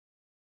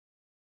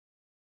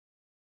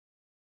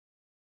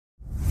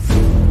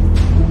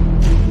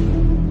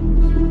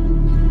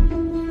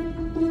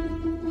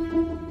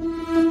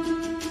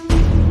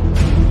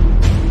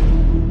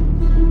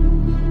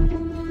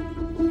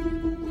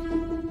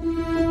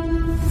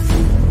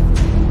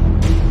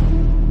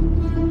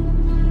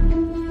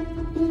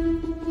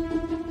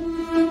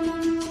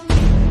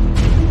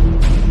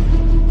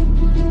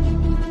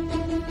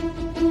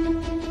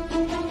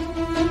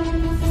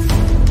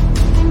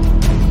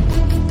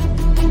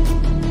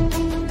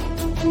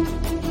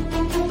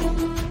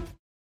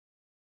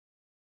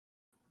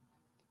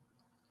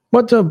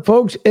What's up,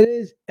 folks? It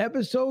is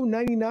episode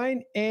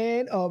 99,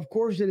 and of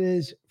course, it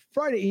is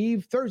Friday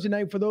Eve, Thursday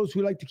night for those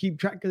who like to keep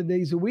track of the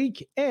days of the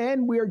week.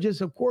 And we are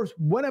just, of course,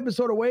 one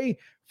episode away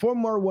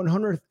from our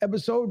 100th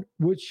episode,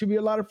 which should be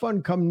a lot of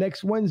fun come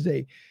next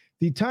Wednesday.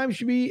 The time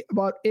should be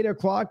about 8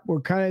 o'clock.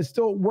 We're kind of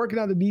still working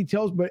out the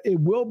details, but it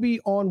will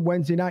be on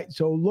Wednesday night.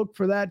 So look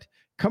for that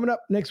coming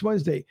up next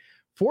Wednesday.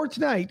 For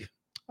tonight,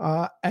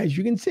 as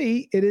you can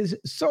see, it is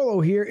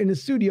solo here in the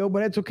studio, but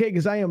that's okay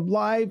because I am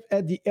live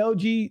at the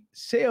LG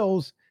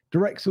Sales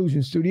Direct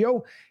Solution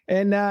Studio,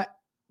 and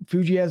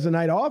Fuji has the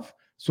night off,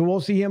 so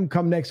we'll see him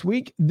come next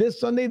week. This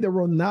Sunday, there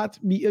will not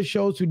be a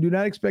show, so do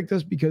not expect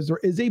us because there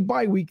is a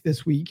bye week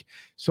this week,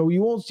 so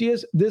you won't see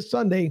us this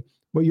Sunday,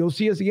 but you'll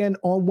see us again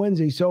on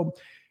Wednesday. So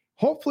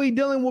hopefully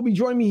Dylan will be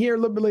joining me here a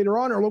little bit later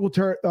on,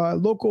 our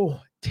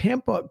local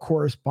Tampa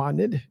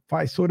correspondent. If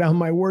I slow down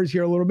my words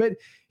here a little bit,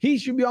 he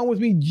should be on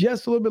with me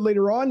just a little bit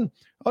later on.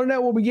 Other than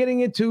that, we'll be getting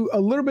into a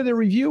little bit of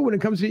review when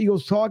it comes to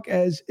Eagles talk,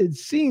 as it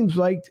seems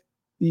like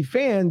the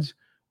fans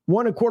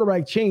want a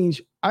quarterback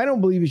change. I don't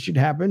believe it should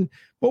happen,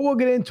 but we'll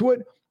get into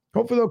it.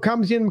 Hopefully they'll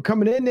come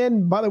coming in.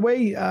 And by the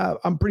way,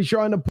 I'm pretty sure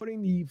I end up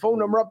putting the phone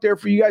number up there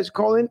for you guys to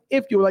call in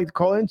if you would like to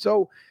call in.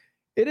 So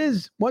it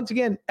is, once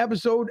again,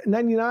 episode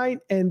 99.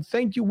 And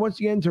thank you once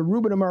again to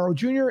Ruben Amaro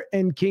Jr.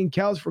 and Kane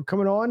Callis for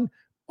coming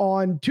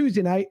on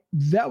Tuesday night.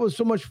 That was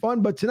so much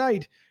fun. But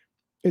tonight,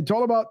 it's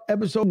all about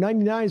episode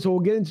 99. So we'll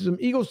get into some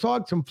Eagles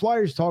talk, some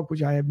Flyers talk,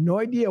 which I have no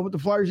idea what the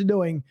Flyers are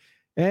doing.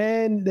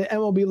 And the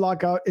MLB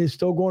lockout is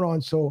still going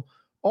on. So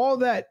all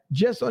that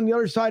just on the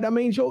other side. I'm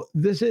Angel.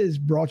 This is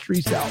Broad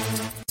Street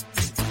South.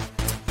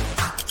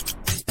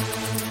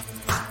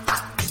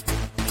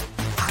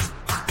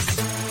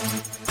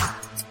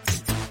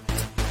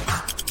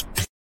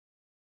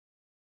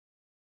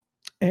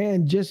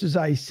 And just as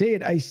I say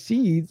it, I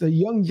see the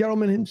young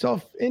gentleman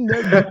himself in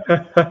there.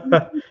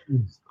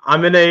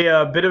 I'm in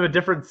a bit of a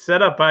different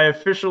setup. I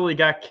officially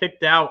got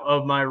kicked out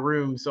of my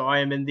room, so I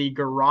am in the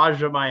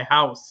garage of my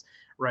house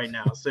right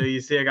now. So you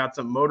see I got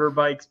some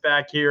motorbikes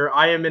back here.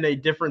 I am in a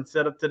different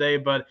setup today,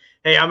 but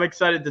hey, I'm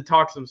excited to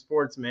talk some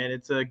sports, man.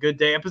 It's a good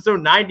day.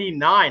 Episode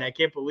 99. I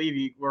can't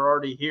believe we're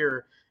already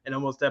here in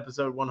almost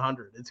episode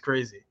 100. It's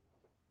crazy.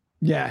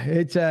 Yeah,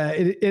 it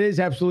is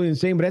absolutely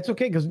insane, but that's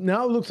okay because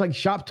now it looks like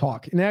shop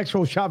talk, an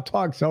actual shop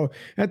talk. So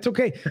that's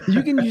okay.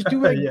 You can just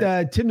do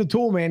like Tim the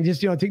Tool Man, just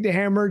take the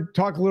hammer,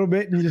 talk a little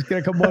bit, and you just get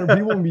a couple other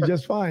people and be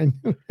just fine.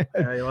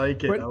 I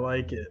like it. I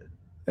like it.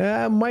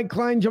 Mike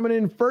Klein jumping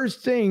in first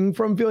thing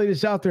from Philly to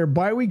South there.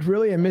 Bye week,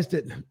 really? I missed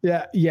it.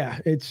 Yeah.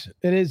 It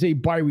is a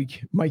bye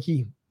week,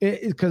 Mikey.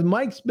 Because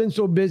Mike's been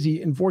so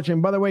busy,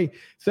 unfortunately. By the way,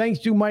 thanks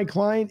to Mike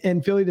Klein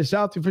and Philly to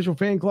South, the official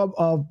fan club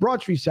of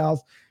Broad Street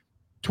South.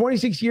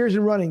 26 years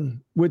in running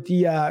with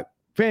the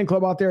fan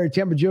club out there at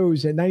Tampa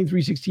Joe's at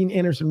 9316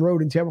 Anderson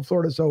Road in Tampa,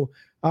 Florida. So,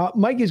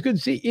 Mike, it's good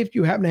to see if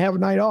you happen to have a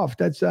night off.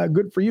 That's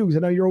good for you because I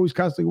know you're always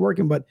constantly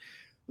working. But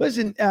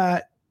listen,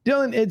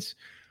 Dylan,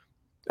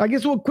 I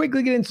guess we'll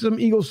quickly get into some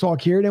Eagles talk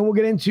here. Then we'll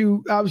get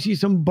into, obviously,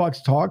 some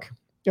Bucks talk,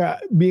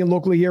 being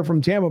locally here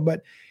from Tampa.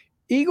 But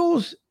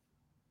Eagles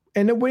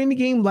ended up winning the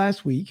game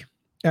last week,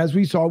 as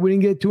we saw. We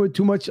didn't get to it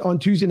too much on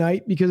Tuesday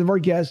night because of our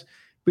guests.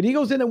 But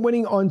Eagles ended up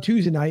winning on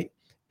Tuesday night.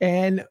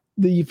 And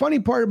the funny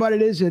part about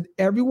it is that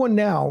everyone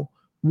now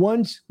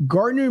wants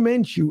Gardner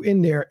Minshew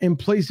in there in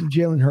place of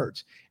Jalen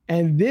Hurts.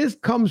 And this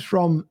comes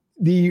from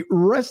the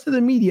rest of the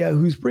media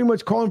who's pretty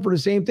much calling for the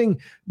same thing.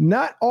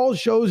 Not all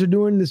shows are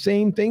doing the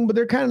same thing, but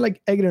they're kind of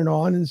like egging it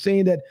on and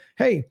saying that,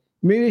 hey,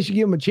 maybe they should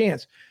give him a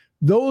chance.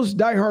 Those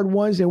diehard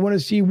ones that want to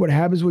see what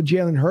happens with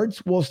Jalen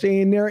Hurts will stay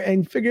in there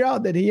and figure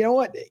out that, you know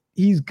what,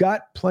 he's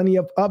got plenty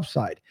of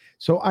upside.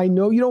 So I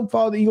know you don't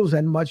follow the Eagles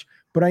that much,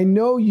 but I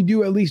know you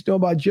do at least know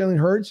about Jalen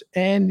Hurts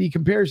and the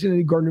comparison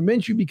to Gardner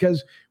Minshew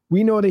because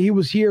we know that he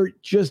was here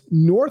just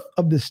north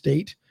of the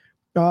state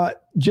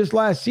just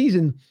last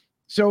season.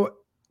 So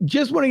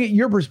just want to get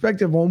your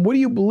perspective on what do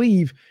you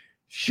believe?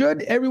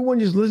 Should everyone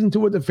just listen to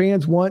what the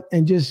fans want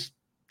and just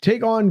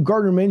take on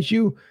Gardner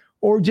Minshew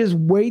or just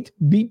wait,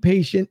 be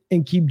patient,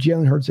 and keep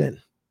Jalen Hurts in?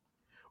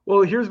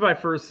 Well, here's my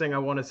first thing I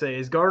want to say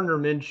is Gardner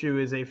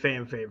Minshew is a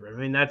fan favorite. I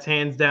mean, that's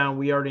hands down.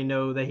 We already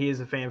know that he is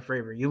a fan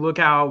favorite. You look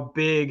how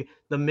big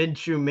the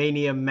Minshew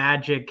Mania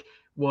magic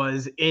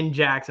was in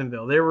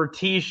Jacksonville. There were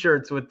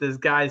T-shirts with this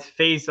guy's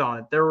face on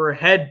it. There were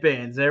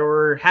headbands. There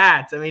were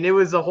hats. I mean, it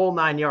was the whole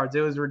 9 yards.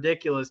 It was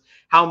ridiculous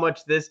how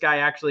much this guy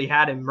actually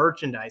had in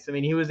merchandise. I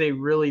mean, he was a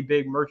really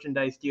big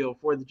merchandise deal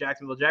for the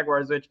Jacksonville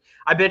Jaguars, which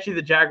I bet you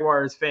the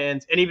Jaguars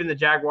fans and even the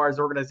Jaguars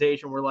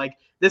organization were like,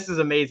 this is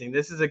amazing.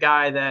 This is a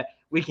guy that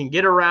we can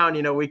get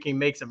around, we can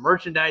make some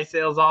merchandise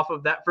sales off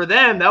of that. For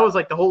them, that was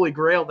like the holy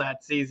grail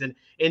that season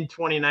in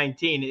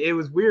 2019. It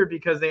was weird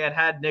because they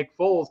had Nick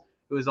Foles,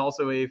 who is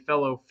also a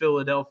fellow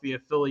Philadelphia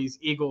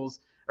Eagles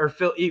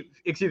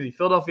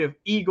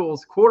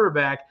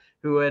quarterback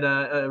who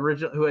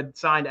had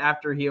signed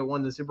after he had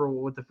won the Super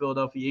Bowl with the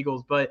Philadelphia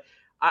Eagles. But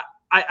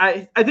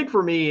I think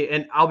for me,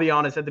 and I'll be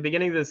honest, at the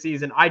beginning of the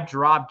season, I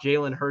dropped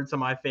Jalen Hurts on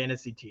my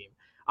fantasy team.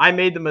 I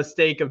made the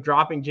mistake of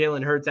dropping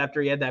Jalen Hurts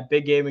after he had that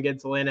big game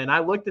against Atlanta. And I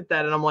looked at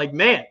that and I'm like,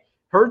 man,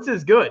 Hurts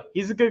is good.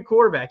 He's a good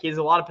quarterback. He has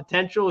a lot of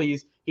potential.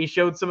 He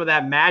showed some of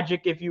that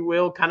magic, if you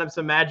will, kind of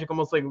some magic,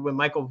 almost like when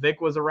Michael Vick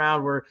was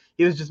around, where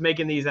he was just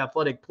making these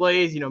athletic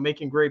plays,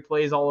 making great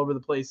plays all over the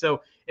place.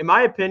 So in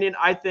my opinion,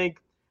 I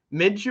think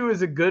Minshew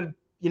is a good,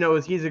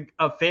 he's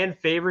a fan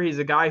favorite. He's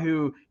a guy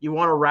who you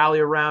want to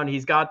rally around.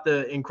 He's got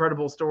the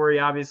incredible story.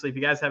 Obviously, if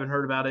you guys haven't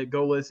heard about it,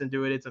 go listen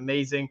to it. It's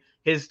amazing,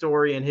 his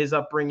story and his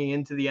upbringing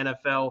into the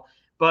NFL.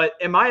 But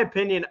in my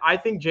opinion, I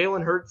think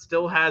Jalen Hurts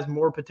still has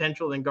more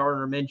potential than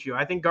Gardner Minshew.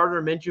 I think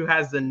Gardner Minshew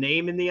has the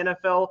name in the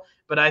NFL,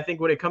 but I think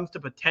when it comes to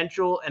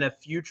potential and a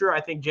future, I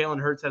think Jalen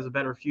Hurts has a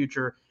better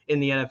future in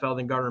the NFL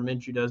than Gardner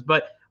Minshew does.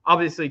 But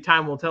obviously,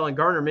 time will tell, and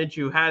Gardner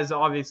Minshew has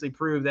obviously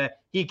proved that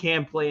he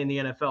can play in the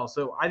NFL.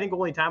 So I think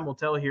only time will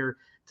tell here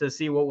to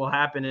see what will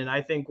happen, and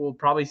I think we'll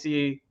probably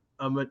see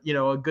a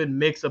good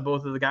mix of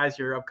both of the guys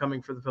here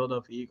upcoming for the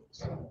Philadelphia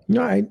Eagles.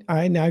 No,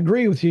 I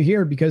agree with you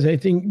here because I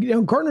think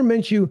Gardner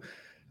Minshew,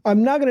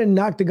 I'm not going to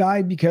knock the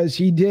guy because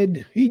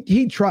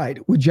he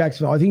tried with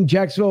Jacksonville. I think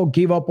Jacksonville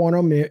gave up on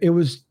him. It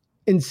was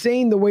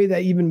insane the way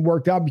that even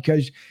worked out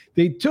because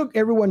they took,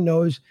 everyone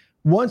knows,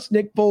 once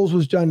Nick Foles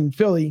was done in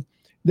Philly,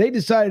 they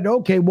decided,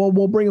 okay, well,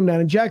 we'll bring him down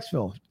to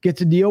Jacksonville.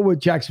 Gets a deal with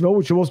Jacksonville,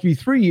 which was supposed to be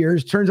 3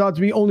 years. Turns out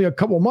to be only a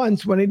couple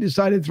months when they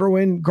decided to throw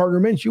in Gardner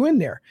Minshew in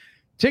there.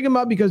 Take him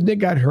out because Nick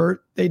got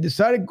hurt. They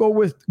decided to go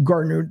with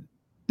Gardner.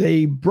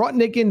 They brought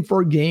Nick in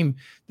for a game,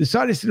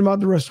 decided to sit him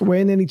out the rest of the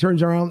way, and then he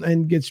turns around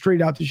and gets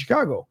straight out to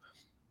Chicago.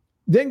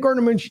 Then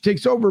Gardner Minshew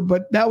takes over,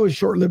 but that was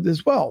short-lived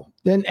as well.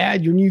 Then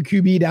add your new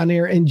QB down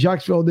there in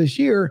Jacksonville this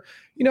year.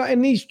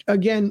 And these,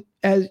 again,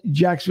 as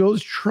Jacksonville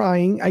is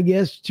trying, I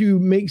guess, to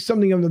make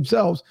something of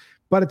themselves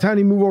by the time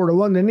they move over to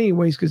London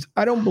anyways, because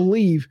I don't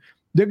believe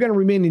they're going to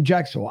remain in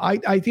Jacksonville.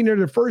 I think they're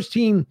the first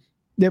team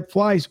that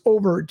flies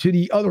over to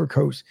the other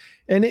coast.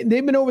 And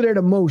they've been over there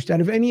the most.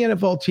 Out of any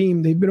NFL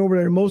team, they've been over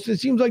there the most. It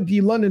seems like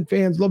the London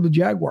fans love the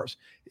Jaguars.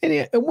 And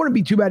it wouldn't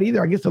be too bad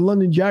either. I guess the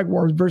London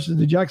Jaguars versus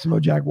the Jacksonville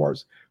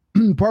Jaguars.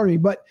 Pardon me.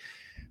 But,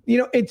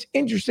 it's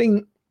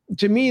interesting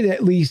to me that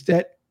at least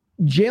that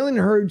Jalen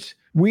Hurts,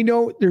 we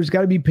know there's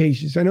got to be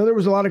patience. I know there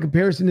was a lot of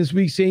comparison this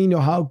week saying,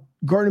 how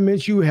Gardner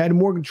Minshew had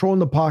more control in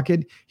the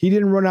pocket. He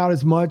didn't run out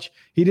as much.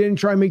 He didn't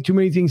try and make too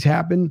many things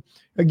happen.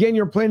 Again,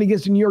 you're playing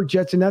against the New York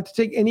Jets, and not to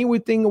take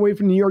anything away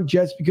from the New York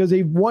Jets because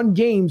they've won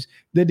games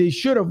that they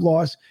should have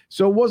lost.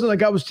 So it wasn't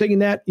like I was taking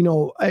that,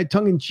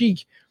 tongue in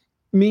cheek,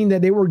 meaning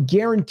that they were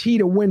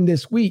guaranteed a win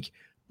this week.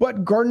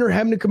 But Gardner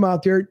having to come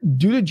out there,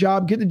 do the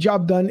job, get the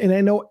job done. And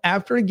I know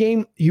after the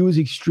game, he was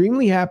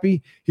extremely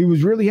happy. He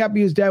was really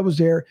happy his dad was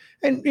there.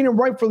 And,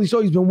 rightfully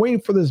so, he's been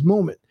waiting for this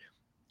moment.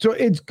 So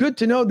it's good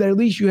to know that at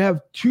least you have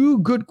two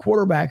good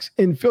quarterbacks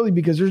in Philly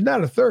because there's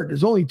not a third.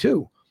 There's only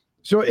two.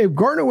 So if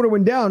Gardner would have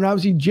went down,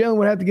 obviously Jalen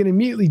would have to get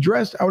immediately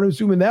dressed, I would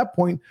assume at that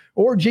point,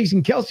 or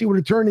Jason Kelce would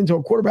have turned into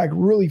a quarterback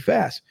really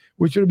fast,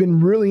 which would have been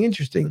really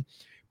interesting.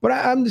 But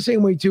I'm the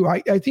same way too.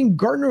 I think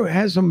Gardner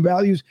has some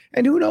values,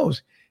 and who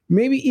knows,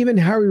 maybe even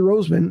Harry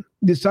Roseman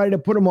decided to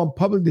put him on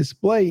public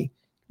display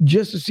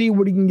just to see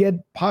what he can get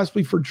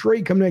possibly for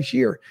trade come next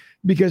year,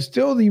 because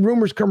still the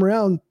rumors come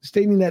around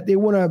stating that they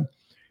want to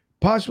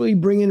possibly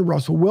bring in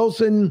Russell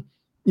Wilson.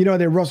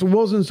 That Russell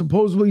Wilson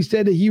supposedly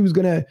said that he was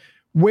going to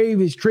waive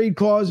his trade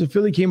clause if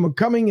Philly came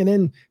coming. And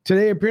then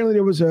today, apparently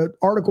there was an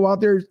article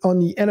out there on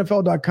the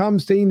NFL.com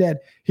stating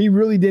that he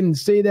really didn't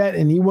say that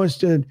and he wants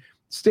to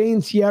stay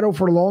in Seattle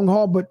for the long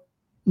haul. But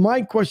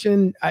my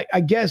question,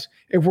 I guess,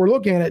 if we're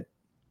looking at it,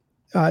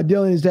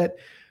 Dylan, is that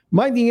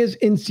my thing is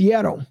in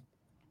Seattle.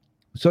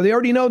 So they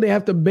already know they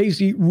have to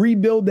basically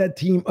rebuild that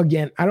team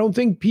again. I don't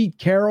think Pete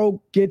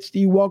Carroll gets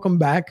the welcome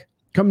back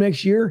come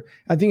next year.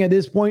 I think at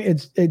this point,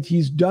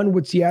 he's done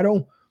with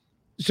Seattle.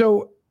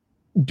 So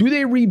do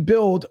they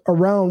rebuild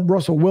around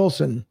Russell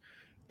Wilson?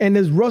 And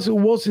does Russell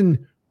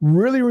Wilson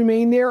really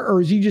remain there,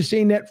 or is he just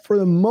saying that for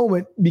the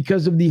moment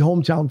because of the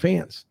hometown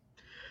fans?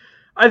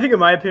 I think, in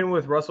my opinion,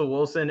 with Russell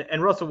Wilson,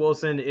 and Russell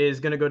Wilson is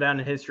going to go down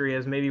in history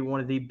as maybe one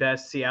of the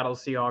best Seattle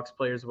Seahawks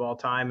players of all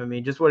time. I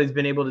mean, just what he's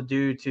been able to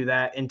do to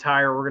that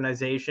entire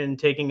organization,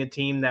 taking a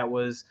team that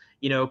was,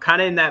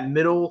 kind of in that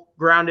middle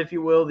ground, if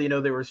you will. They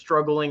were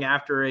struggling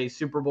after a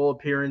Super Bowl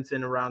appearance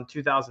in around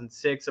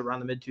 2006, around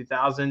the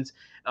mid-2000s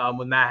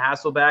with Matt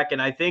Hasselbeck.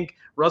 And I think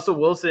Russell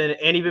Wilson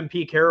and even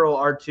Pete Carroll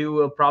are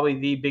two of probably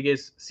the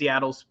biggest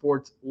Seattle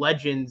sports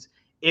legends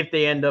if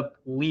they end up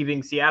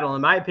leaving Seattle.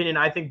 In my opinion,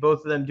 I think both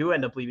of them do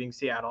end up leaving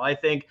Seattle. I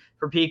think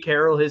for Pete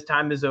Carroll, his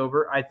time is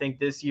over. I think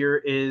this year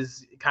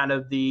is kind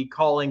of the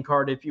calling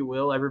card, if you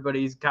will.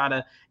 Everybody's kind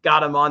of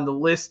got him on the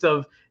list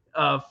of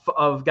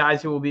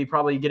guys who will be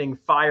probably getting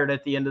fired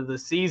at the end of the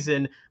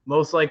season,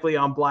 most likely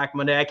on Black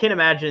Monday. I can't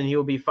imagine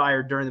he'll be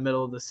fired during the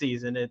middle of the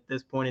season at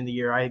this point in the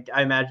year. I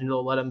imagine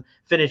they'll let him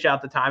finish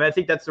out the time. I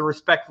think that's the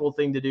respectful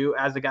thing to do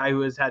as a guy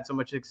who has had so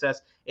much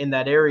success in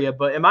that area.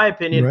 But in my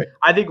opinion, right,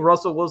 I think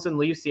Russell Wilson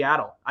leaves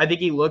Seattle. I think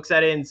he looks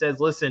at it and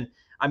says, listen,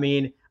 I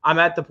mean, I'm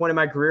at the point in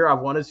my career. I've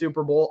won a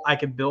Super Bowl. I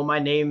could build my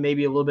name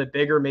maybe a little bit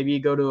bigger. Maybe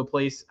go to a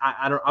place.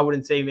 I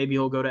wouldn't say maybe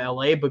he'll go to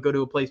LA, but go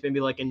to a place maybe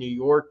like in New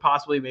York,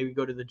 possibly maybe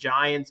go to the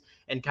Giants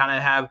and kind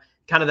of have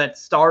kind of that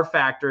star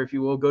factor, if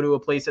you will, go to a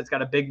place that's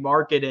got a big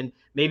market and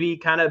maybe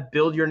kind of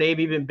build your name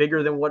even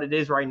bigger than what it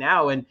is right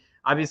now. And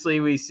obviously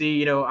we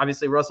see,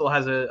 obviously Russell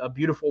has a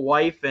beautiful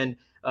wife and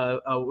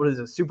what is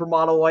a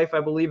supermodel wife, I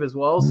believe, as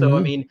well. Mm-hmm. So,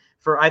 I mean,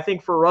 I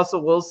think for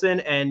Russell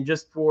Wilson and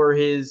just for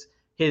his,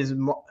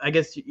 I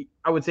guess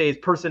I would say his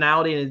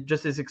personality and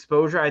just his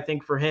exposure, I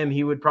think for him,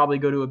 he would probably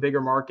go to a bigger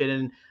market.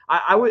 And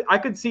I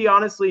could see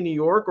honestly New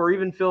York or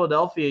even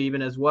Philadelphia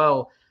even as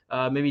well,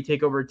 maybe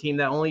take over a team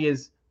that only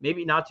is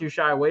maybe not too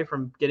shy away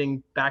from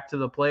getting back to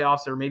the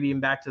playoffs or maybe even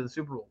back to the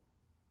Super Bowl.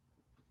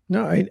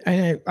 No,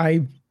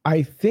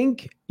 I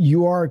think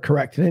you are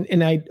correct.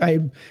 And I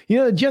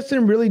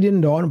Justin really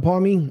didn't dawn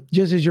upon me,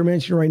 just as you're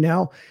mentioning right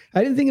now.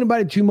 I didn't think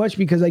about it too much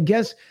because I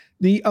guess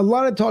a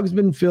lot of talk has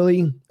been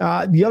Philly.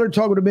 The other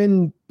talk would have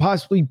been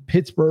possibly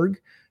Pittsburgh.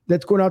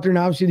 That's going out there. And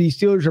obviously the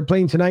Steelers are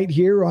playing tonight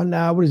here on,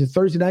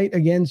 Thursday night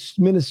against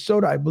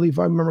Minnesota, I believe, if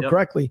I remember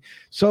correctly.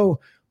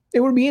 So it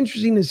would be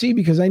interesting to see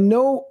because I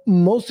know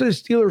most of the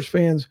Steelers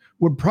fans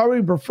would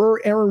probably prefer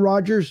Aaron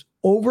Rodgers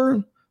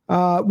over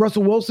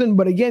Russell Wilson.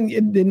 But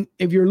again,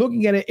 if you're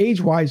looking at it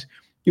age-wise,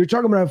 you're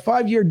talking about a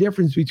 5-year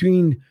difference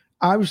between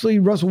obviously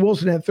Russell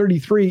Wilson at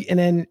 33 and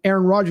then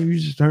Aaron Rodgers, who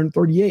just turned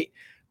 38.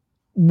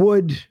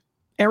 Would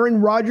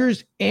Aaron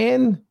Rodgers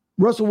and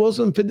Russell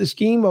Wilson fit the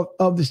scheme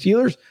of the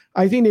Steelers?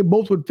 I think they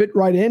both would fit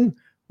right in,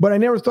 but I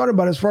never thought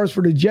about it as far as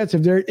for the Jets.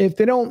 If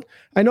they don't,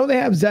 I know they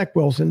have Zach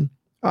Wilson.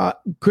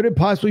 Could it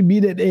possibly be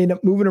that they end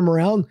up moving him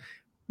around?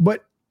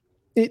 But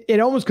it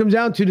almost comes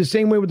down to the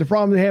same way with the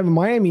problem they have in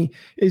Miami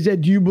is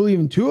that do you believe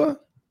in Tua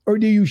or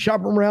do you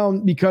shop him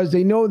around because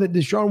they know that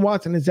Deshaun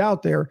Watson is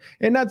out there?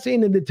 And not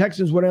saying that the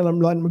Texans would let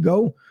him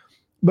go.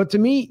 But to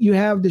me, you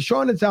have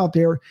Deshaun that's out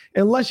there,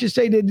 and let's just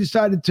say they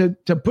decided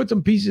to put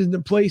some pieces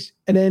into place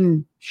and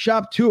then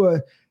shop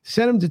Tua,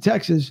 send him to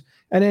Texas,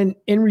 and then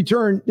in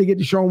return, they get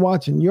Deshaun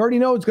Watson. You already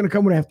know it's going to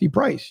come with a hefty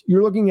price.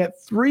 You're looking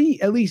at 3,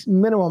 at least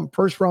minimum,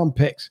 first-round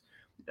picks.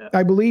 Yeah.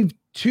 I believe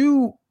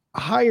 2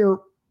 higher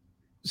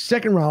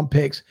second-round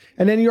picks,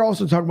 and then you're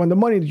also talking about the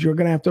money that you're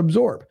going to have to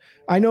absorb.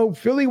 I know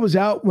Philly was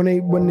out when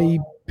the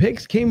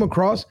picks came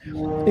across.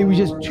 It was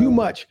just too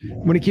much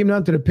when it came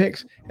down to the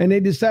picks, and they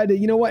decided,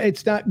 you know what,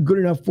 it's not good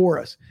enough for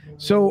us.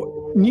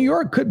 So New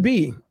York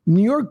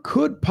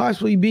could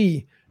possibly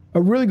be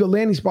a really good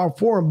landing spot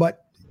for him,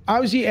 but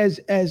obviously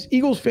as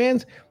Eagles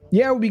fans,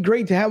 yeah, it would be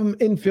great to have him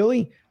in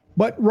Philly,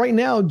 but right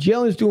now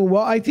Jalen's doing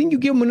well. I think you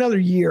give him another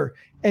year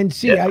and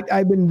see. Yeah.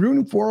 I've been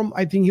rooting for him.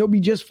 I think he'll be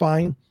just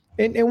fine,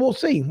 and we'll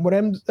see what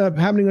ends up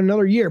happening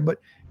another year. But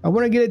I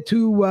want to get it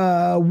to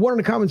one of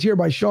the comments here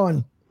by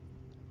Sean.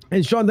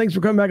 And Sean, thanks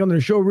for coming back on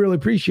the show. Really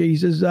appreciate it. He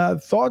says,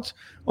 thoughts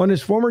on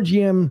his former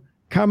GM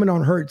comment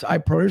on Hurts. I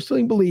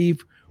personally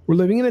believe we're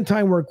living in a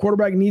time where a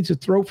quarterback needs to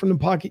throw from the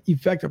pocket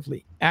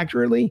effectively,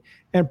 accurately,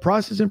 and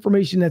process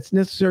information that's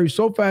necessary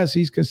so fast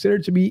he's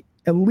considered to be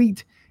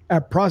elite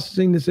at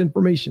processing this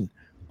information.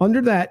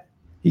 Under that,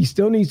 he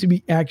still needs to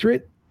be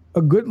accurate,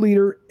 a good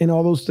leader, and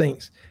all those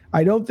things.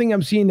 I don't think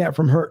I'm seeing that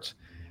from Hurts.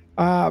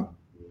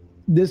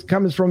 This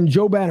comes from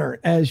Joe Banner,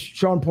 as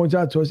Sean points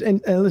out to us.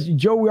 And listen,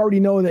 Joe, we already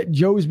know that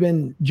Joe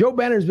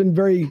Banner's been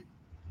very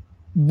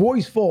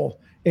voiceful,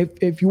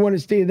 if you want to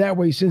state it that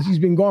way, since he's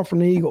been gone from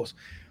the Eagles.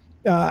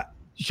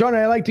 Sean,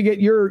 I'd like to get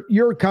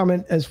your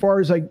comment as far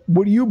as like,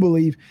 what do you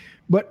believe?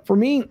 But for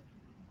me,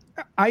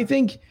 I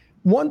think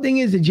one thing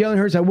is that Jalen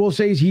Hurts, I will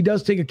say, is he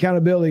does take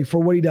accountability for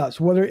what he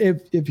does. Whether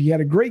if he had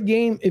a great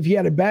game, if he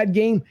had a bad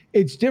game,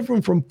 it's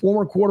different from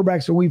former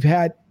quarterbacks that we've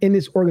had in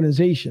this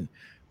organization.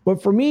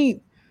 But for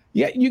me,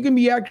 yeah, you can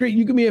be accurate,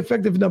 you can be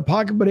effective in the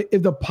pocket, but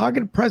if the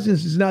pocket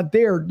presence is not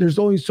there, there's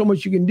only so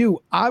much you can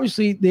do.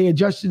 Obviously, they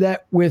adjusted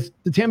that with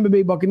the Tampa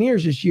Bay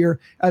Buccaneers this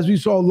year, as we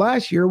saw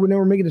last year when they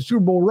were making a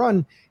Super Bowl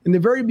run. In the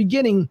very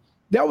beginning,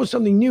 that was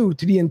something new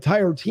to the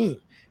entire team,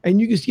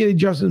 and you can see the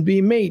adjustments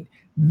being made.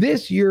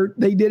 This year,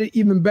 they did it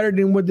even better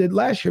than what they did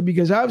last year,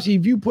 because obviously,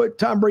 if you put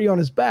Tom Brady on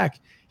his back,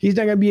 he's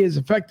not going to be as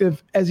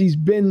effective as he's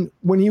been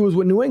when he was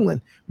with New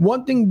England.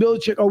 One thing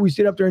Belichick always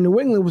did up there in New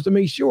England was to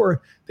make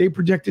sure they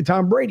protected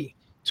Tom Brady.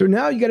 So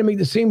now you got to make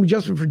the same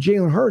adjustment for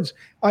Jalen Hurts.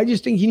 I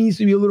just think he needs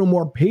to be a little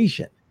more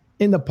patient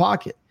in the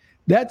pocket.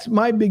 That's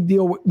my big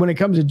deal when it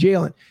comes to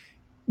Jalen.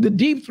 The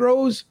deep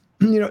throws,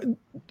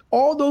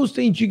 all those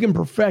things you can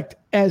perfect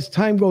as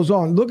time goes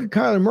on. Look at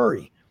Kyler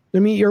Murray. I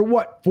mean, you're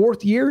what,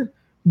 4th year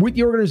with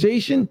the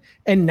organization,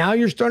 and now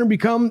you're starting to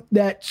become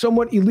that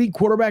somewhat elite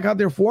quarterback out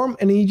there for him,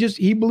 and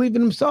he believed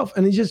in himself,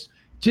 and he's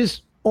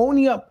just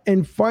owning up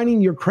and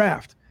finding your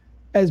craft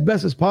as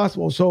best as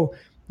possible. So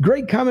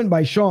great comment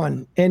by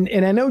Sean. And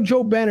I know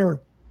Joe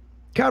Banner,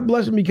 God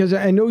bless him, because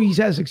I know he's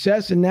had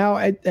success, and now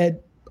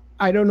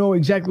I don't know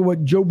exactly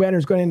what Joe Banner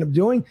is going to end up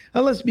doing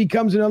unless he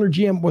becomes another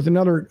GM with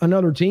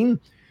another team.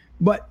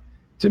 But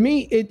to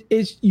me,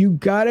 it's you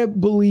gotta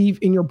believe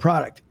in your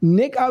product.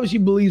 Nick obviously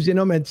believes in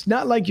him. It's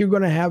not like you're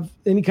gonna have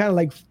any kind of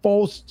like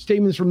false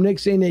statements from Nick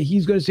saying that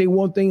he's gonna say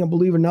one thing and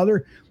believe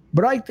another.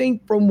 But I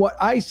think from what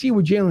I see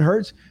with Jalen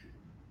Hurts,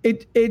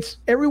 it's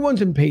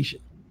everyone's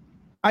impatient.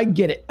 I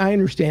get it. I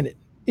understand it.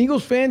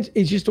 Eagles fans,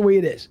 it's just the way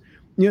it is.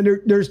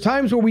 There's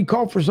times where we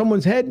call for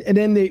someone's head and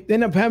then they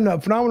end up having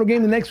a phenomenal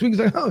game the next week.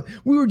 It's like, oh,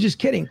 we were just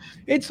kidding.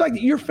 It's like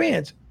your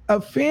fans. A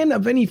fan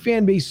of any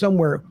fan base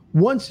somewhere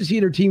wants to see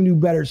their team do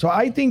better. So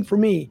I think for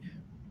me,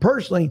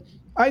 personally,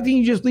 I think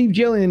you just leave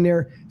Jalen in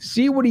there,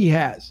 see what he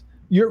has.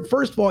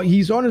 First of all,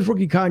 he's on his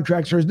rookie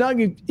contract, so it's not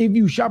if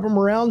you shop him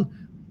around,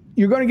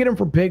 you're going to get him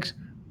for picks.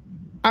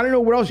 I don't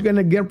know what else you're going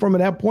to get from at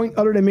that point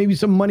other than maybe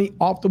some money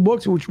off the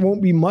books, which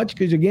won't be much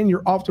because, again,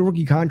 you're off the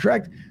rookie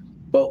contract.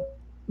 But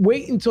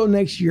wait until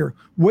next year.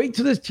 Wait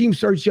till this team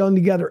starts gelling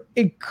together.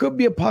 It could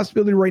be a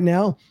possibility right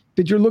now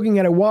that you're looking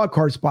at a wild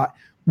card spot.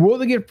 Will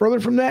they get further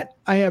from that?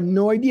 I have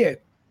no idea.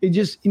 It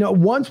just,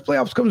 once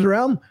playoffs comes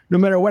around, no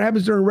matter what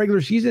happens during the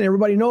regular season,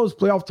 everybody knows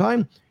playoff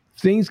time,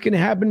 things can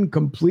happen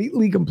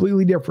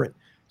completely different.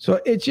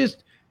 So it's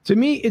just, to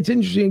me, it's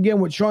interesting, again,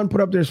 what Sean put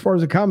up there as far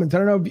as the comments. I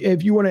don't know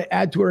if you want to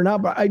add to it or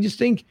not, but I just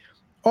think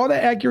all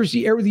that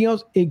accuracy, everything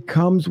else, it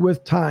comes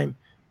with time.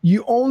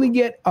 You only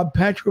get a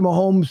Patrick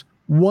Mahomes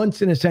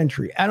once in a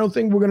century. I don't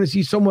think we're going to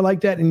see someone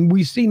like that, and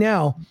we see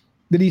now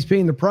that he's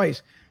paying the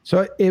price.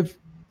 So if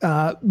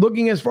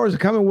looking as far as the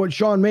comment what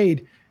Sean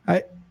made,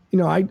 I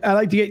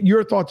like to get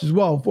your thoughts as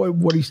well for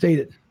what he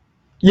stated.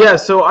 Yeah,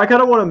 so I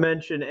kind of want to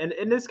mention,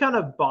 and this kind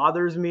of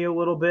bothers me a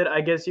little bit,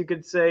 I guess you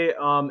could say,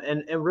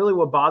 and really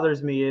what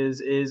bothers me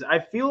is I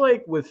feel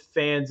like with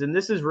fans, and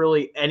this is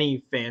really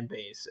any fan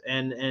base,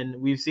 and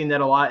we've seen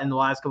that a lot in the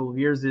last couple of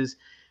years, is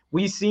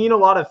we've seen a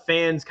lot of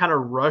fans kind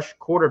of rush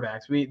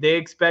quarterbacks. They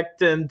expect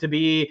them to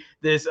be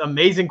this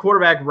amazing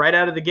quarterback right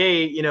out of the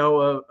gate,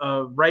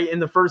 right in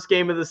the first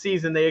game of the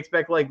season. They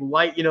expect like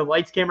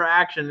lights, camera,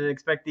 action, and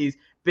expect these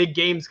big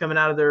games coming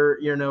out of their,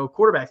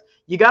 quarterbacks.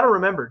 You got to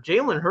remember,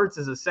 Jalen Hurts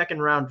is a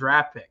second-round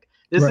draft pick.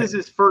 This is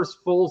his first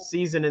full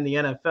season in the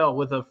NFL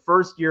with a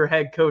first-year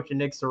head coach in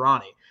Nick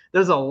Sirianni.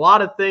 There's a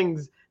lot of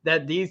things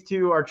that these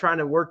two are trying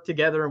to work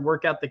together and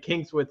work out the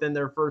kinks within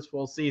their first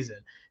full season.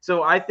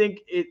 So I think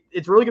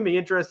it's really going to be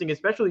interesting,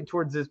 especially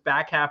towards this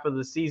back half of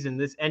the season,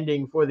 this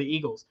ending for the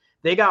Eagles.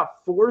 They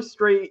got 4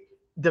 straight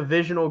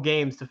divisional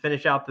games to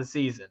finish out the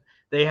season.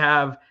 They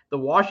have the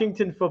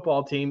Washington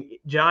football team,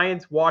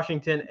 Giants,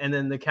 Washington, and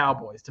then the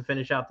Cowboys to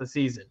finish out the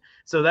season.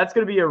 So that's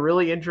going to be a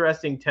really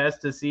interesting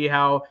test to see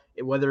how,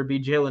 whether it be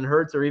Jalen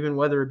Hurts or even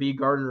whether it be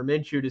Gardner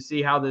Minshew, to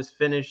see how this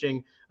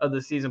finishing of the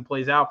season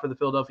plays out for the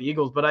Philadelphia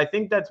Eagles. But I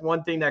think that's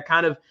one thing that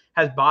kind of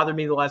has bothered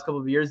me the last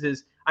couple of years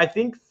is I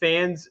think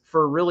fans,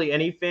 for really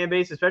any fan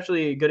base,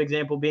 especially a good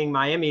example being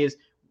Miami, is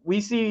we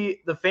see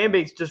the fan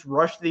base just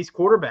rush these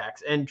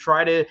quarterbacks and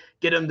try to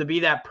get them to be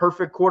that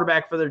perfect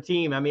quarterback for their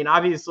team. I mean,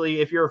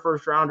 obviously, if you're a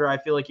first rounder, I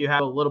feel like you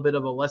have a little bit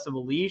of a less of a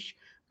leash.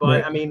 But,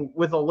 right. I mean,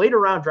 with a later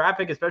round draft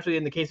pick, especially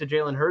in the case of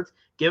Jalen Hurts,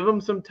 give him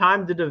some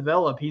time to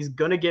develop. He's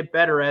going to get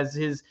better as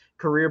his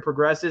career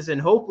progresses, and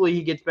hopefully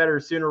he gets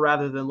better sooner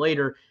rather than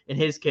later in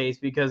his case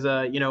because,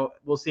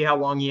 we'll see how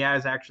long he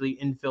has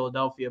actually in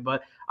Philadelphia.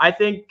 But I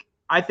think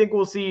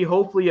we'll see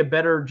hopefully a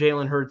better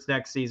Jalen Hurts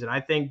next season. I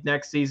think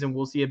next season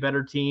we'll see a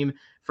better team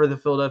for the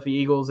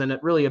Philadelphia Eagles and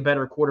really a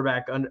better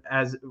quarterback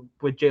as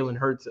with Jalen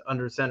Hurts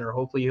under center.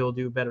 Hopefully he'll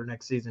do better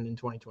next season in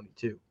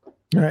 2022.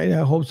 All right, I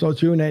hope so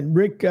too. And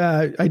Rick,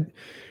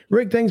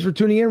 Rick, thanks for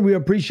tuning in. We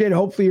appreciate it.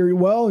 Hopefully you're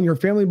well and your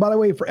family. By the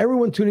way, for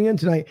everyone tuning in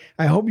tonight,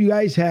 I hope you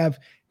guys have,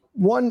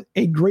 one,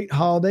 a great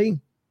holiday.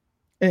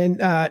 And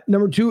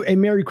number 2, a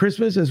Merry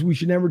Christmas, as we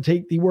should never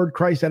take the word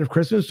Christ out of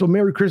Christmas. So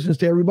Merry Christmas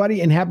to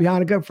everybody and Happy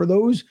Hanukkah for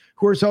those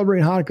who are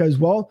celebrating Hanukkah as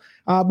well.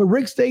 But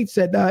Rick states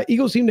that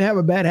Eagles seem to have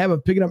a bad habit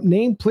of picking up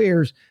named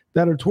players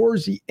that are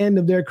towards the end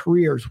of their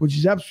careers, which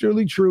is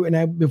absolutely true.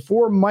 And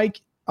before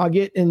Mike, I'll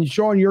get, and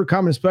Sean, your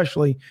comment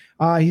especially,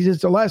 he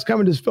says the last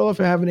comment is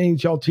Philadelphia have an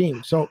NHL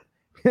team. So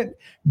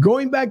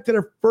going back to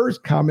the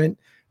first comment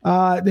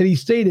that he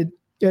stated,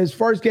 as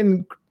far as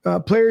getting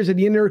players at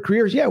the end of their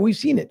careers, yeah, we've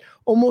seen it.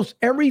 Almost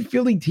every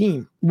Philly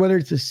team, whether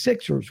it's the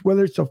Sixers,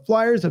 whether it's the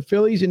Flyers, the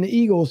Phillies, and the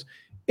Eagles,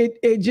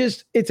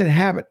 it's a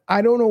habit.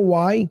 I don't know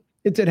why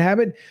it's a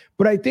habit,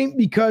 but I think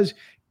because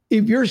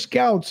if your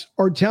scouts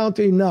are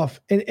talented enough,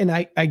 and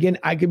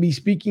I could be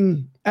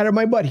speaking out of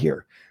my butt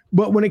here,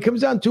 but when it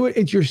comes down to it,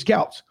 it's your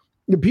scouts.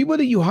 The people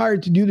that you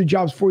hired to do the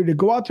jobs for you, to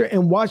go out there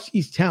and watch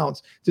these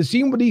talents, to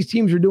see what these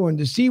teams are doing,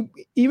 to see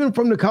even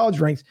from the college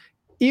ranks,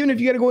 even if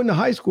you got to go into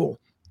high school,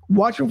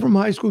 watch them from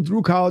high school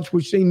through college,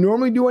 which they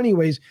normally do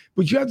anyways,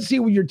 but you have to see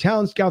what your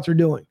talent scouts are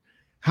doing.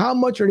 How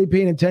much are they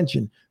paying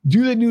attention?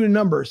 Do they do the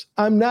numbers?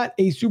 I'm not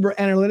a super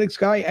analytics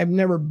guy. I've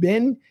never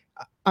been.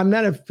 I'm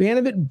not a fan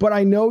of it, but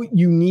I know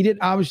you need it,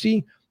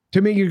 obviously,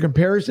 to make your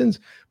comparisons.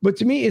 But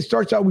to me, it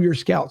starts out with your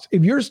scouts.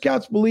 If your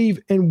scouts believe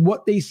in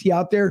what they see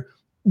out there,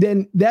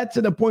 then that's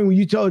at the point where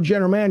you tell a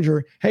general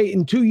manager, hey,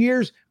 in 2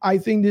 years, I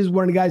think this is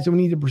one of the guys that we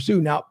need to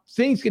pursue. Now,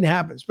 things can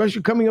happen,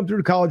 especially coming up through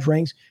the college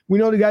ranks. We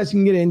know the guys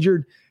can get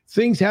injured.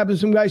 Things happen.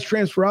 Some guys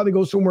transfer out. They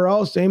go somewhere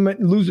else. They might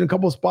lose a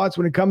couple of spots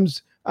when it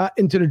comes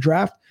into the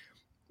draft.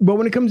 But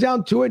when it comes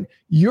down to it,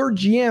 your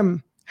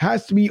GM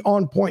has to be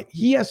on point.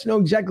 He has to know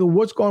exactly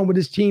what's going on with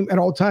his team at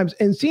all times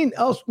and seeing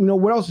else,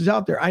 what else is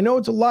out there. I know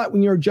it's a lot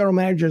when you're a general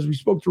manager, as we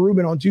spoke to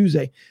Ruben on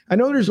Tuesday. I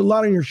know there's a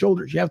lot on your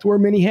shoulders. You have to wear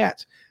many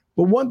hats.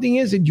 But one thing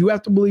is that you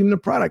have to believe in the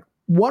product.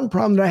 One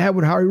problem that I have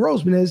with Howie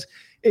Roseman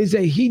is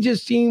that he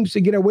just seems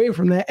to get away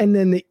from that. And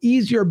then the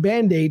easier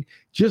Band-Aid,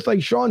 just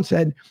like Sean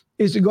said,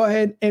 is to go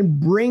ahead and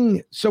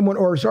bring someone,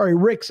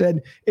 Rick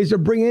said, is to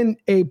bring in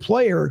a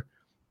player,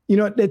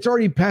 that's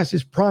already past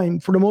his prime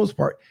for the most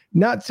part.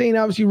 Not saying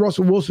obviously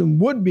Russell Wilson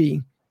would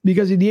be,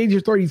 because at the age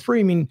of 33,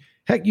 I mean,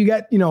 heck, you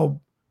got,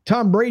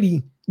 Tom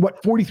Brady,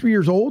 43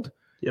 years old,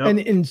 yep.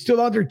 and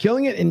still out there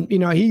killing it. And,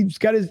 he's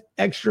got his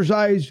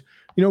exercise,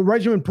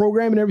 regimen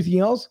program and everything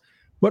else.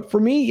 But for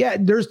me, yeah,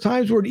 there's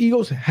times where the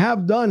Eagles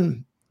have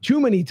done too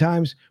many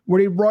times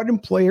where they brought in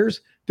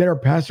players that are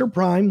past their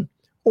prime,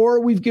 or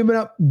we've given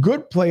up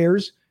good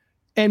players,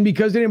 and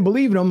because they didn't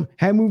believe in them,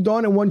 have moved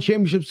on and won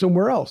championships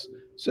somewhere else.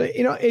 So,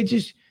 it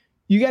just,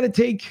 you got to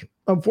take,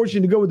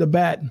 unfortunately, to go with the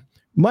bad.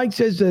 Mike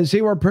says,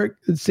 save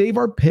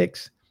our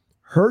picks.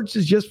 Hurts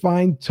is just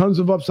fine. Tons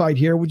of upside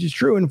here, which is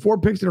true. And 4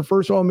 picks in the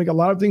first round make a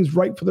lot of things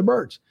right for the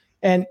Birds.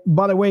 And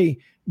by the way,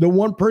 the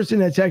one person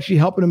that's actually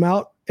helping him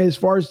out as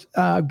far as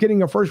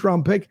getting a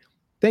first-round pick,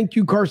 thank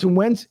you, Carson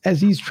Wentz, as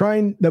he's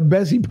trying the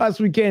best he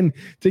possibly can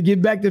to get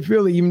back to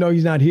Philly, even though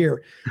he's not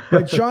here.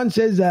 But Sean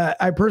says,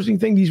 I personally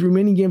think these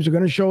remaining games are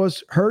going to show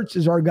us Hurts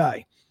is our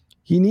guy.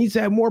 He needs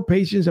to have more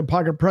patience and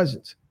pocket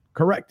presence.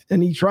 Correct.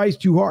 And he tries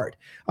too hard.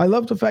 I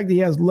love the fact that he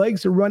has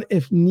legs to run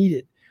if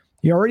needed.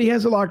 He already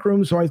has a locker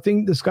room, so I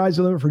think the sky's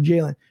the limit for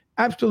Jalen.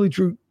 Absolutely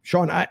true,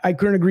 Sean. I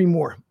couldn't agree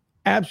more.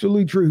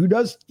 Absolutely true.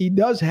 He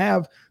does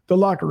have the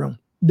locker room.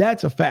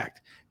 That's a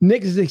fact.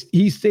 Nick,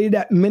 he stated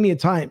that many a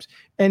times.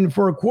 And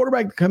for a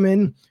quarterback to come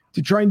in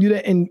to try and do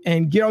that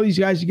and get all these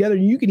guys together,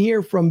 you can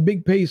hear from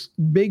Big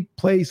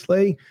Play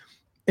Slay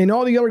and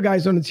all the other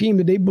guys on the team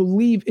that they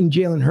believe in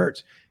Jalen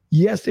Hurts.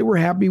 Yes, they were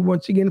happy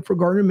once again for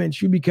Gardner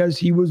Minshew because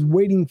he was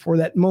waiting for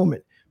that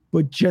moment.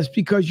 But just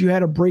because you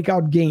had a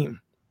breakout game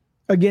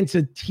against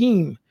a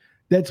team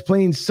that's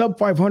playing sub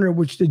 500,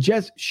 which the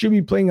Jets should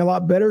be playing a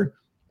lot better,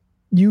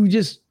 you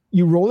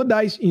roll the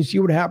dice and you see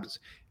what happens.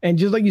 And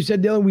just like you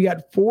said, Dylan, we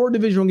got 4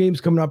 divisional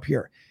games coming up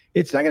here.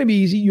 It's not going to be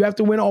easy. You have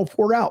to win all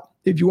 4 out.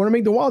 If you want to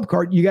make the wild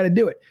card, you got to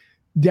do it.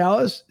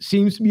 Dallas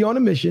seems to be on a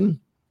mission,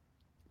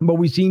 but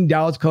we've seen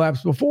Dallas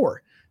collapse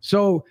before.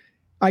 So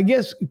I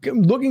guess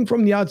looking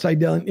from the outside,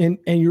 Dylan,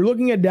 and you're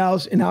looking at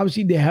Dallas, and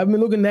obviously they haven't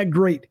been looking that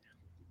great.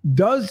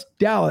 Does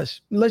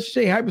Dallas, let's just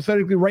say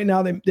hypothetically right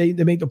now they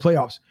make the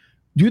playoffs,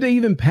 do they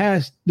even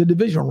pass the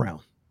divisional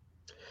round?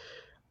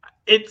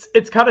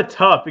 It's kind of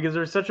tough because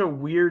they're such a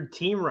weird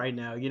team right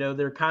now.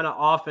 They're kind of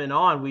off and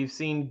on. We've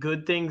seen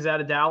good things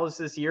out of Dallas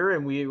this year,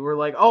 and we were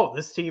like, oh,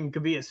 this team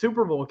could be a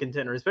Super Bowl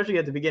contender, especially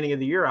at the beginning of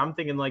the year. I'm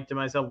thinking to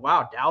myself,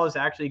 wow, Dallas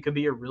actually could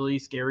be a really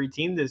scary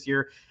team this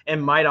year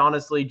and might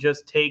honestly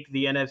just take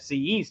the NFC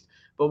East.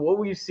 But what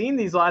we've seen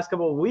these last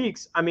couple of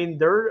weeks, I mean,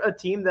 they're a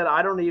team that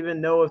I don't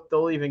even know if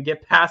they'll even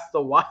get past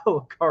the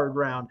wild card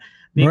round.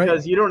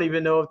 Because you don't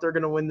even know if they're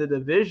going to win the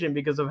division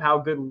because of how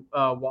good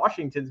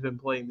Washington's been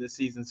playing this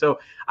season. So,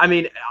 I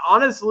mean,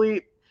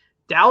 honestly,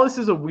 Dallas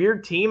is a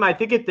weird team. I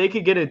think if they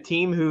could get a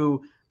team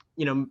who,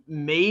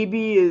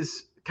 maybe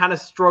is kind of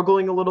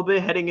struggling a little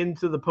bit heading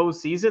into the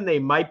postseason, they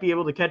might be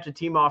able to catch a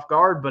team off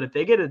guard. But if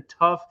they get a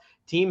tough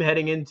team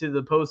heading into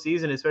the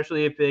postseason,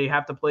 especially if they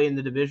have to play in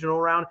the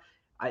divisional round,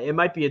 it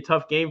might be a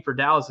tough game for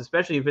Dallas,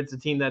 especially if it's a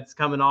team that's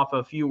coming off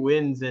a few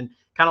wins and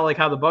kind of like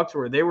how the Bucs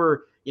were. They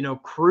were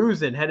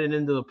cruising heading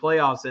into the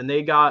playoffs, and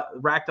they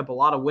racked up a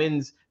lot of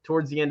wins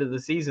towards the end of the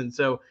season.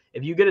 So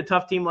if you get a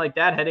tough team like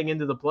that heading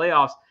into the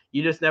playoffs,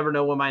 you just never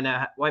know what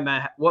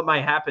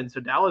might happen. So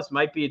Dallas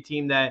might be a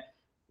team that,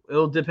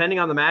 depending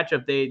on the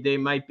matchup, they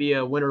might be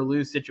a win or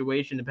lose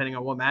situation depending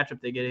on what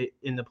matchup they get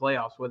in the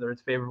playoffs, whether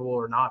it's favorable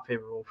or not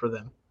favorable for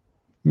them.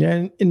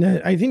 Yeah, and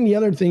I think the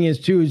other thing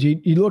is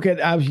you look at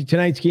obviously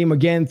tonight's game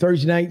again,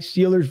 Thursday night,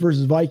 Steelers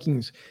versus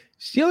Vikings.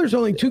 Steelers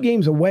only 2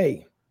 games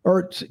away.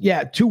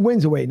 2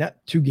 wins away, not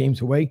 2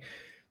 games away.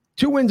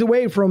 2 wins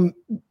away from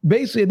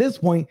basically at this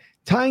point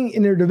tying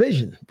in their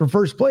division for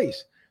first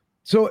place.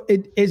 So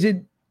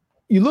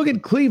you look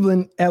at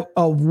Cleveland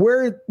of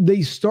where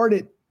they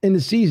started in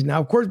the season. Now,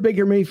 of course,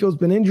 Baker Mayfield's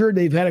been injured.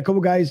 They've had a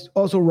couple guys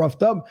also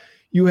roughed up.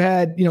 You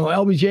had,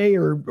 LBJ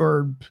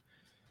or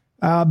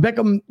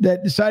Beckham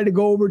that decided to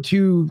go over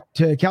to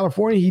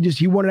California.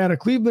 He wanted out of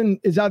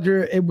Cleveland, is out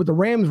there with the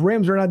Rams.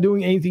 Rams are not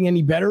doing anything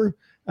any better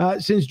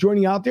since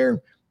joining out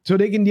there. So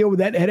they can deal with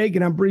that headache.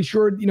 And I'm pretty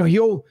sure,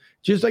 he'll,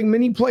 just like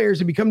many players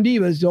that become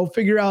divas, they'll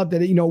figure out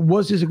that,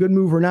 was this a good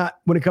move or not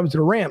when it comes to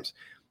the Rams.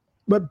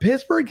 But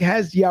Pittsburgh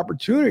has the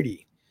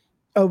opportunity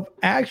of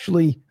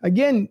actually,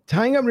 again,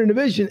 tying up in a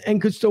division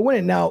and could still win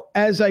it. Now,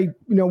 as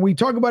we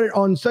talk about it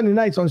on Sunday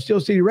nights on Steel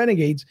City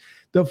Renegades,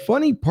 the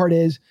funny part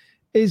is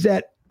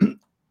that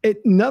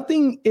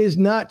nothing is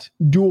not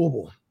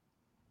doable.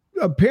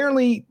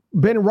 Apparently,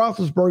 Ben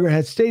Roethlisberger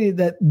has stated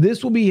that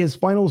this will be his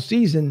final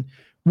season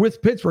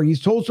with Pittsburgh.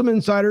 He's told some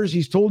insiders,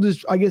 he's told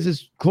his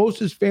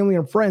closest family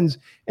and friends,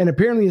 and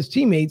apparently his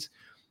teammates.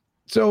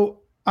 So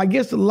I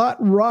guess a lot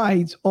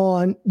rides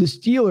on the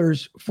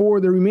Steelers for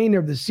the remainder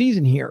of the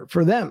season here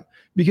for them.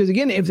 Because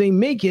again, if they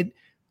make it,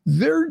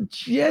 they're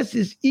just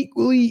as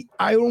equally,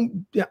 I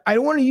don't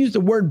want to use the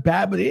word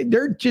bad, but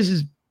they're just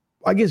as,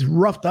 I guess,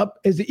 roughed up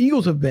as the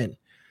Eagles have been.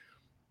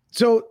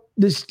 So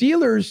the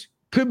Steelers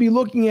could be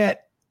looking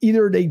at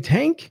either they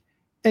tank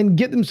and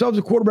get themselves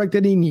a quarterback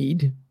that they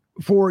need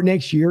for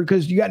next year,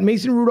 because you got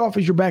Mason Rudolph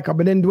as your backup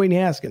and then Dwayne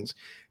Haskins.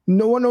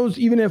 No one knows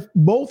even if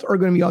both are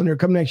going to be on there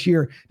come next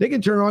year. They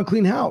can turn on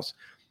clean house.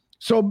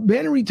 So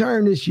Ben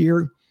retiring this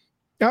year,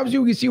 obviously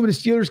we can see what the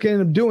Steelers can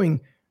end up doing.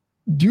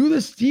 Do the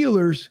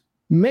Steelers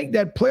make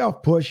that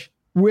playoff push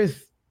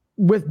with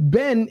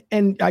Ben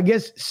and I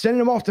guess sending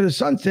them off to the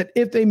sunset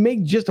if they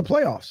make just the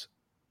playoffs?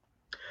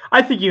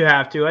 I think you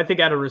have to. I think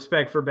out of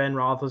respect for Ben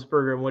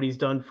Roethlisberger and what he's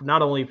done for,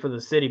 not only for the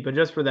city, but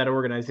just for that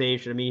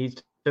organization. I mean, he's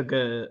took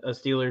a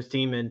Steelers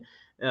team and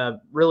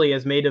really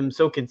has made him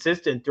so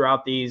consistent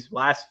throughout these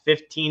last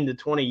 15 to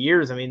 20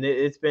 years. I mean,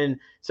 it's been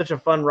such a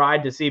fun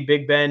ride to see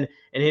Big Ben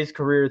and his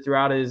career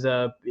throughout his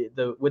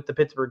with the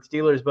Pittsburgh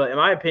Steelers. But in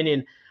my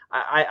opinion,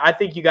 I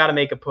think you got to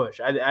make a push.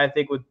 I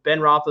think with Ben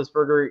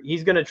Roethlisberger,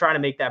 he's going to try to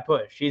make that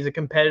push. He's a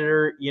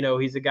competitor.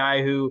 He's a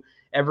guy who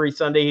every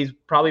Sunday, he's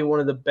probably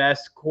one of the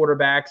best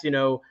quarterbacks,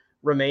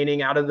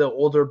 remaining out of the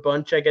older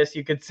bunch, I guess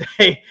you could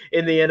say,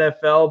 in the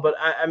NFL. But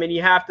I mean,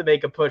 you have to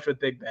make a push with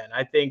Big Ben.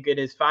 I think in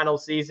his final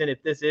season,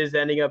 if this is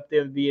ending up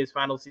to be his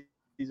final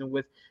season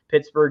with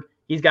Pittsburgh,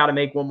 he's got to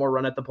make one more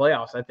run at the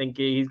playoffs. I think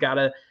he's got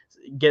to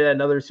get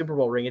another Super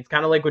Bowl ring. It's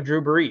kind of like with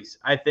Drew Brees.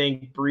 I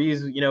think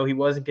Brees, he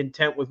wasn't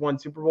content with one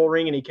Super Bowl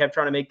ring and he kept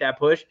trying to make that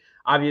push.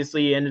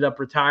 Obviously, he ended up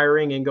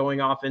retiring and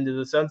going off into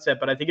the sunset.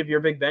 But I think if you're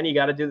Big Ben, you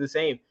got to do the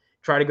same.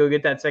 Try to go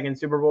get that second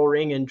Super Bowl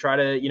ring and try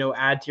to,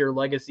 add to your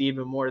legacy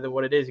even more than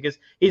what it is, because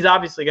he's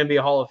obviously going to be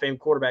a Hall of Fame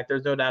quarterback.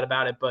 There's no doubt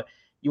about it, but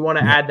you want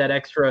to add that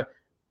extra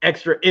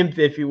imp,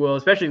 if you will,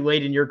 especially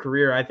late in your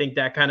career. I think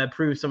that kind of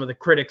proves some of the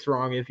critics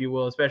wrong, if you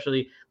will,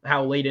 especially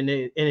how late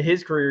in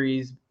his career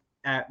he's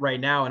at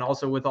right now. And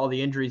also with all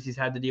the injuries he's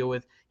had to deal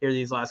with here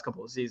these last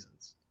couple of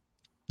seasons.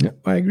 Yeah,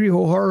 I agree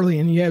wholeheartedly.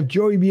 And you have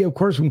Joey B, of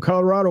course, from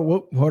Colorado.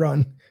 Whoa, hold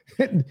on.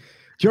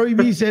 Joey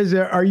B says,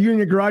 are you in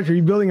your garage? Are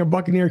you building a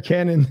Buccaneer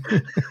cannon?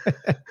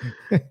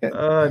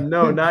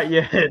 No, not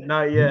yet.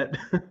 Not yet.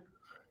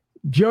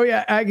 Joey,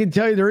 I can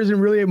tell you there isn't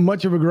really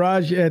much of a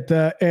garage at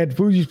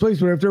Fuji's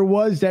place, but if there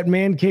was, that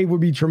man cave would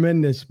be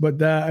tremendous. But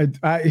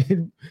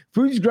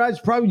Fuji's garage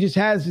probably just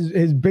has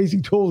his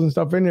basic tools and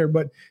stuff in there.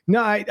 But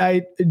no,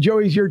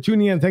 Joey's here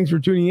tuning in. Thanks for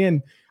tuning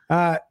in.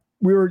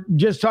 We were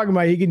just talking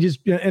about he can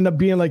just end up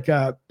being like,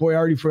 I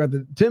already forgot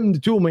Tim the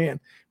Tool Man,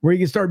 where he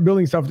can start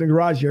building stuff in the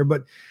garage here.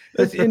 But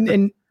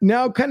and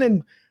now kind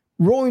of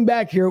rolling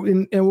back here,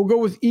 and we'll go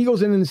with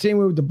Eagles and in the same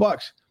way with the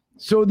Bucks.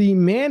 So the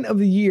man of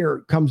the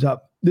year comes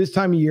up this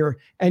time of year,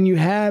 and you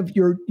have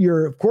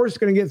you're of course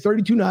going to get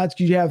 32 nods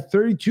because you have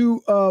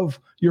 32 of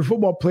your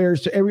football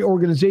players to every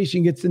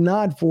organization gets the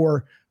nod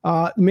for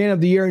man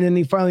of the year, and then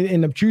they finally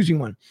end up choosing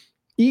one.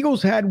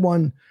 Eagles had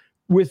one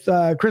with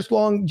Chris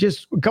Long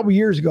just a couple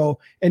years ago,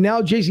 and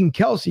now Jason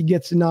Kelce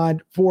gets the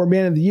nod for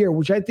man of the year,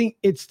 which I think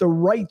it's the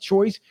right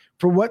choice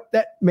for what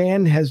that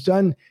man has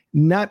done,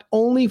 not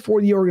only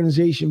for the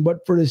organization,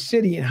 but for the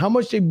city and how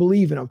much they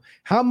believe in him,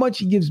 how much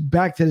he gives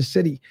back to the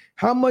city,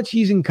 how much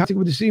he's in contact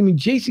with the city. I mean,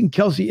 Jason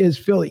Kelce is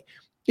Philly,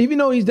 even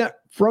though he's not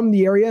from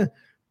the area,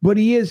 but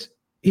he's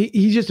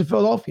just a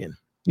Philadelphian.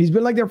 He's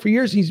been like that for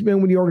years. He's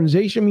been with the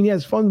organization. I mean, he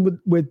has fun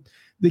with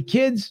the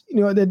kids,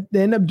 that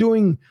they end up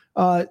doing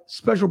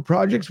special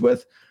projects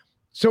with.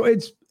 So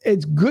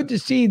it's good to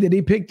see that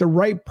he picked the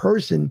right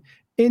person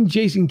in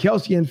Jason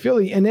Kelce and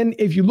Philly. And then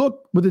if you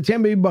look with the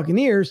Tampa Bay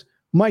Buccaneers,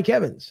 Mike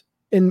Evans.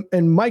 And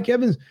Mike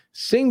Evans,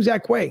 same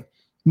exact way.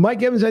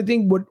 Mike Evans, I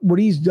think what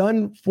he's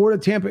done for the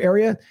Tampa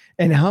area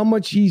and how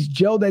much he's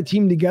gelled that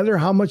team together,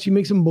 how much he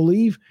makes them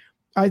believe,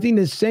 I think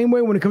the same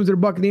way when it comes to the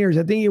Buccaneers.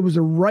 I think it was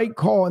the right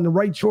call and the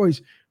right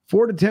choice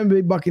for the Tampa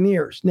Bay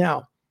Buccaneers.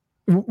 Now,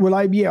 will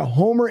I be a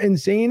homer in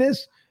saying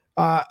this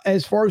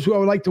as far as who I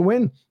would like to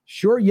win?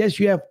 Sure, yes,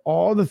 you have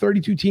all the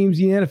 32 teams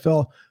in the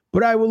NFL,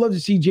 but I would love to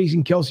see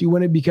Jason Kelce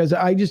win it because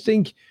I just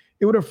think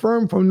it would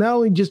affirm from not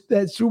only just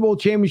that Super Bowl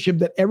championship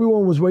that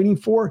everyone was waiting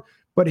for,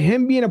 but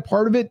him being a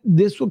part of it.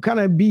 This will kind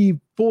of be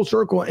full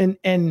circle.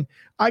 And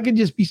I could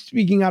just be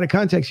speaking out of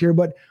context here,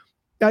 but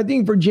I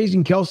think for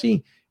Jason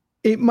Kelce,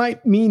 it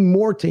might mean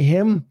more to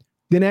him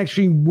than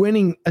actually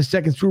winning a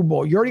second Super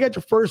Bowl. You already got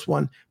your first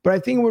one, but I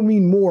think it would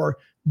mean more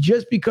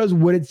just because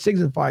what it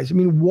signifies. I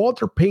mean,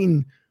 Walter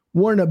Payton,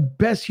 one of the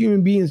best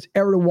human beings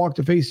ever to walk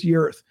the face of the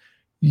earth.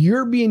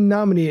 You're being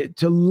nominated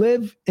to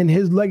live in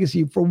his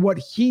legacy for what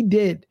he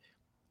did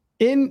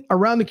in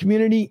around the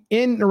community,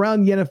 in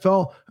around the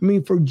NFL. I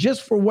mean, for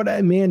what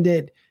that man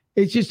did,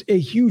 it's just a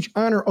huge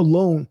honor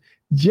alone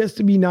just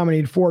to be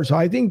nominated for. So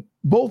I think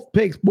both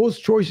picks, both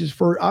choices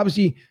for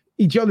obviously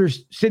each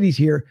other's cities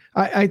here.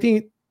 I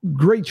think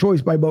great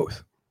choice by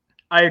both.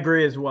 I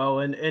agree as well.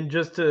 And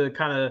just to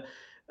kind of,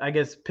 I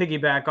guess,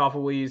 piggyback off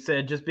of what you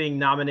said, just being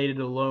nominated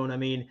alone. I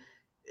mean,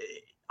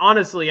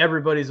 honestly,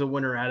 everybody's a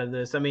winner out of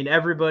this. I mean,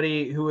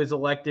 everybody who is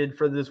elected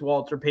for this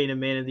Walter Payton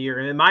Man of the Year,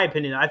 and in my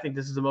opinion, I think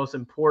this is the most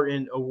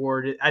important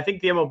award. I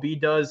think the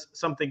MLB does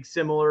something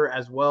similar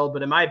as well,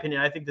 but in my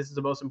opinion, I think this is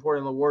the most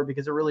important award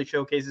because it really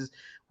showcases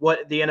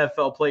what the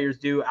NFL players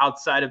do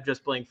outside of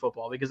just playing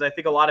football. Because I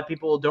think a lot of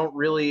people don't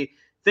really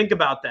think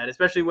about that,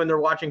 especially when they're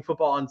watching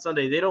football on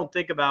Sunday. They don't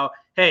think about,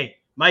 hey,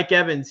 Mike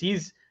Evans,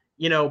 he's,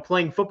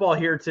 playing football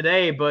here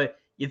today, but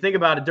you think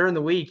about it during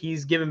the week,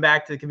 he's giving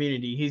back to the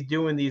community. He's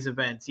doing these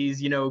events. He's,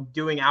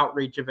 doing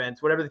outreach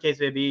events, whatever the case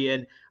may be.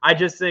 And I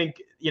just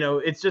think,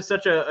 it's just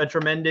such a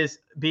tremendous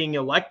being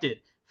elected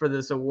for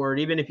this award.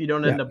 Even if you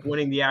don't end up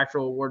winning the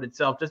actual award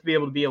itself, just be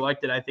able to be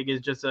elected, I think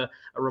is just a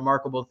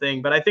remarkable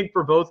thing. But I think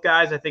for both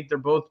guys, I think they're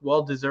both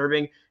well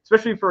deserving,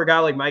 especially for a guy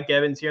like Mike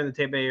Evans here in the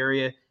Tampa Bay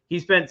area. He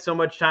spent so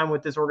much time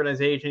with this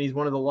organization. He's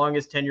one of the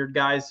longest tenured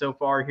guys so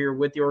far here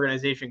with the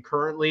organization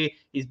currently.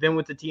 He's been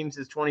with the team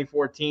since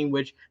 2014,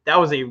 which that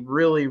was a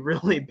really,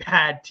 really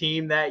bad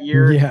team that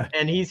year. Yeah.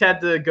 And he's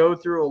had to go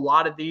through a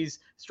lot of these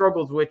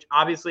struggles, which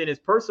obviously in his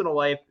personal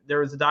life, there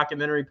was a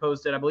documentary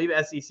posted. I believe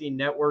SEC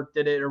Network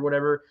did it or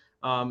whatever.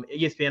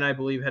 ESPN, I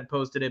believe, had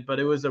posted it,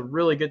 but it was a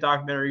really good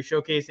documentary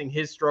showcasing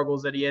his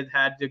struggles that he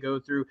had to go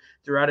through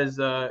throughout his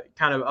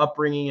kind of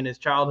upbringing in his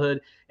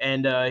childhood.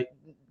 And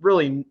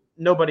really,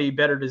 nobody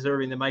better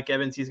deserving than Mike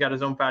Evans. He's got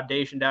his own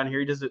foundation down here.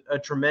 He does a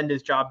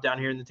tremendous job down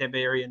here in the Tampa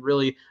Bay area and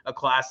really a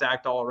class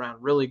act all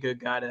around. Really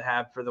good guy to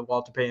have for the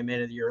Walter Payton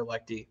Man of the Year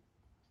electee.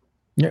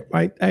 Yeah,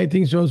 I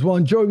think so as well.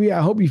 And Joey,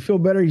 I hope you feel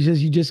better. He says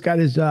he just got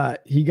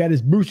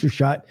his booster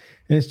shot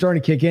and it's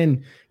starting to kick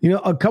in.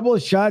 A couple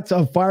of shots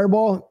of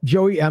Fireball,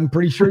 Joey. I'm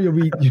pretty sure you'll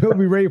be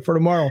ready for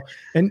tomorrow.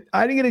 And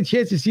I didn't get a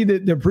chance to see the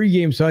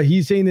pregame, so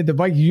he's saying that the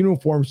Vikings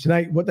uniforms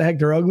tonight, what the heck,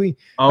 they're ugly.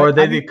 Oh, are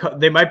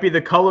they might be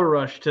the color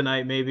rush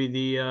tonight? Maybe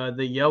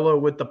the yellow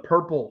with the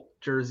purple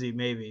jersey,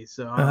 maybe.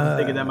 So I'm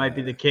thinking that might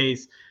be the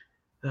case.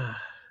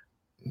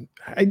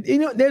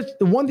 There's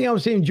the one thing I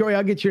was saying, Joey,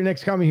 I'll get to your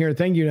next comment here.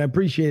 Thank you. And I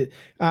appreciate it.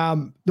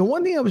 The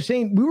one thing I was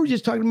saying, we were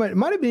just talking about, it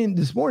might have been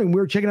this morning, we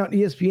were checking out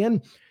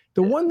ESPN.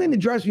 The one thing that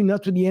drives me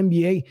nuts with the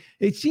NBA,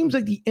 it seems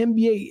like the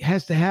NBA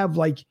has to have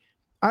like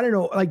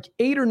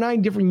 8 or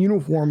 9 different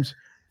uniforms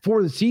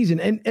for the season.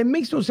 And it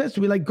makes no sense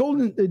to me. Like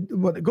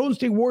the Golden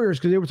State Warriors,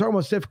 because they were talking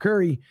about Steph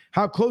Curry,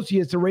 how close he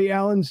is to Ray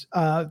Allen's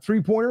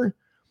 3-pointer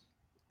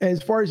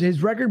as far as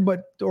his record,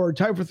 or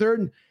tied for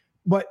third.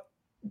 But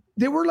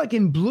they were like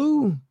in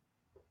blue.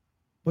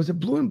 Was it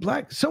blue and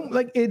black?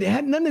 It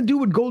had nothing to do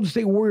with Golden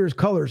State Warriors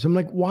colors. I'm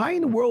like, why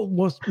in the world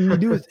was you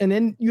do this? And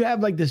then you have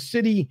like the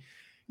city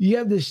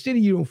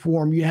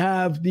uniform. You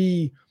have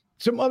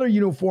some other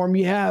uniform.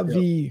 You have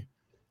the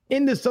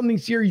Into Something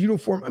series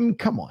uniform. I mean,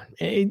 come on.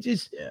 It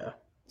just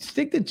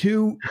stick to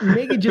 2,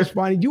 make it just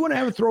fine. Do you want to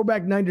have a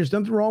throwback night? There's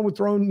nothing wrong with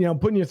putting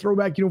your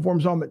throwback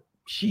uniforms on, but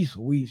jeez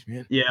Louise,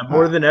 man. Yeah,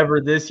 more than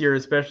ever this year,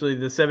 especially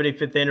the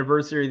 75th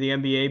anniversary of the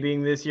NBA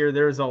being this year,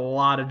 there's a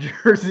lot of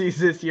jerseys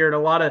this year, and a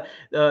lot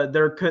of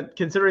they're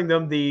considering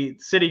them the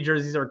city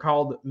jerseys are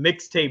called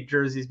mixtape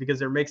jerseys because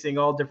they're mixing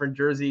all different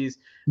jerseys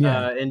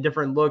and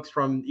different looks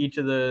from each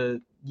of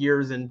the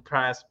years and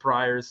past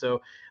priors.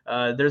 So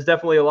there's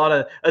definitely a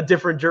lot of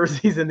different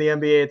jerseys in the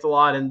NBA. It's a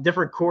lot, and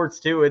different courts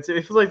too. It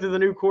feels like there's a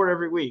new court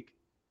every week.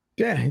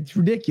 Yeah, it's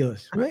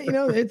ridiculous. Right?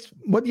 It's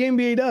what the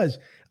NBA does.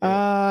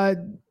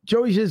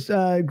 Joey says,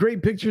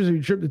 great pictures of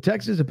your trip to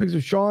Texas. A picture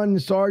of Sean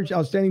Sarge,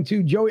 outstanding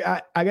too. Joey,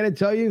 I got to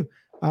tell you,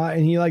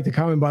 and he liked the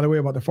comment, by the way,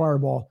 about the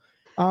Fireball.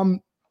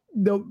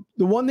 The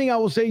one thing I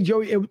will say,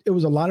 Joey, it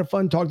was a lot of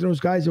fun talking to those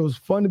guys. It was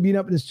fun to be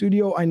up in the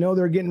studio. I know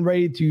they're getting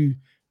ready to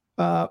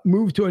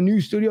move to a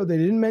new studio. They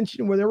didn't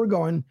mention where they were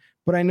going,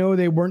 but I know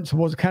they weren't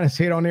supposed to kind of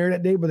say it on air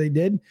that day, but they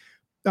did.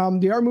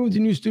 They are moving to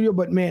a new studio,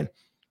 but man,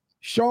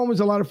 Sean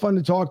was a lot of fun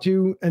to talk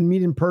to and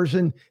meet in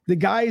person. The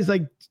guy is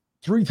like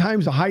 3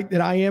 times the height that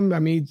I am. I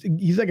mean,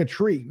 he's like a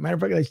tree. Matter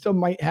of fact, I still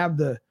might have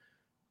the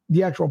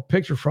actual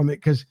picture from it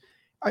because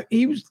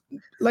he was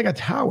like a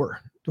tower.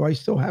 Do I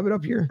still have it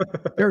up here?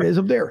 There it is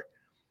up there.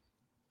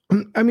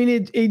 I mean,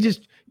 it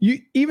just,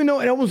 even though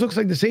it almost looks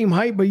like the same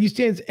height, but he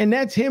stands, and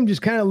that's him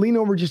just kind of lean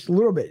over just a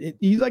little bit.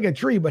 He's like a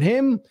tree, but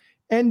him,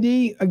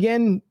 ND,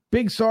 again,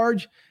 Big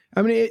Sarge.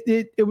 I mean,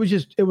 it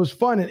was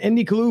fun. And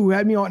ND Kalu, who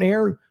had me on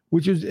air,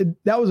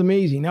 that was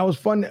amazing. That was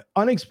fun,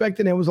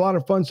 unexpected. And it was a lot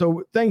of fun.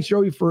 So thanks,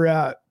 Joey,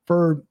 for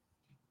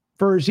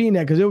seeing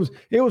that, because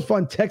it was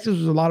fun. Texas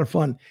was a lot of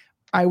fun.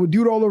 I would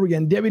do it all over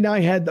again. Debbie and I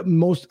had the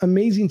most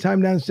amazing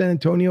time down in San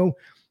Antonio.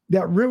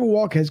 That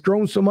Riverwalk has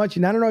grown so much.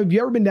 And I don't know, have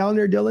you ever been down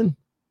there, Dylan?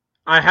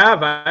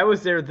 I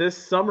was there this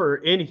summer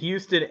in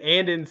Houston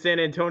and in San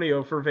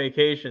Antonio for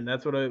vacation.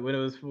 That's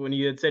when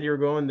you had said you were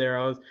going there.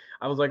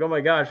 I was like, oh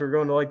my gosh, we're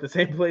going to like the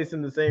same place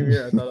in the same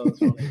year. I thought it was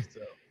funny.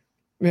 So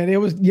Man,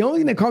 it was the only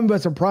thing that caught me by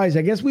surprise.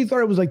 I guess we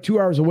thought it was like 2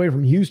 hours away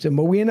from Houston,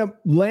 but we ended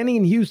up landing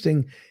in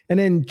Houston and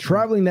then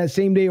traveling that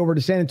same day over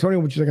to San Antonio,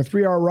 which is like a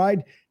 3-hour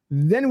ride.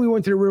 Then we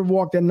went to the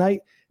Riverwalk that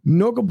night.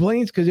 No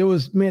complaints because it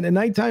was, man, at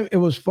nighttime, it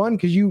was fun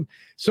because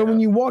when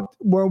you walked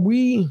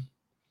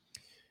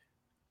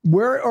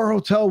where our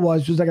hotel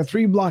was like a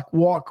 3-block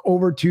walk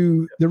over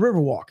to the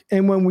Riverwalk.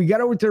 And when we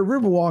got over to the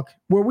Riverwalk,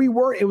 where we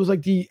were, it was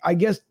like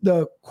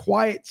the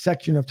quiet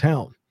section of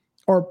town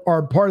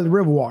or part of the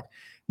Riverwalk.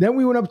 Then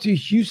we went up to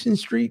Houston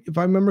Street, if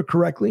I remember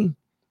correctly.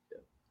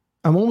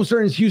 I'm almost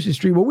certain it's Houston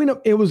Street,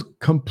 but it was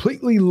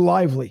completely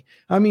lively.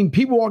 I mean,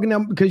 people walking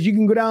down because you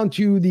can go down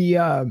to the,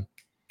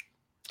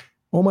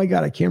 oh my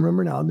God, I can't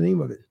remember now the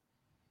name of it.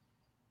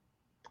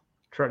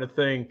 Try to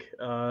think.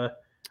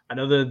 I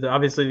know that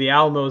obviously the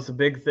Alamo is a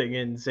big thing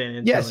in San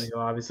Antonio. Yes.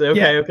 Obviously,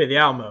 okay, the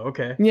Alamo,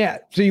 okay. Yeah,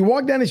 so you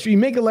walk down the street, you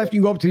make a left,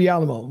 you go up to the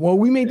Alamo. Well,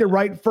 we made the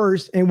right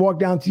first and walk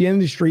down to the end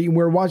of the street, and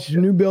we're watching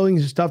some new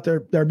buildings and stuff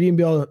that are being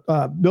built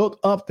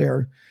up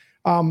there.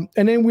 And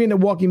then we ended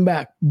up walking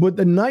back. But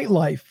the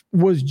nightlife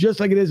was just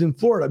like it is in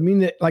Florida. I mean,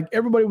 that like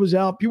everybody was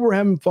out, people were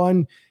having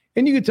fun,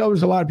 and you could tell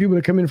there's a lot of people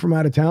that come in from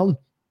out of town.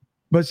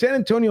 But San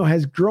Antonio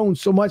has grown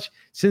so much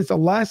since the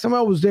last time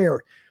I was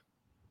there.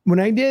 When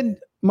I did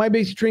my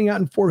basic training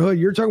out in Fort Hood,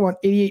 you're talking about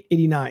 88,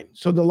 89.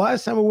 So the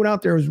last time I went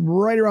out there was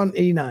right around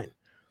 89.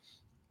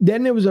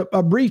 Then there was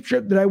a brief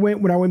trip that I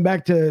went when I went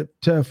back to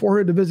Fort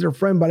Hood to visit a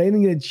friend, but I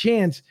didn't get a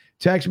chance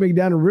to actually make it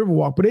down to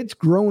Riverwalk. But it's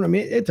grown. I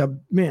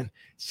mean,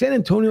 San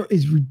Antonio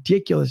is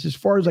ridiculous as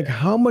far as like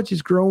how much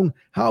it's grown,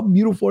 how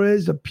beautiful it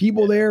is, the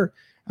people there.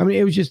 I mean,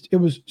 it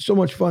was so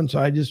much fun. So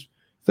I just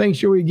thanks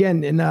Joey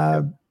again.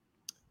 And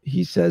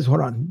he says,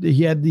 hold on,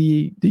 he had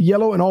the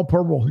yellow and all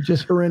purple,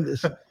 just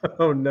horrendous.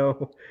 Oh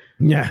no.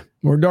 Yeah,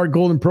 or dark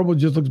gold and purple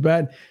just looks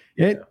bad.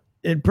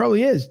 It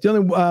probably is.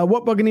 Dylan,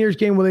 what Buccaneers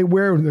game will they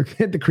wear when they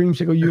get the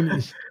creamsicle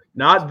unis?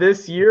 Not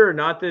this year,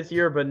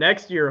 but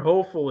next year,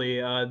 hopefully.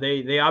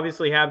 They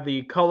obviously have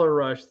the color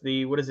rush,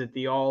 the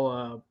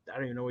all I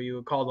don't even know what you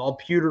would call it, all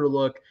pewter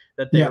look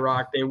that they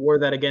rock. They wore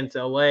that against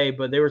LA,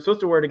 but they were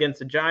supposed to wear it against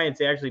the Giants.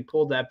 They actually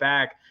pulled that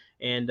back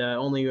and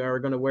only are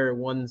going to wear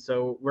one.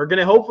 So we're going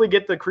to hopefully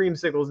get the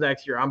creamsicles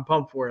next year. I'm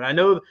pumped for it. I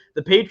know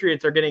the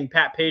Patriots are getting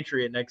Pat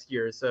Patriot next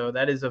year, so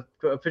that is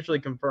officially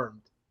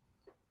confirmed.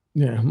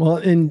 Yeah, well,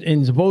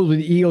 and supposedly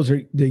the Eagles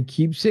they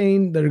keep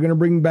saying they're going to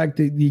bring back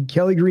the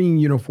Kelly Green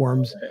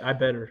uniforms. They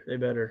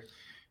better.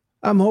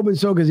 I'm hoping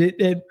so because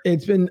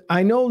it's been,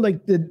 I know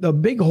like the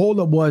big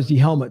holdup was the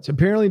helmets.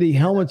 Apparently the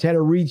helmets had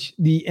to reach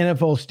the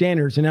NFL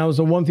standards, and that was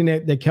the one thing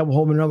that kept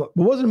holding up.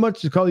 It wasn't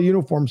much to call the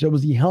uniforms; it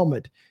was the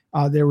helmet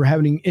they were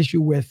having an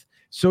issue with.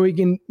 So he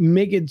can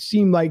make it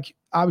seem like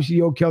obviously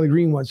the old Kelly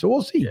Green one. So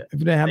we'll see if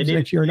that happens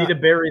next year or not. They need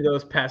to bury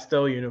those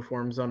pastel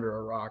uniforms under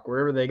a rock.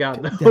 Wherever they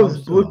got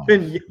those blue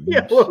and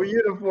yellow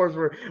uniforms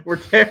were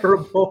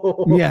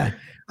terrible. Yeah.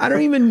 I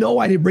don't even know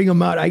why they bring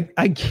them out.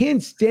 I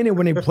can't stand it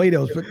when they play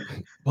those,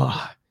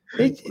 but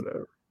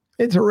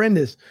it's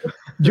horrendous.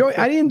 Joey,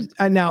 I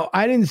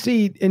didn't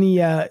see any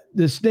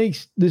the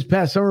Snakes this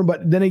past summer,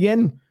 but then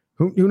again,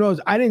 who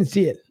knows? I didn't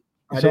see it.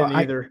 I didn't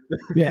either.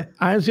 Yeah,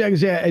 honestly, I can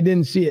say I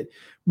didn't see it.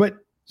 But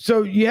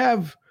so you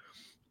have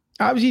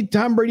obviously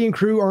Tom Brady and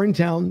crew are in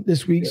town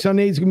this week. Yep.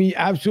 Sunday is going to be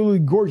absolutely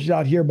gorgeous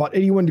out here, about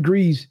 81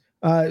 degrees.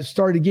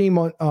 Started the game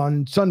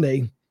on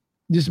Sunday,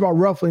 just about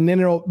roughly, and then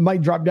it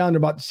might drop down to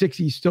about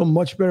 60. Still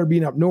much better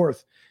being up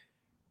north.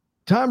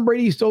 Tom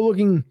Brady is still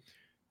looking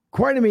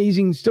quite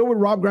amazing. Still with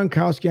Rob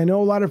Gronkowski. I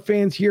know a lot of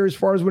fans here as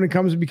far as when it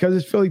comes because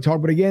it's Philly talk,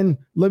 but again,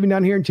 living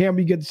down here in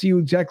Tampa, you get to see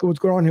exactly what's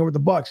going on here with the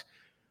Bucs.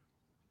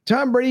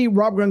 Tom Brady,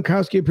 Rob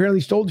Gronkowski apparently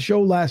stole the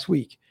show last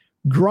week.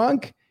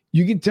 Gronk,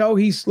 you can tell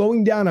he's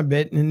slowing down a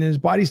bit and his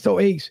body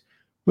still aches,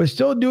 but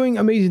still doing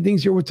amazing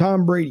things here with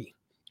Tom Brady.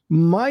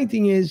 My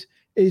thing is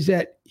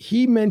that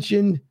he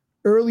mentioned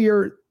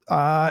earlier,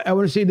 I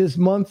want to say this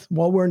month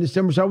while we're in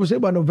December, so I would say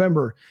about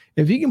November,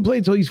 if he can play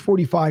until he's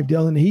 45,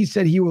 Dylan, he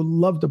said he would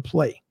love to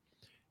play.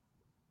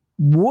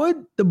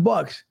 Would the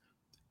Bucs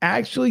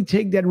actually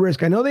take that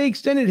risk? I know they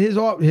extended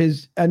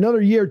his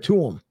another year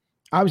to him,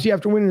 obviously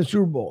after winning the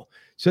Super Bowl.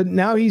 So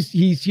now he's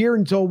here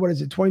until,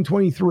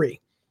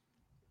 2023.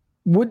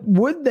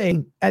 Would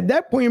they at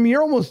that point? I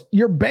mean,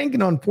 you're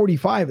banking on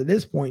 45 at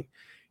this point.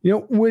 You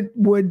know,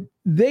 would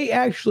they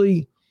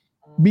actually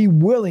be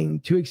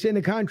willing to extend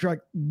a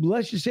contract?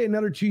 Let's just say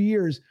another 2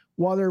 years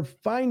while they're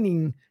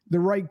finding the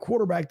right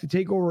quarterback to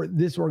take over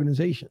this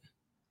organization.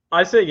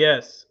 I say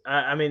yes.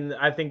 I mean,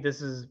 I think this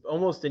is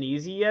almost an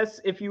easy yes,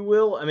 if you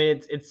will. I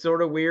mean, it's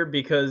sort of weird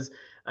because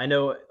I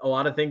know a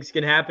lot of things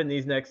can happen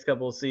these next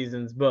couple of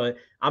seasons, but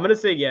I'm going to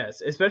say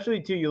yes,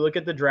 especially too. You look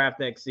at the draft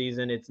next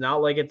season. It's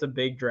not like it's a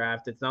big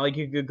draft. It's not like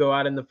you could go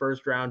out in the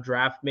first round,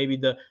 draft maybe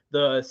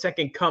the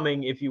second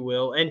coming, if you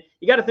will. And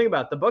you got to think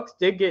about it. The Bucs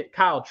did get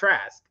Kyle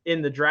Trask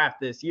in the draft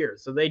this year.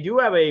 So they do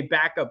have a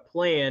backup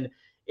plan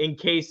in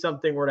case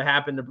something were to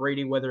happen to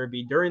Brady, whether it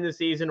be during the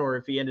season or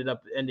if he ended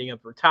up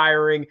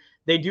retiring.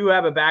 They do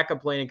have a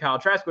backup plan in Kyle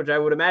Trask, which I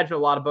would imagine a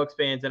lot of Bucs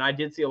fans, and I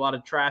did see a lot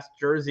of Trask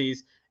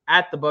jerseys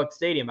at the Bucs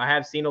Stadium. I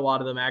have seen a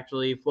lot of them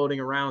actually floating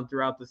around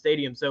throughout the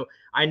stadium. So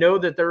I know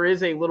that there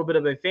is a little bit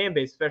of a fan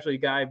base, especially a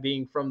guy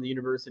being from the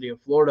University of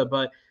Florida.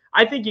 But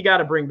I think you got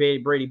to bring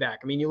Brady back.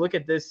 I mean, you look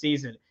at this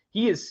season,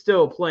 he is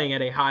still playing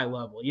at a high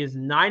level. He is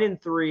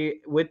 9-3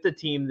 with the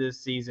team this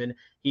season.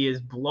 He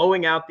is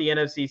blowing out the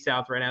NFC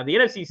South right now. The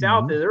NFC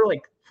South, they're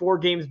like 4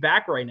 games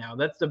back right now.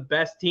 That's the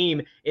best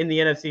team in the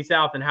NFC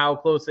South and how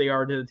close they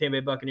are to the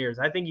Tampa Bay Buccaneers.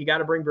 I think you got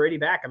to bring Brady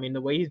back. I mean,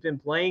 the way he's been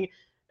playing,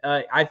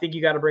 I think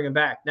you got to bring him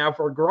back. Now,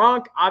 for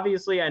Gronk,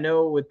 obviously, I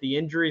know with the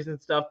injuries and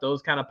stuff,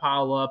 those kind of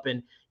pile up.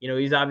 And,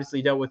 he's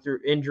obviously dealt with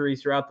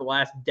injuries throughout the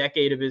last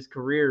decade of his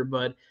career.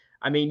 But,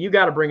 I mean, you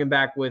got to bring him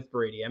back with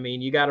Brady. I mean,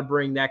 you got to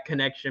bring that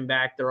connection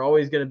back. They're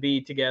always going to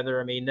be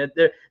together. I mean,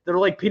 they're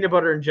like peanut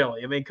butter and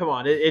jelly. I mean, come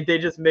on. They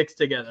just mix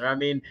together. I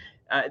mean,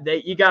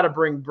 you got to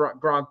bring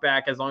Gronk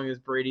back as long as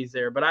Brady's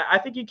there. But I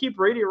think you keep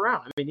Brady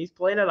around. I mean, he's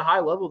playing at a high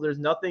level. There's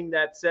nothing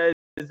that says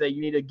that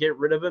you need to get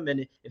rid of him.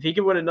 And if he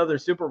could win another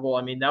Super Bowl,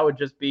 I mean, that would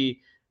just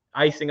be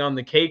icing on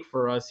the cake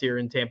for us here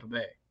in Tampa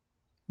Bay.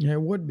 Yeah,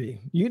 it would be.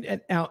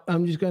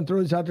 I'm just going to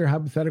throw this out there,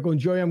 hypothetical. And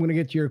Joey, I'm going to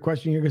get to your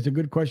question here because it's a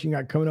good question you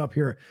got coming up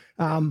here.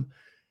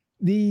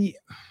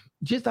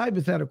 Just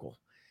hypothetical.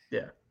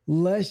 Yeah.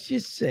 Let's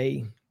just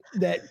say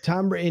that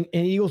Tom Brady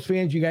and Eagles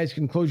fans, you guys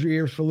can close your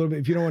ears for a little bit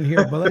if you don't want to hear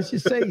it. But let's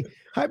just say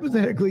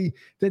hypothetically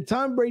that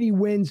Tom Brady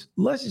wins,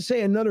 let's just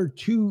say another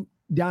 2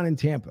 down in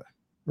Tampa.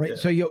 Right. Yeah.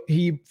 So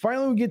he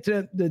finally will get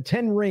to the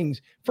 10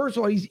 rings. First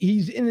of all,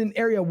 he's in an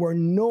area where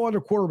no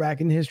other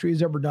quarterback in history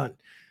has ever done.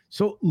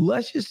 So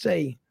let's just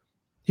say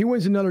he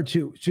wins another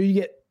 2. So you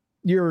get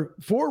your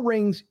 4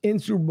 rings in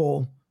Super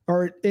Bowl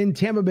or in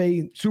Tampa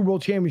Bay Super Bowl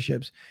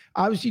championships.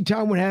 Obviously,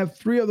 Tom would have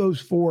 3 of those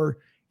 4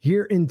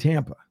 here in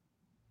Tampa.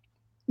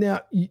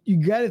 Now, you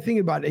got to think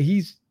about it.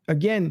 He's,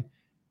 again,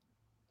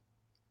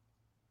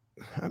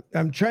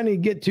 I'm trying to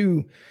get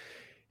to,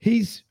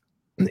 he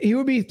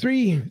would be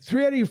 3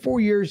 out of your 4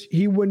 years.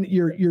 He won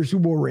your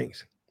Super Bowl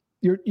rings,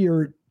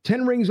 your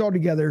 10 rings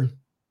altogether.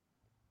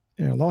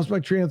 And I lost my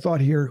train of thought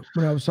here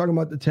when I was talking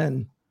about the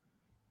 10.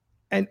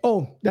 And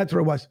that's what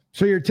it was.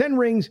 So your 10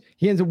 rings,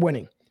 he ends up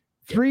winning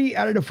 3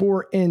 out of the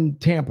 4 in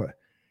Tampa.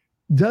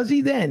 Does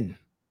he then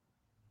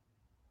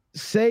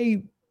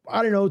say,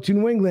 I don't know, to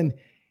New England,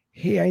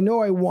 hey, I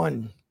know I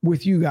won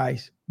with you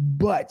guys,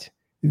 but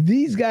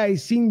these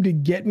guys seem to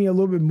get me a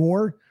little bit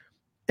more?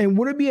 And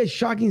would it be a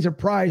shocking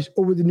surprise,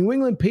 or would the New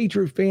England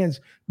Patriot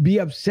fans be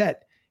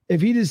upset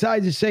if he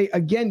decides to say,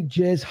 again,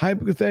 just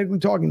hypothetically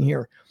talking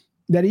here,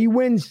 that he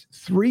wins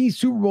 3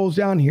 Super Bowls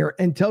down here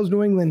and tells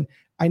New England,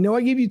 I know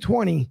I gave you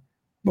 20,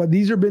 but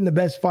these have been the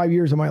best 5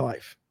 years of my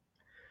life?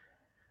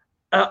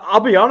 I'll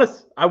be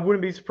honest, I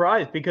wouldn't be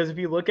surprised, because if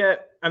you look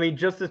at, I mean,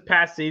 just this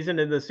past season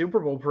in the Super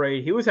Bowl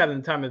parade, he was having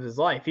the time of his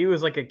life. He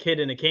was like a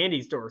kid in a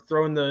candy store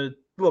throwing the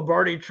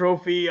Lombardi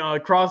trophy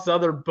across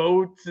other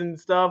boats and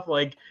stuff,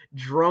 like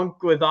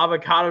drunk with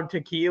avocado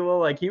tequila.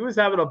 Like, he was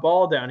having a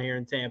ball down here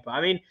in Tampa. I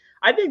mean,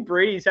 I think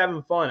Brady's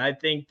having fun. I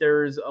think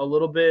there's a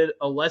little bit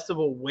less of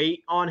a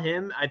weight on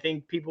him. I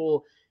think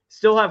people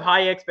still have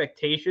high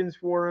expectations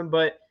for him,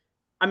 but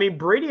I mean,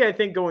 Brady, I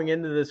think going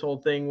into this whole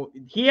thing,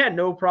 he had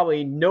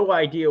probably no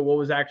idea what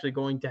was actually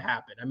going to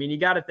happen. I mean, you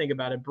got to think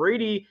about it.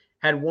 Brady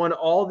had won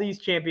all these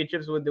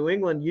championships with New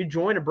England. You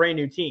join a brand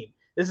new team.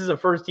 This is the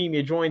first team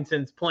you joined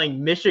since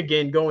playing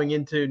Michigan going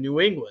into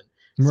New England.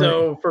 Right.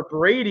 So for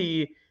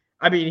Brady,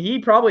 I mean, he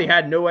probably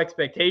had no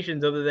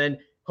expectations other than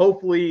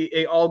hopefully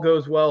it all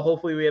goes well.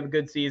 Hopefully we have a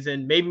good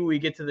season. Maybe we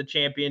get to the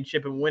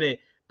championship and win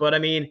it. But I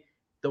mean,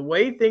 the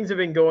way things have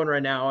been going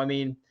right now, I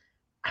mean,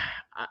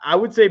 I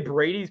would say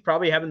Brady's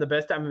probably having the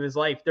best time of his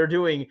life. They're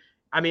doing,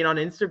 I mean, on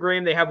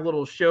Instagram, they have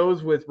little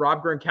shows with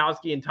Rob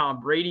Gronkowski and Tom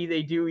Brady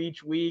they do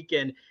each week,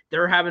 and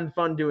they're having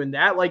fun doing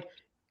that. Like,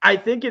 I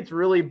think it's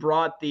really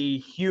brought the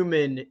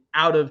human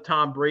out of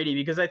Tom Brady,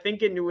 because I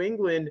think in New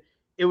England,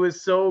 it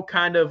was so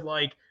kind of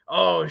like,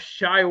 oh,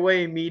 shy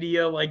away,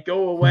 media, like,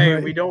 go away.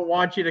 Right. We don't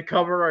want you to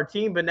cover our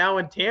team. But now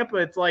in Tampa,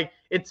 it's like,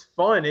 it's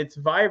fun. It's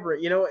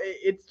vibrant.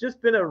 It's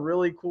just been a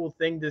really cool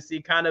thing to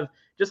see, kind of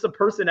just a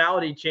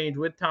personality change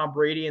with Tom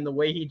Brady and the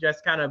way he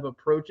just kind of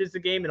approaches the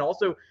game, and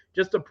also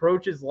just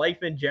approaches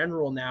life in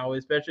general now,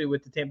 especially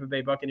with the Tampa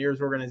Bay Buccaneers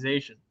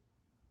organization.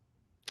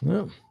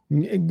 Well,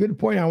 good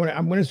point.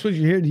 I'm going to switch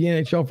here to the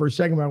NHL for a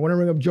second, but I want to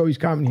bring up Joey's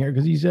comment here,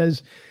 because he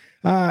says,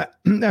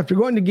 after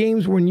going to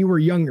games when you were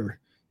younger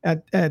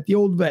at the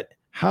old vet,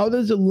 how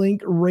does the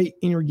link rate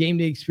in your game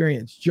day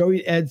experience?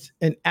 Joey adds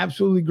an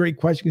absolutely great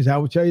question, because I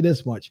will tell you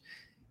this much.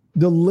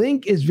 The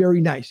link is very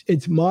nice.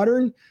 It's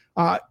modern.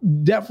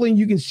 Definitely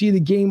you can see the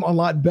game a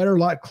lot better, a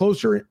lot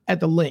closer at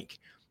the link.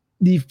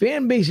 The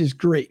fan base is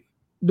great.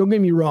 Don't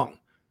get me wrong.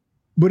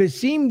 But it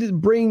seemed to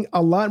bring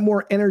a lot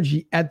more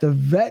energy at the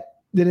vet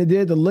than it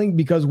did the Link,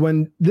 because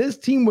when this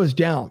team was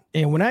down,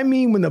 and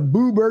when the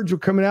Boo Birds were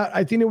coming out,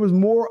 I think there was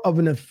more of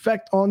an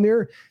effect on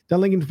there than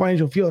Lincoln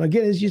Financial Field. And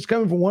again, it's just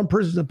coming from one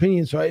person's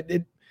opinion. So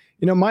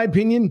my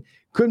opinion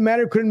couldn't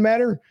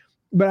matter,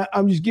 but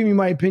I'm just giving you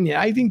my opinion.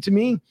 I think, to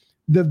me,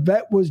 the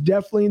Vet was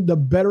definitely the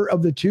better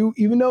of the two,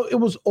 even though it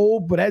was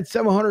old, but at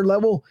 700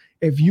 level,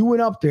 if you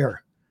went up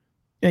there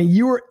and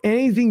you were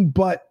anything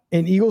but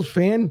an Eagles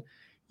fan,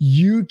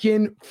 you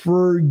can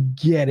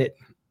forget it.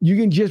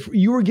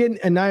 You were getting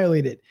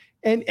annihilated.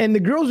 And the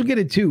girls will get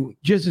it too,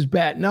 just as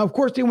bad. Now, of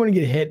course, they want to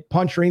get hit,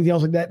 punched, or anything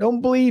else like that.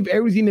 Don't believe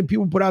everything that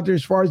people put out there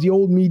as far as the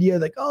old media,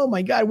 like, oh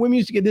my God, women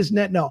used to get this and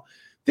that. No.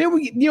 They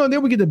would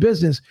get the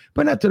business,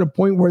 but not to the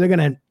point where they're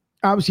going to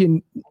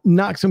obviously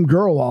knock some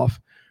girl off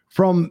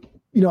from,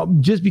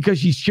 just because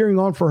she's cheering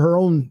on for her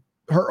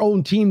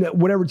own team, that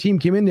whatever team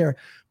came in there.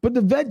 But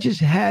the Vet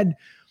just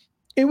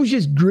it was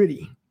just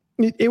gritty.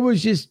 It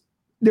was just,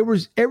 there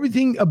was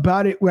everything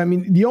about it. I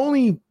mean, the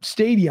only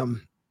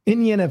stadium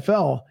in the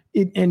NFL,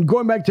 and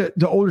going back to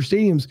older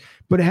stadiums,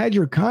 but it had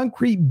your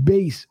concrete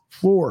base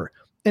floor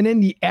and then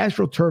the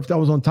AstroTurf that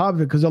was on top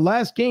of it. Because the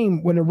last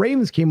game, when the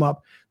Ravens came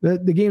up, the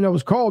game that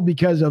was called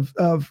because of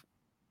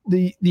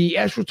the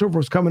AstroTurf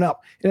was coming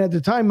up. And at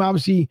the time,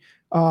 obviously,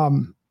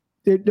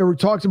 there were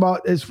talks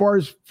about as far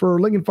as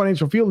for Lincoln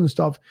Financial Field and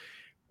stuff,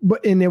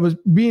 and it was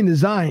being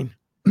designed.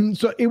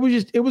 So it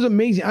was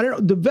amazing. I don't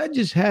know. The Vet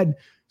just had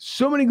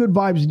so many good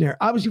vibes in there.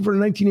 Obviously, for the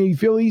 1980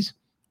 Phillies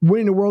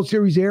winning the World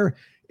Series there,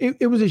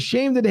 it was a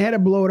shame that they had to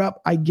blow it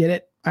up. I get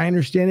it. I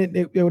understand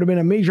it. It would have been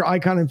a major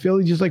icon in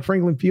Philly, just like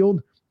Franklin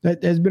Field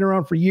that has been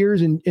around for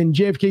years. And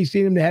JFK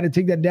Stadium, they had to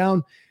take that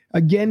down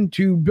again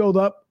to build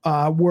up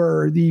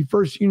where the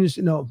first units,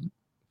 the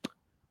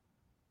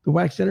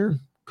Wax Center.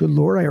 Good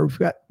Lord, I already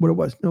forgot what it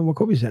was. No,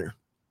 Wachovia Center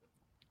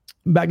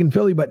back in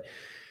Philly. But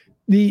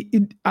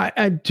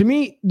to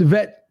me, the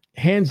Vet,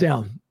 hands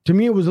down, to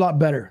me, it was a lot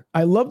better.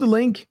 I love the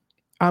Link.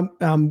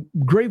 I'm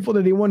grateful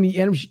that they won the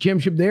NFC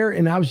Championship there,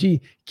 and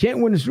obviously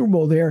can't win the Super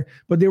Bowl there,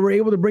 but they were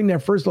able to bring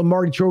that first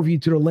Lombardi Trophy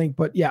to the Link.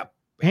 But yeah,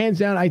 hands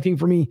down, I think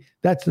for me,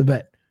 that's the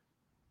Vet.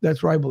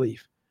 That's what I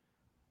believe.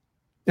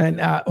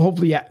 And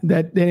hopefully, yeah,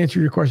 that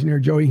answered your question there,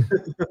 Joey.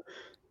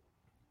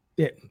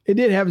 It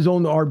did have its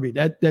own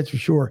RB, that's for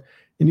sure.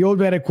 And the old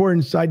Vet at court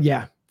inside,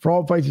 yeah, for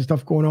all fights and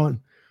stuff going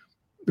on.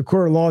 The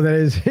court of law, that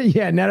is,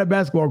 yeah, not a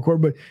basketball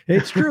court, but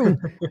it's true.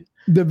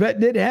 The Vet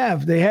did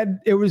have,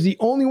 it was the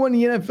only one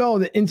in the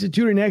NFL that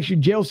instituted an actual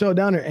jail cell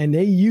down there, and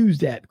they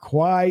used that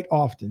quite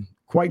often,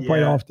 quite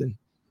often.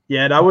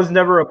 Yeah, and I was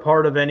never a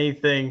part of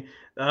anything.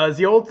 Is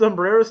the old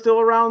Sombrero still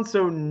around?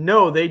 So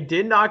no, they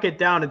did knock it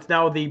down. It's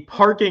now the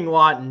parking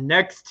lot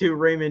next to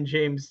Raymond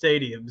James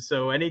Stadium.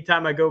 So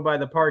anytime I go by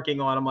the parking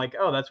lot, I'm like,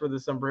 oh, that's where the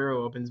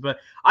Sombrero opens. But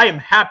I am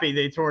happy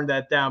they torn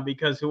that down,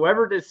 because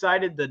whoever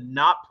decided to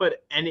not put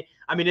any,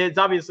 I mean, it's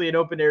obviously an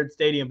open-aired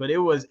stadium, but it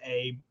was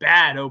a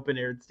bad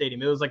open-aired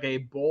stadium. It was like a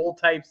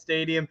bowl-type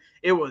stadium.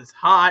 It was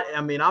hot.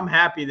 I mean, I'm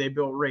happy they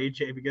built Ray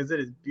J, because it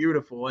is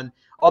beautiful. And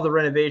all the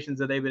renovations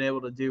that they've been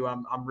able to do,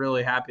 I'm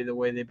really happy the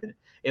way they've been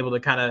able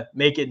to kind of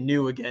make it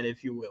new again,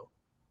 if you will.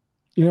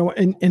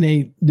 And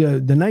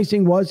the nice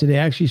thing was that they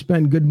actually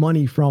spent good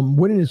money from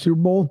winning the Super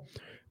Bowl.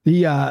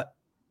 The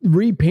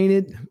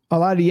repainted a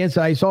lot of the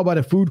inside. I saw about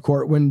a food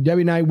court when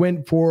Debbie and I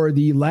went for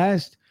the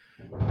last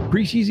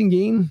preseason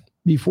game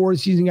before the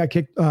season got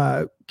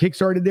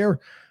kick-started there.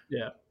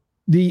 Yeah.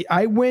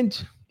 I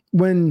went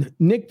when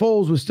Nick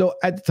Foles was still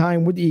at the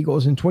time with the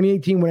Eagles in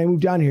 2018. When I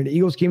moved down here, the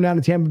Eagles came down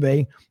to Tampa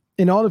Bay,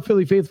 and all the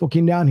Philly faithful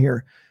came down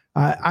here.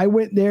 I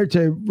went there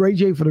to Ray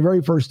J for the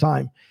very first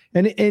time.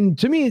 And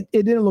to me,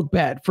 it didn't look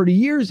bad. For the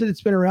years that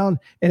it's been around,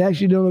 it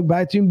actually didn't look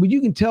bad to me. But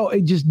you can tell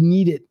it just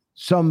needed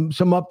some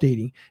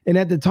updating. And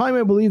at the time,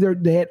 I believe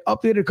they had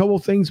updated a couple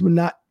of things, but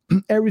not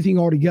everything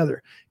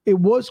altogether. It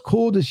was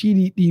cool to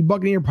see the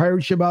Buccaneer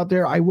pirate ship out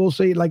there. I will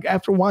say, like,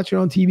 after watching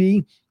it on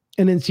TV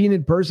and then seeing it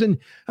in person,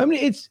 I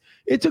mean, it's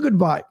a good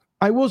vibe.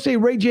 I will say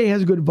Ray J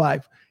has a good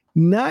vibe.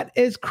 Not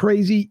as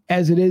crazy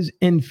as it is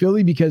in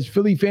Philly, because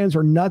Philly fans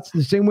are nuts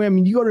the same way. I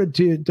mean, you go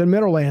to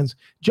Meadowlands,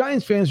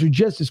 Giants fans are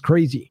just as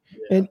crazy.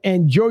 Yeah.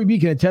 And Joey B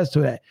can attest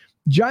to that.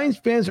 Giants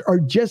fans are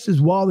just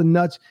as wild and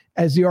nuts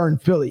as they are in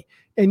Philly.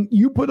 And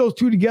you put those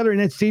two together in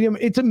that stadium,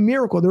 it's a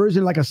miracle. There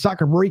isn't like a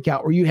soccer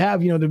breakout where you have,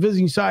 the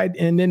visiting side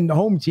and then the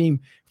home team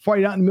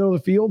fight out in the middle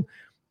of the field.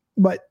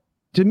 But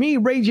to me,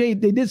 Ray J,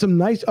 they did some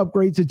nice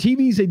upgrades. The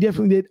TVs, they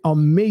definitely did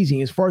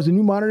amazing. As far as the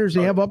new monitors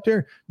they have up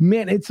there,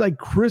 man, it's like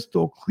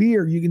crystal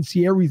clear. You can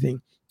see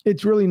everything.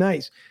 It's really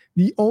nice.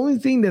 The only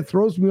thing that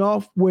throws me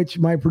off, which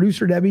my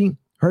producer, Debbie,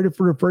 heard it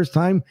for the first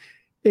time,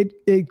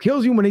 it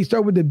kills you when they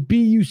start with the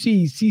BUCCANER.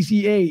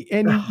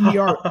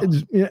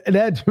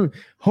 That,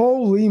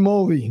 holy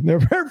moly. The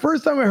very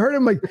first time I heard it,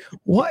 I'm like,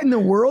 what in the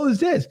world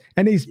is this?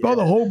 And they spell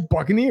the whole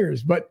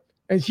Buccaneers.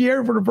 And she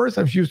heard it for the first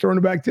time. She was throwing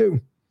it back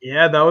too.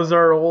 Yeah, that was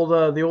our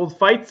the old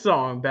fight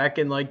song back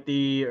in like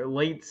the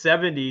late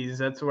 '70s.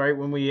 That's right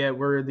when we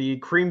were the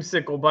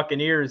Creamsicle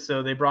Buccaneers.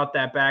 So they brought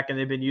that back, and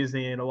they've been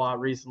using it a lot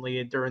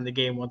recently during the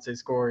game once they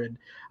score. And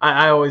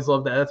I always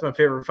love that. That's my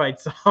favorite fight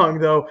song,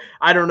 though.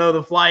 I don't know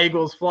the Fly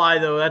Eagles Fly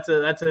though. That's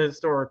a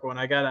historic one.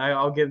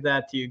 I'll give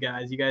that to you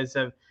guys. You guys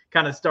have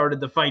kind of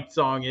started the fight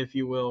song, if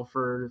you will,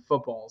 for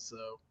football.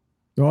 So.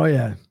 Oh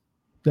yeah.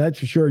 That's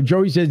for sure.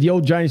 Joey says the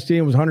old Giant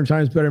Stadium was 100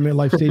 times better than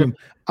MetLife Stadium.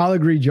 I'll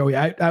agree, Joey.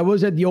 I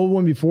was at the old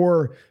one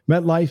before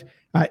MetLife.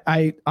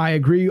 I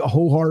agree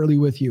wholeheartedly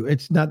with you.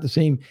 It's not the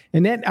same.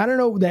 And then I don't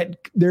know that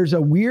there's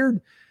a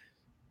weird.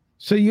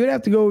 So you'd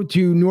have to go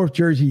to North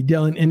Jersey,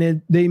 Dylan,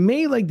 and they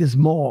made like this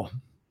mall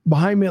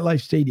behind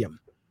MetLife Stadium.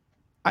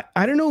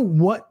 I don't know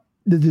what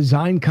the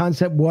design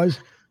concept was.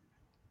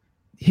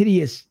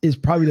 Hideous is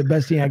probably the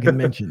best thing I can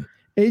mention.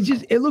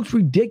 It looks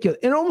ridiculous.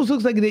 It almost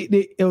looks like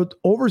it was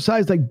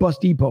oversized like Bus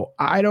Depot.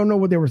 I don't know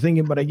what they were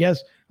thinking, but I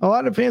guess a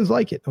lot of fans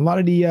like it. A lot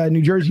of the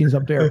New Jerseyans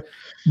up there.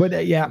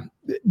 But yeah,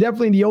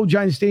 definitely the old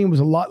Giant Stadium was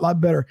a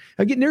lot better.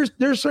 Again,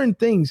 there's certain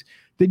things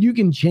that you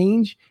can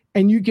change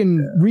and you can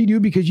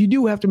redo because you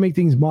do have to make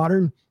things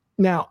modern.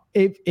 Now,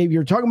 if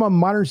you're talking about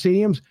modern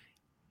stadiums,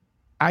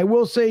 I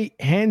will say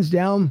hands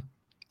down,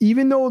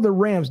 even though the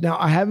Rams, now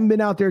I haven't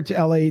been out there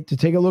to LA to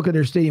take a look at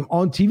their stadium.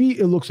 On TV,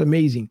 it looks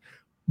amazing.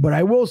 But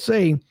I will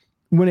say,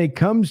 when it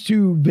comes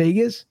to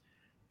Vegas,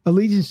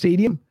 Allegiant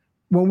Stadium,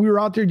 when we were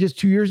out there just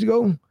 2 years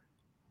ago,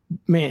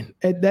 man,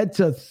 that's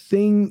a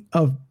thing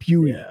of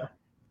beauty. Yeah.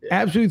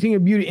 Absolute thing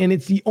of beauty. And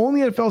it's the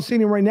only NFL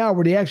stadium right now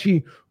where they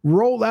actually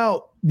roll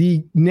out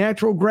the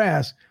natural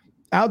grass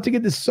out to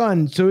get the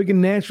sun so it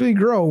can naturally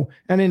grow,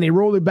 and then they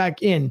roll it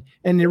back in.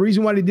 And the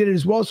reason why they did it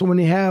as well, so when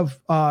they have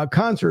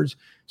concerts,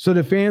 so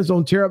the fans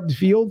don't tear up the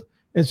field,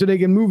 and so they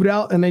can move it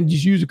out and then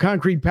just use a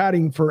concrete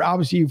padding for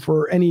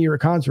any of your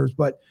concerts.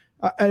 But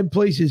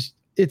places,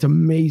 it's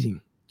amazing.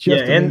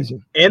 Just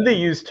amazing. And they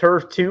use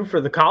turf too for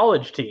the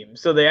college team.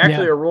 So they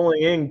actually are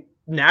rolling in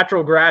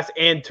natural grass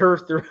and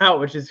turf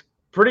throughout, which is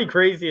pretty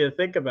crazy to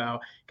think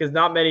about because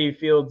not many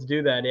fields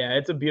do that. Yeah,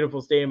 it's a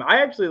beautiful stadium.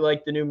 I actually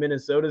like the new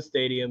Minnesota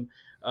stadium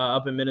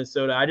up in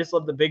Minnesota. I just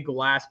love the big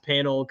glass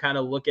panel kind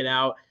of looking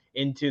out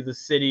into the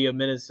city of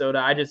Minnesota.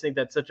 I just think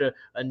that's such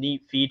a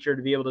neat feature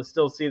to be able to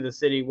still see the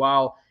city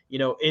while,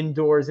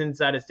 indoors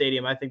inside a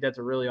stadium. I think that's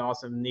a really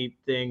awesome, neat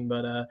thing.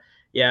 But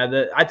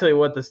I tell you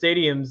what, the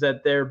stadiums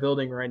that they're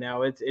building right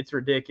now, it's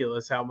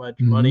ridiculous how much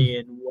money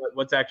and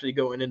what's actually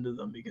going into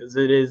them because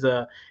it is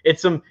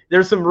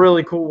there's some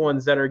really cool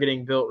ones that are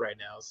getting built right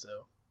now.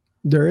 So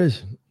there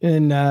is,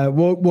 and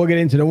we'll get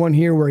into the one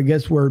here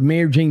where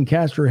Mayor Jane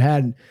Castor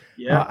had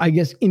I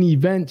guess an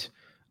event.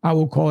 I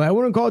will call it. I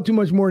wouldn't call it too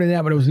much more than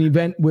that, but it was an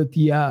event with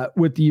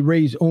the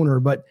Rays owner.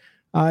 But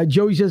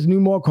Joey says a new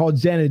mall called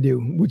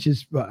Xanadu, which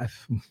is I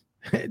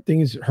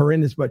think is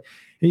horrendous. But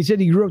he said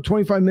he grew up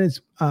 25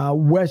 minutes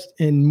west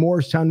in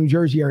Morristown, New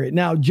Jersey area.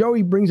 Now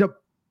Joey brings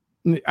up.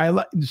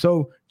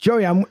 So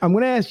Joey, I'm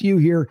going to ask you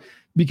here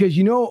because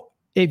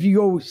if you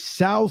go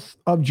south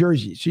of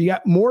Jersey, so you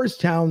got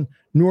Morristown,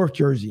 North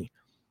Jersey,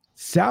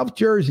 South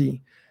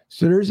Jersey.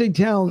 So there's a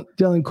town,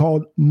 Dylan,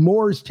 called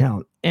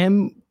Morristown.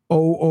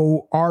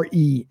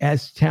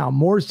 Moores town,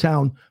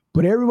 Morristown,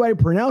 but everybody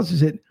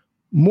pronounces it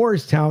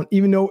Morristown,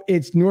 even though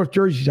it's North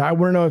Jersey. So I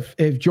want to know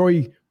if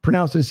Joey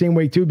pronounced it the same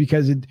way too,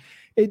 because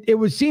it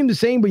would seem the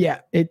same, but yeah,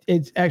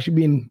 it's actually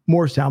being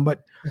Morristown.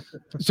 But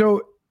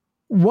so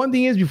one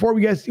thing is before we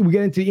get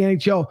into the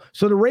NHL,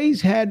 so the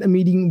Rays had a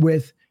meeting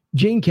with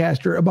Jane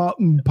Castor about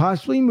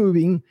possibly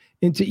moving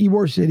into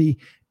Ybor City,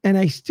 and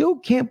I still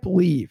can't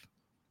believe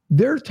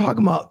they're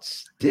talking about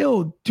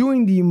still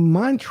doing the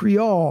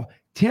Montreal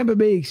Tampa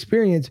Bay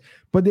experience,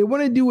 but they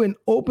want to do an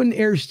open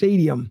air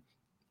stadium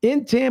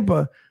in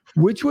Tampa,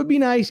 which would be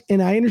nice.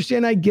 And I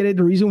understand, I get it.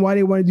 The reason why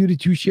they want to do the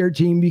 2-share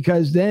team,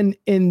 because then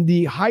in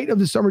the height of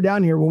the summer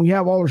down here, when we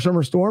have all our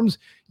summer storms,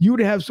 you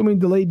would have so many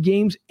delayed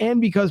games. And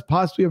because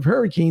possibly of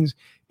hurricanes,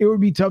 it would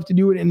be tough to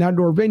do it in an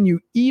outdoor venue.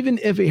 Even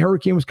if a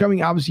hurricane was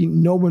coming, obviously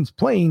no one's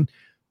playing,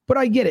 but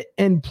I get it.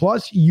 And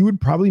plus you would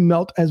probably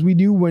melt as we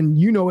do when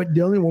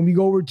Dylan, when we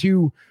go over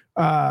to,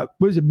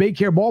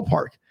 Baycare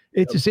Ballpark.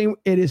 It's the same.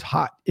 It is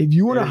hot. If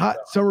you want a hot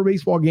summer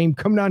baseball game,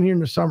 come down here in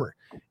the summer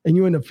and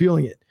you end up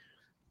feeling it.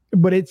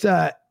 But it's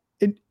I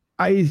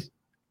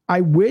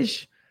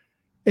wish,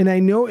 and I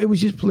know it was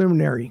just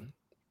preliminary.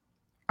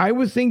 I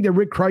would think that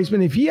Rick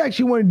Kreisman, if he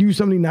actually wanted to do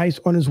something nice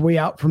on his way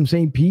out from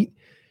St. Pete,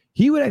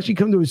 he would actually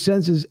come to his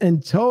senses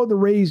and tell the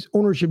Rays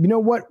ownership, you know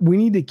what? We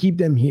need to keep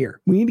them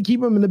here. We need to keep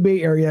them in the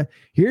Bay Area.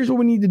 Here's what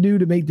we need to do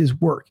to make this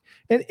work.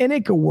 And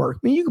it could work. I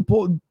mean, you could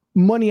pull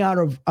money out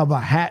of a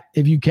hat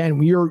if you can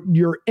when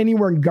you're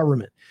anywhere in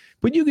government,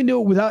 but you can do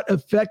it without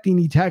affecting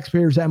the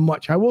taxpayers that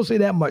much. I will say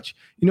that much.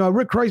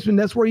 Rick Kreisman,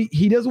 that's where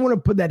he doesn't want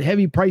to put that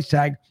heavy price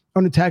tag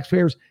on the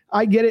taxpayers.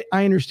 I get it.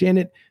 I understand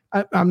it.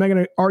 I'm not going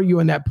to argue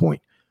on that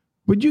point,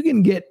 but you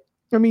can get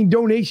I mean,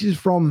 donations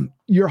from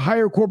your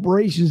higher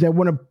corporations that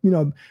want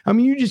to, I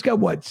mean, you just got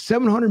what,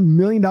 $700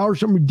 million,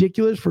 something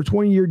ridiculous for a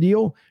 20-year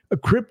deal, a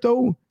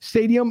crypto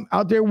stadium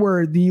out there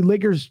where the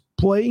Lakers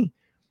play.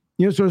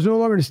 So it's no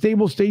longer a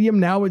stable stadium.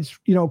 Now it's,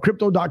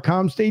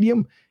 crypto.com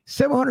stadium.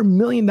 $700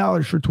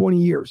 million for 20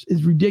 years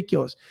is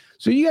ridiculous.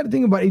 So you got to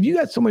think about it. If you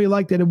got somebody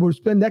like that who will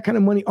spend that kind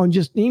of money on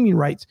just naming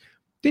rights,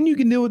 then you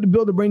can do it to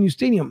build a brand new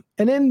stadium.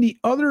 And then the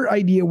other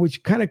idea,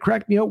 which kind of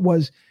cracked me up,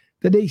 was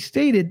that they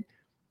stated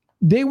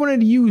they wanted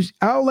to use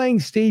Al Lang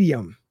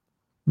Stadium,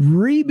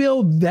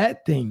 rebuild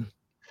that thing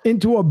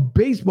into a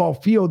baseball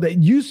field that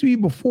used to be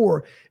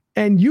before.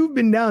 And you've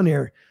been down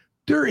there.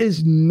 There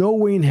is no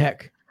way in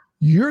heck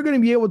you're going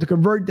to be able to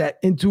convert that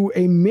into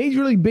a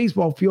Major League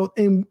Baseball field.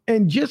 And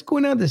just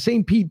going down to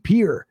St. Pete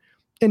Pier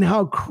and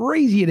how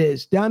crazy it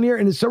is down there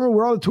in the summer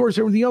where all the tourists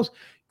and everything else.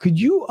 Could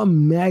you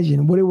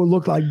imagine what it would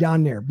look like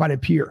down there by the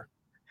pier?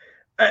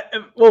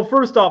 Well,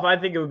 first off, I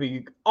think it would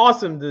be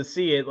awesome to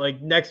see it like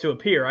next to a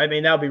pier. I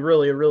mean, that would be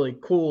really a really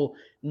cool,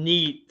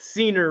 neat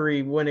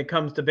scenery when it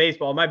comes to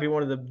baseball. It might be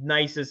one of the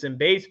nicest in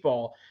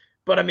baseball.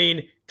 But I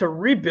mean, to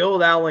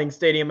rebuild Al Lang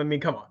Stadium, I mean,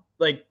 come on.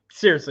 Like,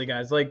 seriously,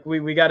 guys, like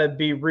we got to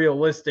be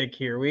realistic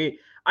here.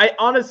 I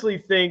honestly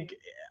think,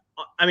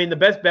 I mean, the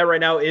best bet right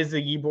now is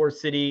the Ybor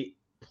City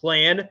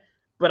plan,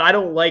 but I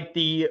don't like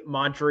the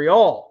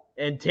Montreal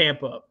and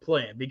Tampa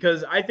plan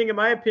because I think, in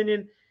my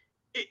opinion,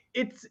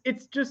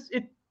 it's just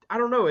I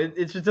don't know. It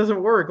just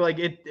doesn't work. Like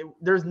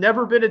there's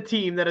never been a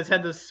team that has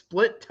had to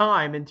split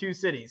time in two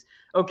cities.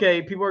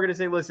 Okay, people are going to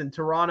say, listen,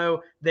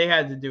 Toronto, they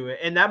had to do it.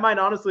 And that might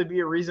honestly be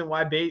a reason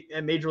why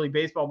Major League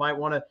Baseball might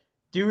want to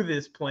do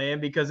this plan,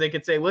 because they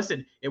could say,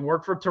 listen, it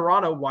worked for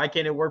Toronto. Why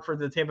can't it work for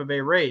the Tampa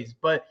Bay Rays?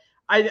 But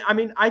I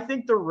mean, I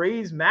think the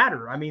Rays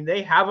matter. I mean,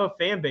 they have a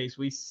fan base.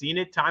 We've seen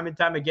it time and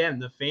time again.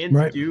 The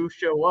fans do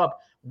show up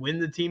when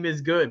the team is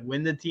good,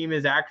 when the team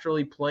is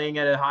actually playing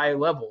at a high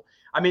level.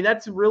 I mean,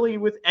 that's really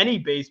with any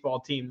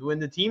baseball team. When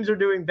the teams are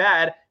doing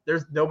bad,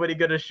 there's nobody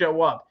going to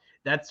show up.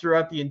 That's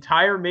throughout the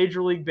entire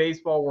Major League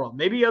Baseball world.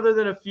 Maybe other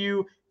than a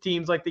few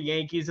teams like the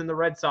Yankees and the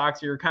Red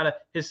Sox, your kind of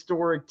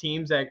historic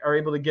teams that are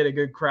able to get a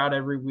good crowd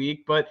every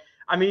week. But,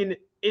 I mean,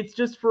 it's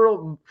just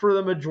for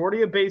the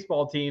majority of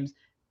baseball teams,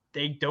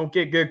 they don't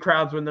get good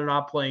crowds when they're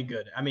not playing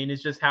good. I mean,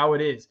 it's just how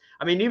it is.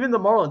 I mean, even the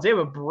Marlins, they have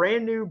a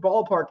brand new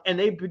ballpark, and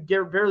they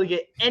barely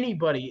get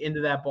anybody into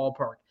that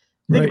ballpark.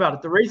 Think about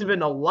it. The Rays have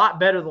been a lot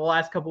better the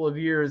last couple of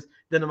years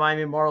than the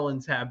Miami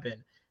Marlins have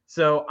been.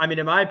 So, I mean,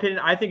 in my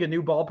opinion, I think a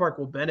new ballpark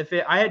will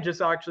benefit. I had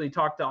just actually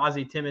talked to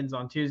Ozzie Timmons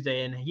on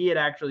Tuesday, and he had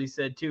actually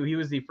said, too, he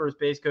was the first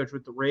base coach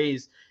with the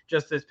Rays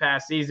just this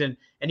past season.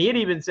 And he had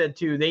even said,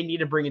 too, they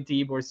need to bring it to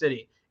Ybor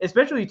City.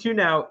 Especially, too,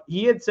 now,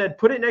 he had said,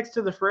 put it next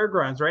to the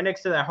Fairgrounds, right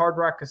next to that Hard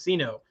Rock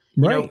Casino.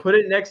 You know, put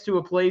it next to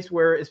a place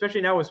where, especially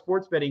now with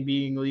sports betting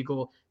being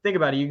legal, think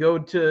about it. You go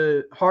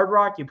to Hard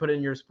Rock, you put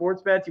in your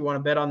sports bets, you want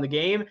to bet on the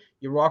game,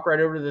 you walk right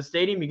over to the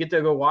stadium, you get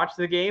to go watch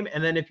the game,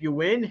 and then if you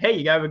win, hey,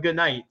 you got to have a good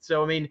night.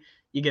 So, I mean,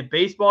 you get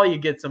baseball, you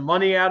get some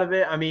money out of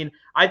it. I mean,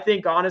 I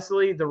think,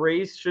 honestly, the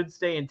Rays should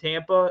stay in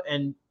Tampa,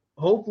 and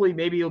hopefully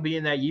maybe you'll be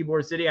in that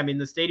Ybor City. I mean,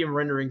 the stadium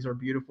renderings are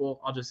beautiful.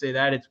 I'll just say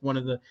that.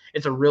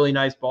 It's a really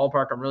nice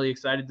ballpark. I'm really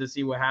excited to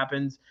see what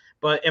happens.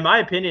 But in my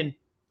opinion,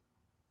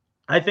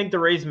 I think the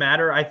Rays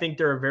matter. I think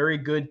they're a very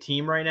good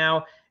team right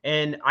now.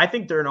 And I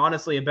think they're in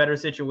honestly a better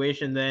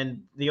situation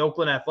than the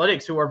Oakland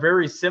Athletics, who are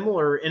very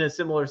similar in a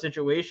similar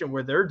situation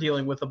where they're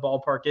dealing with a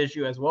ballpark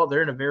issue as well.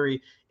 They're in a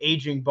very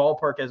aging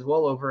ballpark as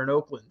well over in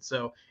Oakland.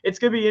 So it's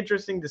going to be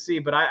interesting to see.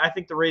 But I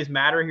think the Rays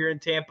matter here in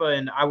Tampa,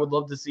 and I would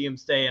love to see them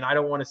stay. And I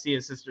don't want to see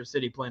a sister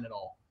city plan at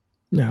all.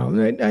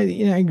 No, I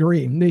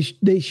agree.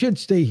 They should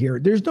stay here.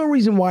 There's no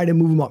reason why to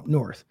move them up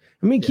north.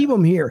 I mean, keep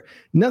them here.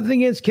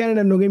 Nothing against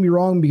Canada, don't get me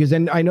wrong, because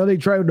then I know they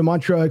tried with the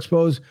Montreal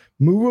Expos,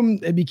 move them.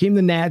 It became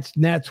the Nats.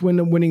 Nats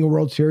winning a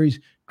World Series.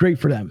 Great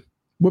for them.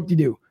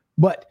 Whoop-de-doo.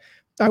 But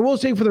I will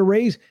say for the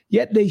Rays,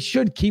 yet they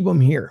should keep them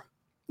here.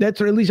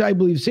 That's, or at least I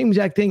believe, same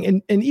exact thing.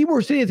 And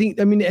Ybor City,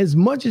 I mean, as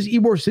much as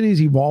Ybor City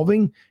is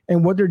evolving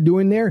and what they're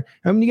doing there,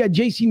 I mean, you got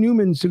J.C.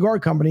 Newman Cigar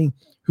Company,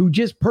 who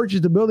just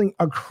purchased a building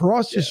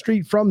across the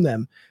street from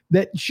them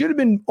that should have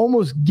been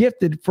almost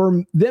gifted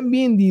for them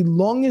being the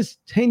longest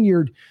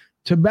tenured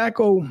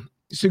tobacco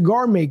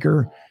cigar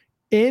maker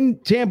in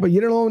Tampa.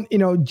 You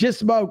don't,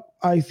 just about,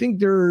 I think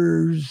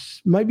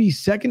there's might be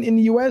second in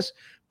the U.S.,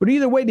 but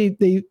either way,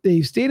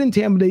 they stayed in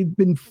Tampa. They've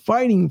been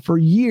fighting for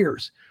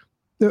years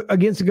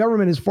against the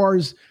government as far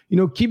as,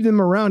 keeping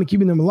them around and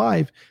keeping them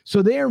alive.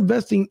 So they are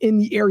investing in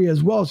the area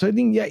as well. So I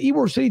think,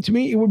 Ybor City, to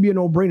me, it would be a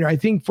no-brainer. I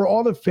think for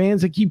all the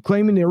fans that keep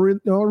claiming the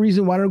only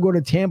reason why I don't go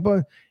to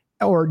Tampa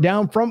or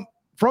down from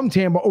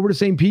Tampa over to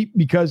St. Pete,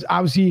 because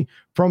obviously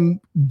from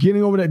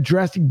getting over that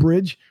drastic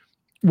bridge,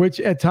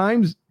 which at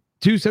times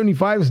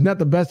 275 is not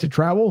the best to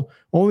travel,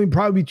 only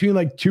probably between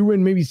like 2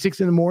 and maybe 6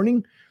 in the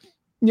morning.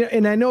 Yeah,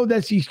 and I know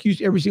that's the excuse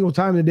every single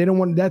time that they don't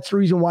want. That's the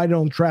reason why they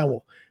don't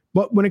travel.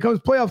 But when it comes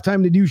to playoff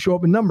time, they do show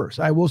up in numbers.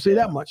 I will say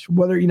that much.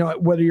 Whether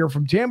you're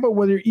from Tampa,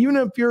 even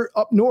if you're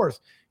up north,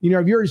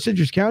 if you're in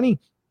Citrus County,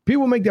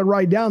 people make that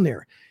ride down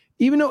there.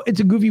 even though it's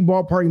a goofy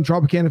ballpark in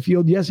Tropicana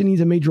Field, yes, it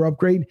needs a major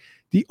upgrade.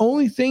 The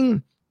only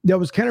thing that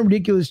was kind of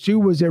ridiculous too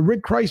was that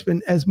Rick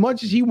Kreisman, as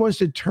much as he wants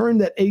to turn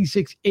that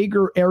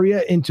 86-acre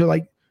area into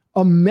like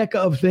a mecca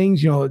of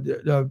things,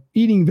 the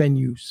eating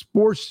venue,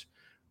 sports,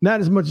 not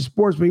as much as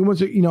sports, but he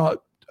wants to,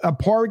 a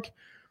park.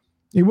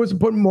 He wants to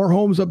put more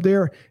homes up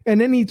there.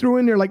 And then he threw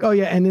in there like, oh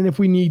yeah, and then if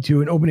we need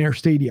to, an open air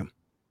stadium.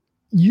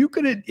 You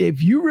could,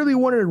 if you really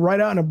wanted to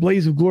ride out in a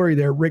blaze of glory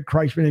there, Rick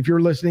Kreisman, if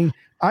you're listening,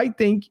 I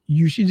think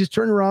you should just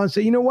turn around and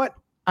say, you know what?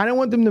 I don't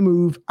want them to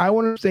move. I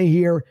want them to stay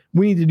here.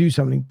 We need to do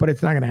something, but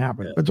it's not going to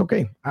happen. Yeah. But it's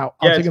okay. I'll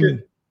take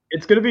them.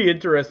 It's going to be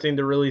interesting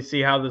to really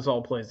see how this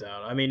all plays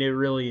out. I mean, it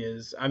really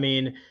is. I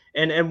mean,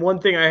 and one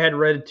thing I had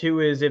read too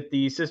is if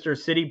the Sister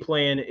City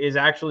plan is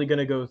actually going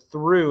to go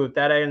through, if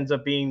that ends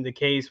up being the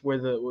case where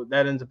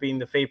that ends up being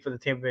the fate for the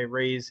Tampa Bay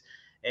Rays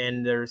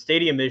and their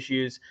stadium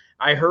issues,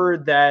 I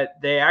heard that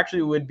they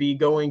actually would be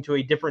going to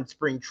a different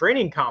spring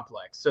training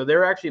complex. So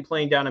they're actually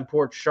playing down in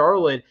Port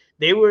Charlotte.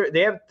 They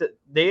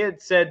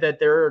had said that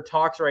there are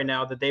talks right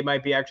now that they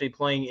might be actually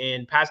playing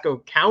in Pasco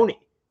County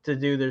to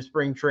do their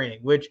spring training,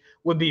 which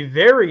would be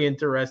very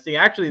interesting.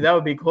 Actually, that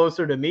would be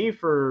closer to me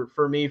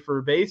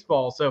for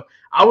baseball. So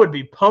I would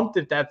be pumped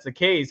if that's the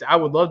case. I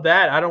would love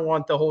that. I don't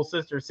want the whole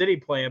Sister City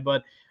plan,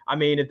 but I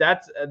mean, if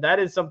that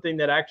is something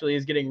that actually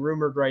is getting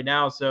rumored right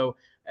now. So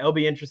it'll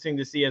be interesting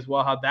to see as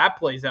well how that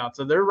plays out.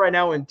 So they're right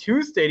now in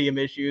 2 stadium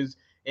issues,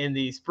 in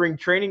the spring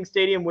training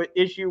stadium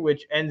issue,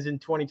 which ends in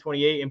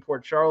 2028 in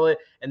Port Charlotte,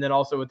 and then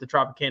also with the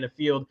Tropicana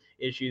Field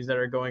issues that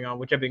are going on,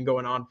 which have been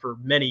going on for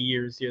many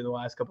years here, the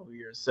last couple of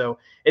years. So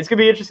it's going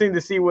to be interesting to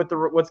see what's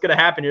going to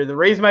happen here. The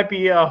Rays might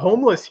be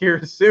homeless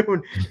here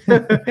soon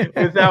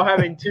without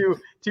having two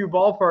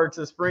ballparks,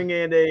 a spring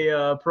and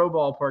a pro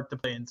ballpark to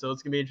play in. So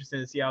it's going to be interesting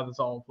to see how this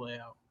all will play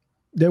out.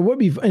 There would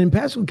be, and in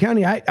Pasco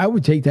County, I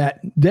would take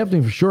that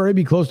definitely for sure. It'd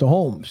be close to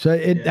home, so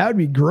that would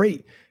be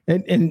great.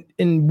 And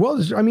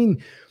well, I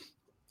mean,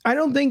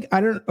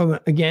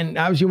 again,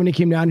 obviously when it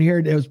came down here,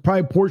 it was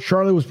probably Port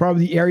Charlotte was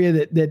probably the area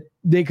that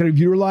they could have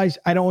utilized.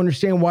 I don't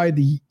understand why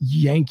the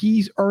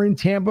Yankees are in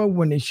Tampa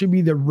when it should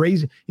be the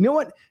Rays. You know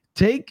what?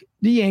 Take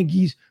the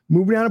Yankees,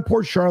 move down to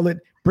Port Charlotte,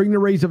 bring the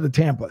Rays up to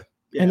Tampa.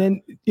 Yeah. And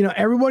then,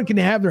 everyone can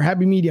have their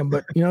happy medium,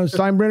 but,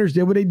 Steinbrenners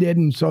did what they did,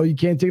 and so you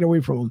can't take it away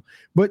from them.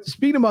 But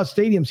speaking about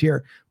stadiums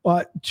here,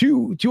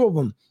 two of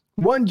them.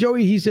 One,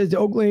 Joey, he says the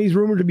Oakland A's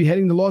rumored to be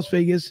heading to Las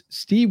Vegas.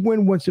 Steve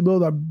Wynn wants to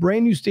build a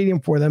brand new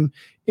stadium for them,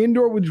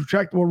 indoor with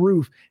retractable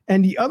roof.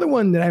 And the other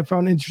one that I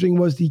found interesting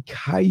was the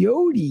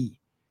Coyote,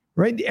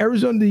 right? The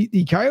Arizona,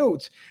 the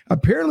Coyotes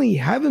apparently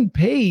haven't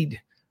paid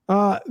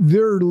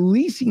their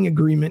leasing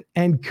agreement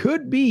and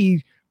could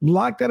be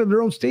locked out of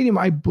their own stadium,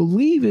 I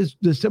believe is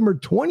December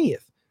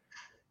 20th.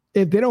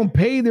 If they don't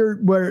pay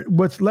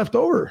what's left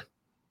over.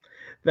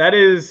 That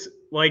is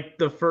like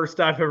the first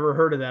I've ever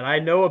heard of that. I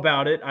know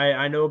about it.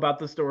 I know about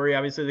the story.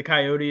 Obviously the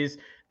Coyotes,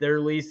 their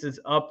lease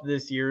is up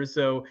this year.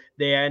 So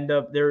they end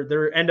up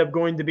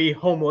going to be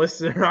homeless.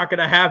 They're not going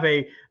to have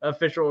a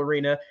official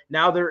arena.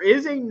 Now there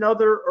is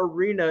another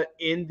arena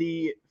in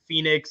the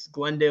Phoenix,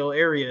 Glendale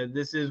area.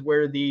 This is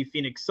where the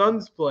Phoenix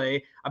Suns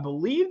play. I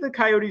believe the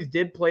Coyotes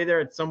did play there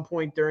at some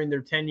point during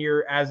their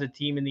tenure as a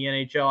team in the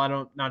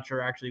NHL. Not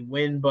sure actually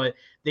when, but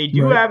they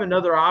do have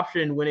another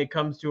option when it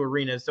comes to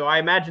arenas. So I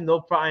imagine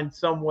they'll find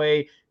some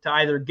way to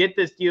either get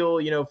this deal,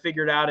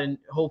 figured out and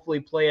hopefully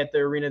play at the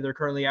arena they're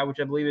currently at,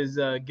 which I believe is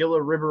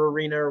Gila River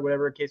Arena or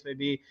whatever the case may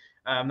be.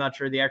 I'm not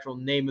sure the actual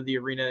name of the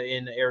arena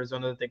in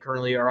Arizona that they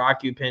currently are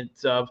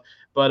occupants of,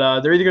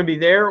 but they're either going to be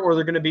there or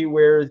they're going to be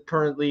where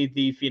currently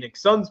the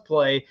Phoenix Suns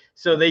play.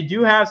 So they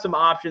do have some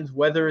options,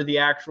 whether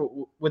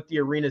with the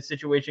arena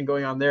situation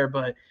going on there.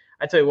 But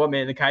I tell you what,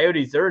 man, the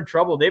Coyotes, they're in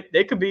trouble.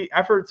 They could be,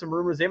 I've heard some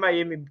rumors, they might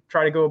even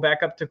try to go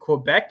back up to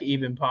Quebec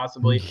even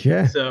possibly.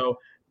 Yeah. So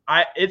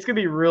it's going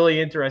to be really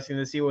interesting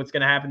to see what's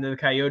going to happen to the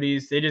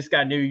Coyotes. They just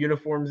got new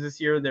uniforms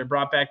this year. They're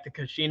brought back the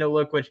Kashina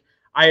look, which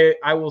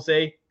I will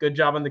say good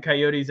job on the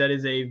Coyotes. That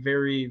is a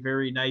very,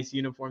 very nice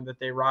uniform that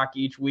they rock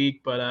each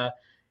week. But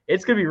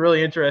it's going to be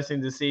really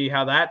interesting to see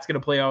how that's going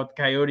to play out with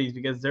the Coyotes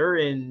because they're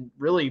in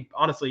really,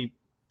 honestly,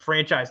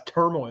 franchise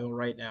turmoil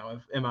right now,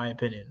 in my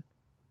opinion.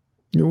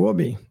 It will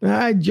be.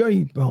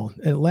 Joey,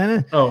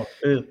 Atlanta. Oh,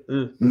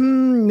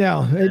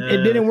 no,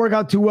 it didn't work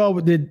out too well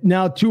with the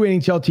now 2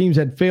 NHL teams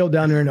had failed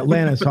down there in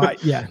Atlanta. So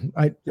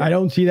I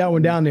don't see that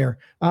one down there.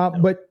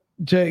 But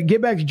to get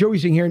back to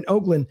Joey's thing here in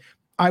Oakland,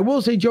 I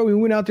will say, Joey,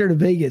 we went out there to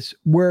Vegas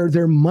where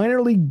their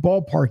minor league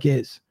ballpark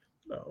is.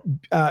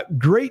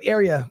 Great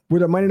area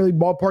where the minor league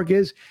ballpark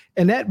is.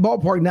 And that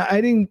ballpark, now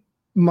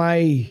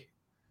my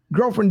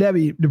girlfriend,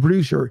 Debbie, the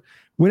producer,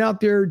 went out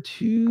there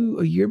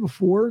a year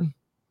before.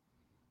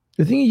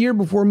 I think a year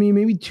before me,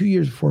 maybe 2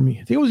 years before me.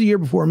 I think it was a year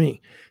before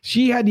me.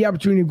 She had the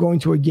opportunity of going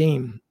to a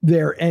game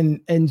there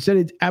and said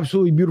it's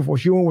absolutely beautiful.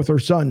 She went with her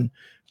son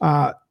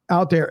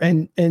out there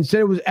and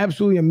said it was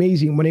absolutely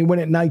amazing when they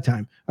went at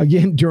nighttime.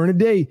 Again, during the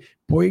day,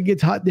 boy, it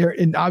gets hot there,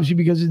 and obviously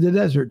because of the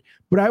desert.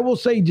 But I will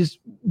say, just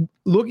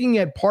looking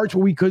at parts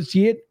where we could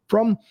see it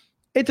from,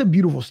 it's a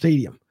beautiful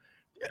stadium.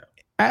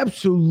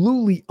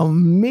 absolutely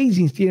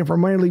amazing stadium for a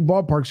minor league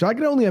ballpark. So I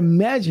can only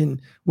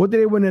imagine what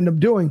they would end up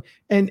doing.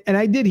 And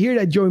I did hear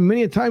that, Joey,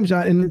 many a times,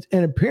 and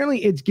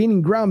apparently it's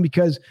gaining ground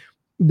because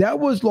that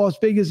was Las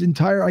Vegas'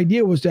 entire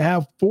idea, was to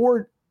have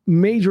 4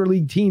 major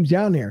league teams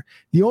down there.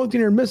 The only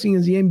thing they're missing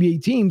is the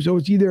NBA team. So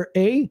it's either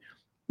A,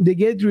 they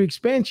get it through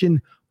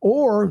expansion,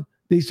 or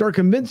they start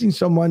convincing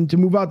someone to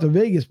move out to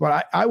Vegas.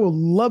 But I would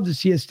love to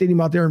see a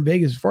stadium out there in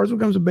Vegas. As far as when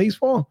it comes to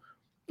baseball,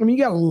 I mean,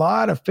 you got a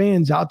lot of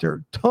fans out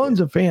there, tons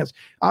of fans.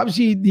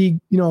 Obviously, the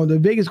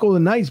Vegas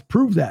Golden Knights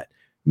prove that.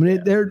 I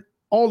mean, they're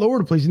all over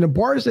the place. And the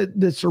bars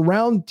that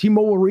surround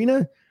T-Mobile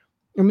Arena,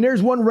 I mean,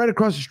 there's one right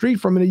across the street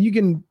from it. You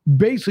can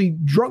basically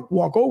drunk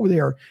walk over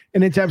there,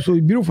 and it's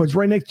absolutely beautiful. It's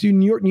right next to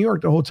New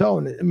York, the hotel.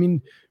 And I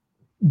mean,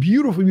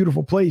 beautiful,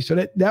 beautiful place. So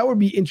that would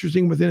be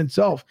interesting within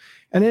itself.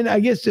 And then I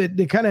guess to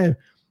kind of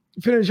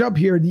finish up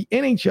here, the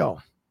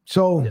NHL.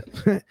 So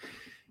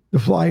the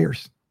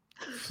Flyers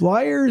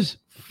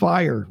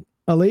fired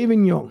Alain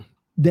Vigneault.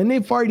 Then they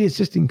fired the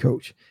assistant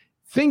coach,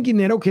 thinking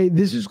that, okay,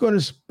 this is going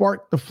to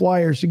spark the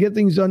Flyers to get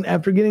things done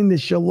after getting the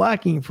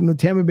shellacking from the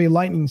Tampa Bay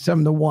Lightning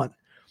 7-1.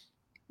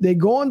 They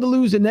go on to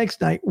lose the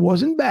next night.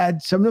 Wasn't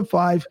bad,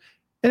 7-5,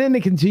 and then they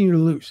continue to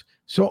lose.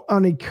 So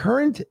on a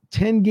current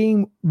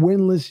 10-game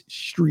winless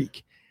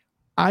streak,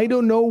 I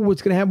don't know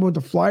what's going to happen with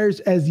the Flyers,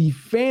 as the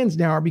fans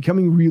now are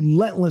becoming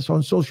relentless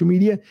on social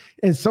media.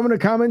 And some of the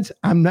comments,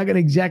 I'm not going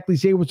to exactly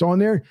say what's on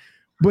there,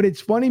 but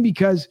it's funny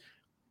because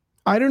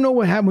I don't know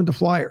what happened with the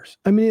Flyers.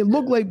 I mean, it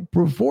looked like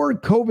before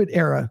COVID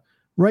era,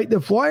 right? The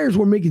Flyers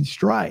were making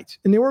strides,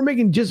 and they were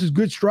making just as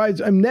good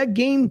strides. I mean, that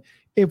game,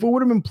 if it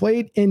would have been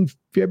played in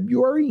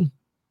February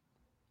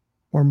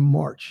or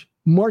March,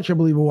 I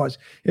believe it was,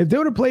 if they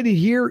would have played it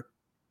here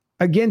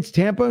against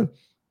Tampa,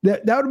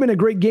 that would have been a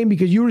great game,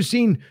 because you would have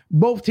seen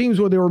both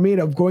teams what they were made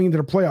of going into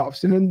the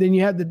playoffs. And then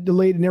you had the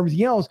delayed and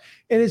everything else.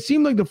 And it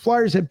seemed like the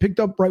Flyers had picked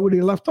up right where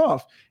they left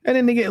off. And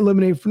then they get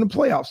eliminated from the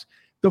playoffs.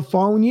 The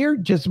following year,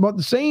 just about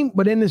the same,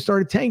 but then they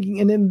started tanking.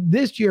 And then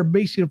this year,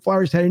 basically, the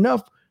Flyers had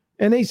enough,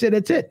 and they said,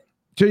 that's it.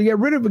 So you get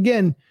rid of,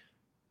 again,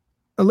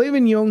 Alain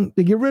Vigneault,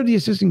 they get rid of the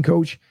assistant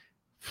coach.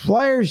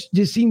 Flyers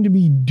just seem to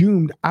be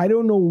doomed. I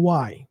don't know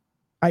why.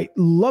 I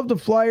love the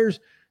Flyers.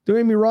 Don't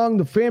get me wrong.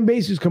 The fan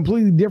base is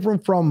completely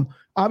different from,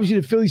 obviously,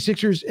 the Philly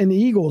Sixers and the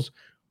Eagles.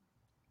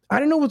 I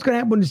don't know what's going to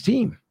happen with this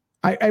team.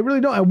 I really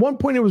don't. At one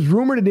point, it was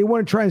rumored that they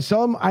want to try and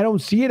sell him. I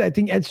don't see it. I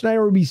think Ed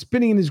Snyder would be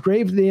spinning in his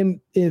grave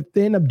if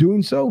they end up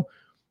doing so.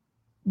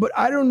 But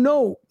I don't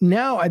know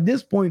now at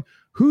this point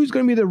who's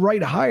going to be the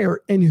right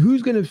hire and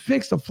who's going to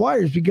fix the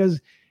Flyers,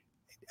 because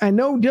I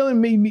know, Dylan,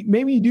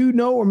 maybe you do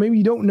know or maybe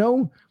you don't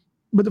know,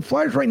 but the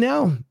Flyers right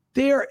now,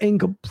 they are in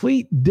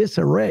complete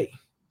disarray.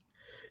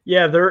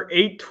 Yeah, they're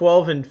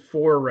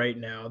 8-12-4 right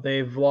now.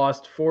 They've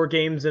lost 4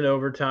 games in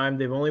overtime.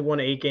 They've only won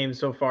 8 games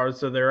so far,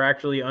 so they're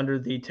actually under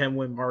the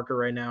 10-win marker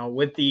right now,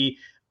 with the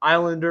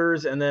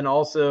Islanders and then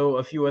also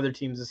a few other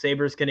teams, the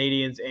Sabres,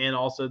 Canadiens, and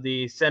also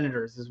the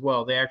Senators as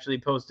well. They actually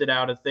posted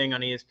out a thing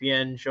on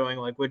ESPN showing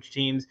like which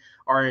teams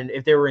are in,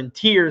 if they were in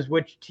tiers,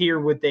 which tier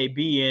would they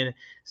be in.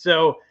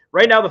 So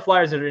right now the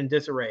Flyers are in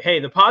disarray. Hey,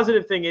 the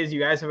positive thing is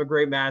you guys have a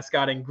great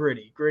mascot in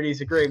Gritty.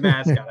 Gritty's a great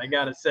mascot, I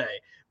got to say.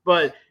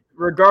 But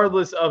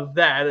regardless of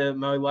that,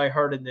 my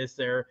lightheartedness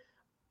there,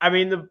 I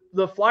mean,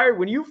 the Flyer,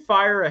 when you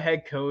fire a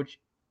head coach,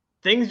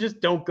 things just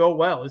don't go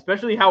well,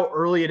 especially how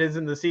early it is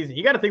in the season.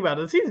 You got to think about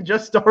it. The season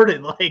just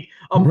started like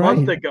a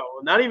month ago,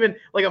 not even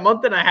like a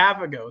month and a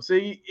half ago. So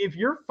if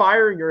you're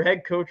firing your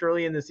head coach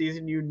early in the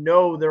season, you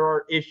know there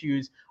are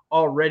issues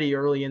already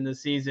early in the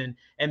season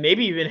and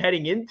maybe even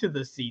heading into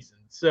the season.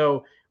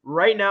 So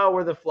right now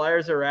where the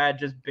Flyers are at,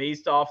 just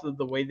based off of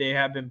the way they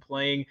have been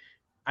playing,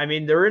 I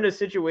mean, they're in a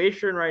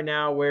situation right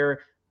now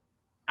where,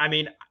 I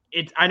mean,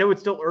 I know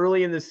it's still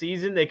early in the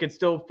season. They could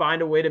still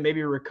find a way to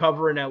maybe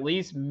recover and at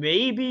least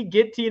maybe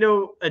get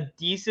to, a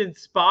decent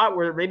spot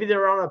where maybe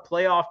they're on a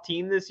playoff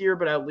team this year,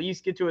 but at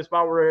least get to a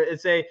spot where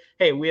it's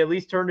hey, we at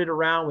least turned it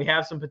around. We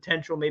have some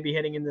potential maybe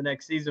heading in the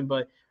next season.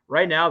 But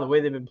right now, the way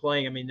they've been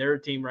playing, I mean, they're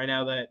a team right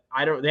now that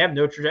they have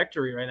no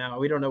trajectory right now.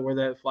 We don't know where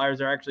the Flyers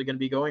are actually going to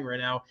be going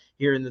right now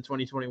here in the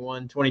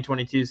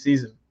 2021-2022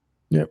 season.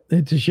 Yep,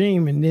 it's a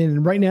shame. And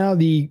then right now,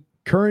 the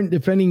current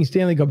defending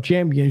Stanley Cup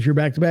champions, your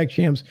back-to-back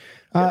champs,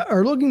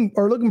 are looking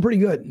pretty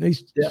good. They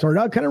started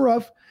out kind of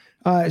rough.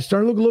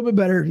 Starting to look a little bit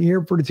better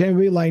here for the Tampa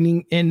Bay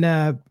Lightning. And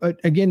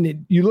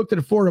again, you looked at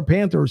the Florida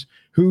Panthers,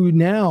 who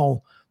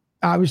now,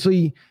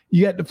 obviously,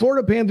 you got the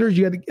Florida Panthers,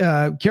 you got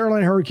the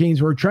Carolina Hurricanes,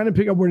 who are trying to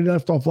pick up where they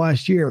left off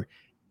last year.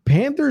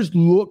 Panthers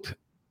looked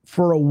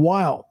for a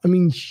while,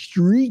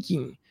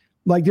 streaking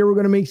like they were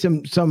going to make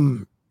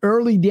some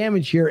early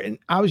damage here. And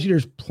obviously,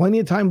 there's plenty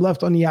of time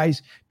left on the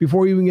ice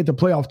before you even get to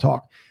playoff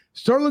talk.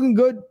 Start looking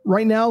good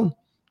right now.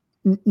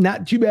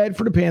 Not too bad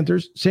for the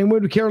Panthers. Same way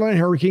with the Carolina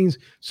Hurricanes.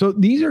 So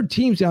these are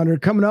teams down there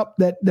coming up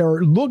that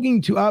they're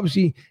looking to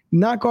obviously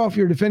knock off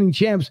your defending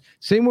champs.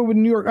 Same way with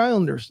the New York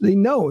Islanders. They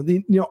know,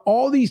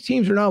 all these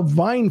teams are now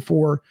vying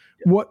for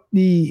what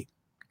the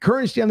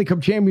current Stanley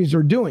Cup champions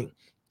are doing.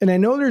 And I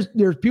know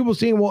there's people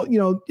saying, well,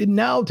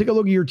 now take a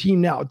look at your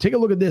team now. Take a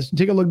look at this and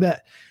take a look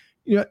at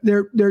that.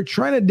 They're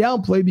trying to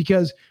downplay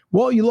because,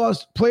 well, you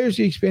lost players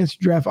to the expansion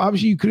draft.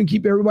 Obviously, you couldn't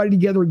keep everybody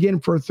together again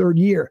for a third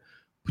year.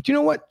 But you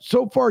know what?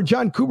 So far,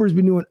 John Cooper's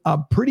been doing a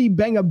pretty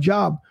bang-up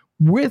job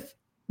with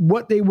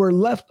what they were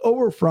left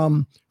over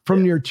from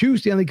their 2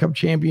 Stanley Cup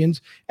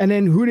champions and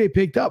then who they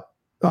picked up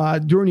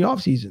during the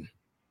offseason.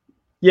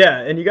 Yeah,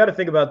 and you got to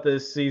think about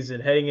this season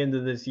heading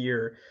into this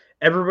year.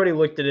 Everybody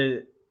looked at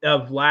it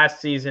of last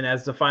season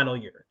as the final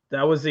year.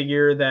 That was the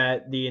year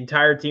that the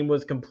entire team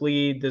was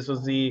complete. This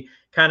was the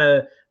kind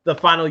of the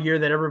final year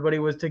that everybody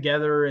was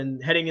together,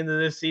 and heading into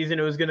this season,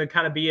 it was going to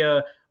kind of be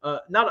a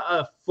not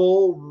a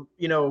full,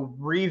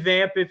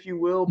 revamp, if you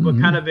will, but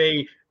kind of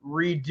a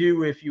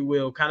redo, if you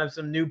will, kind of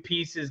some new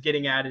pieces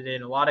getting added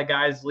in, a lot of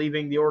guys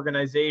leaving the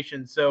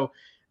organization. So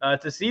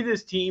to see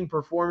this team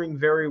performing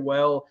very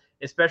well,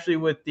 especially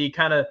with the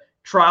kind of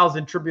trials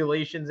and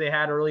tribulations they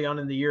had early on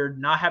in the year,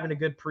 not having a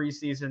good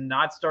preseason,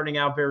 not starting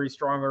out very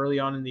strong early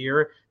on in the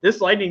year.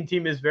 This Lightning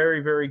team is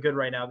very, very good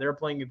right now. They're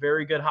playing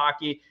very good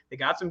hockey. They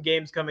got some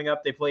games coming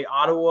up. They play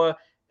Ottawa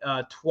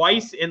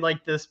twice in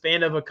like the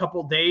span of a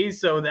couple days.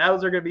 So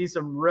those are going to be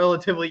some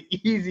relatively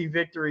easy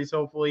victories,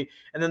 hopefully.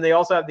 And then they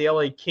also have the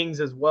LA Kings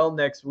as well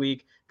next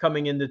week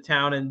coming into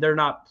town, and they're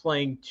not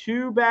playing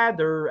too bad.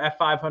 They're at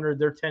 500.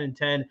 They're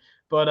 10-10.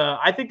 But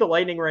I think the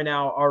Lightning right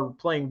now are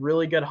playing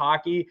really good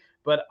hockey.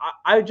 But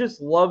I just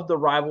love the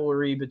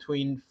rivalry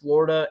between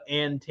Florida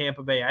and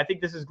Tampa Bay. I think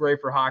this is great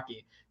for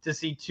hockey to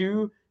see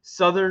 2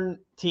 Southern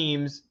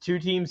teams, 2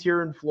 teams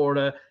here in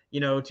Florida,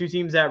 2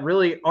 teams that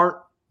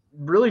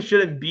really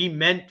shouldn't be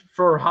meant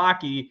for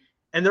hockey,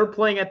 and they're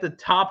playing at the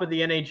top of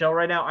the NHL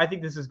right now. I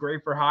think this is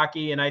great for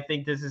hockey, and I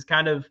think this is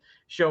kind of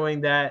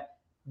showing that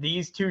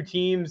these 2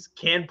 teams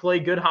can play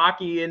good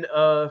hockey in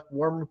a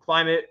warm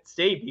climate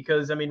state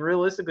because,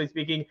 realistically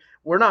speaking,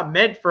 we're not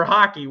meant for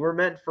hockey. We're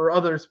meant for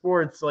other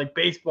sports like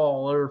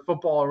baseball or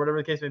football or whatever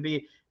the case may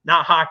be,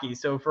 not hockey.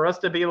 So for us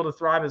to be able to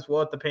thrive as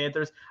well at the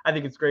Panthers, I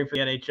think it's great for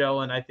the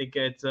NHL, and I think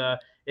it's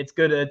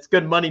good. It's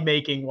good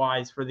money-making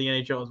wise for the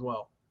NHL as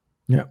well.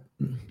 Yeah,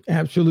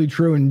 absolutely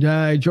true. And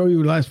Joey,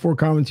 last 4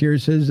 comments here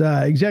says,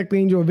 exactly,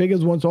 Angel Vegas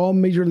wants all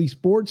Major League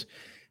Sports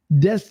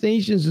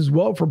destinations as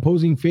well for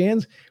opposing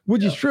fans,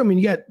 which is true.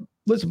 You got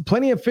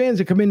plenty of fans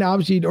that come in,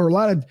 obviously, or a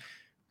lot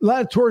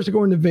of tourists that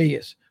go into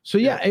Vegas. So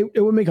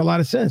it would make a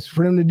lot of sense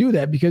for them to do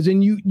that, because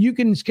then you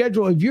can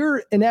schedule, if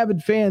you're an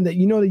avid fan that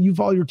that you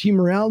follow your team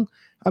around,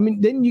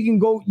 then you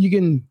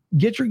can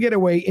get your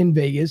getaway in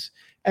Vegas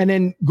and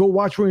then go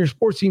watch one of your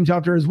sports teams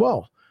out there as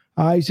well.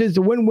 He says it's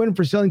a win-win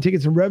for selling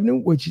tickets and revenue,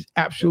 which is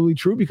absolutely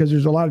true because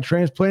there's a lot of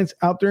transplants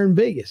out there in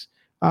Vegas.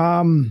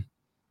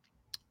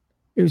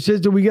 It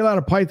says, do we get a lot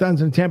of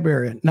pythons in the Tampa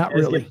area? Not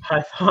really.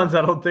 Pythons,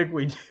 I don't think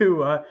we do.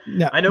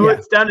 No, I know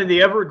it's down in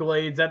the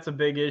Everglades. That's a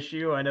big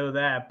issue. I know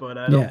that, but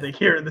I don't think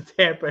here in the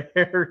Tampa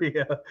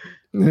area.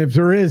 And if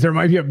there is, there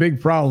might be a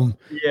big problem.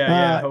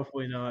 Yeah,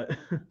 hopefully not.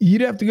 You'd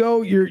have to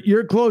go.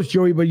 You're close,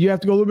 Joey, but you have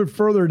to go a little bit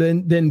further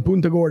than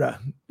Punta Gorda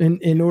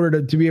in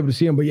order to be able to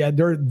see them. But yeah,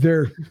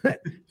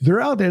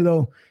 they're out there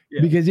though,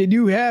 because they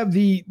do have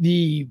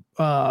the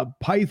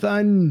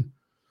Python.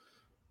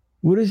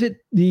 What is it?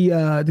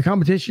 The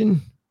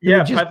competition?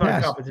 Yeah,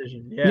 Python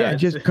competition. Yeah,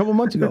 just a couple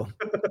months ago.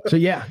 So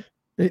yeah,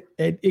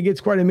 it gets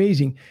quite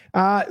amazing.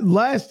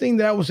 Last thing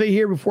that I will say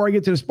here before I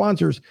get to the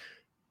sponsors,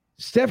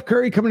 Steph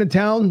Curry coming to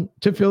town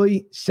to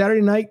Philly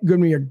Saturday night. Going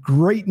to be a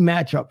great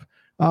matchup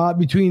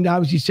between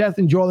obviously Seth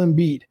and Joel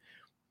Embiid.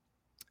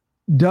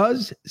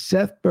 Does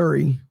Seth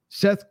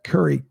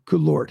Curry, good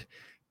Lord,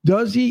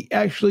 does he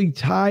actually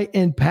tie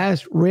and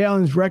pass Ray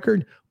Allen's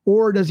record,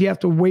 or does he have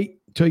to wait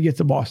till he gets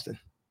to Boston?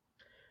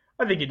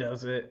 I think he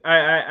does it.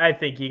 I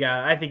think he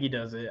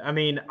does it.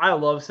 I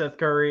love Seth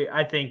Curry.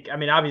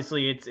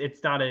 Obviously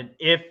it's not an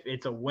if,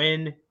 it's a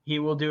when he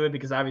will do it,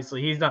 because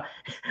obviously he's not,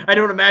 I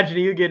don't imagine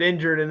he'll get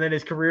injured and then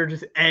his career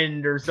just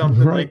end or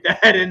something like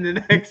that in the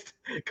next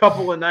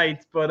couple of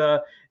nights.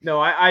 But no,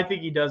 I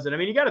think he does it.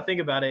 You got to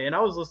think about it. And I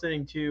was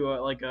listening to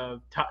like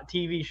a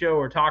TV show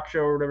or talk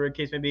show or whatever the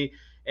case may be.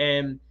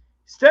 And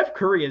Steph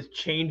Curry has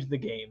changed the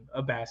game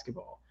of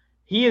basketball.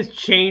 He has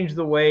changed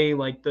the way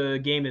like the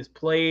game is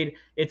played.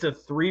 It's a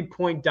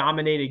 3-point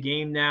dominated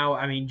game now.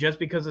 Just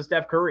because of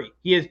Steph Curry,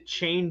 he has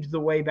changed the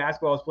way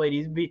basketball is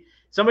played.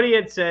 Somebody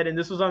had said, and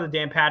this was on the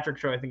Dan Patrick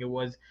show, I think it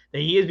was, that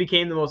he has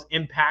become the most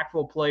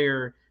impactful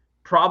player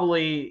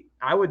probably,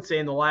 I would say,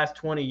 in the last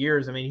 20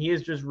 years. He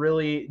has just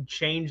really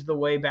changed the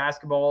way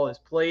basketball is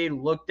played,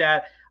 looked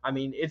at.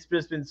 It's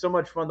just been so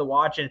much fun to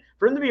watch. And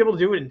for him to be able to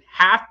do it in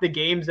half the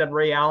games that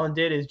Ray Allen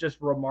did is just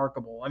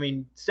remarkable.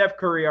 Steph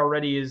Curry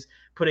already is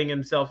putting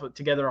himself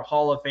together a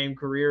Hall of Fame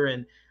career.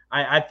 And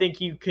I think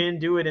he can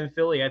do it in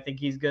Philly. I think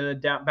he's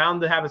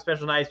bound to have a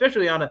special night,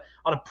 especially on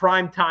a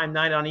prime time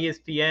night on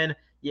ESPN.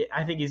 Yeah,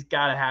 I think he's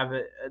got to have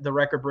the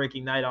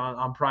record-breaking night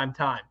on prime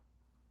time.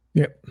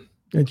 Yep,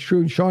 it's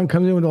true. Sean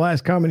comes in with the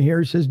last comment here.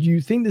 He says, do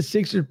you think the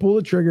Sixers pull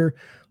the trigger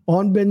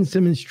on Ben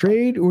Simmons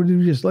trade, or do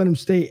we just let him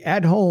stay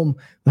at home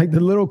like the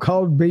little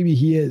college baby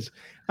he is?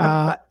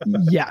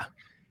 Yeah.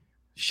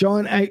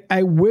 Sean,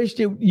 I wish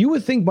that you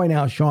would think by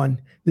now,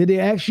 Sean, that they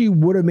actually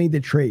would have made the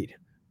trade.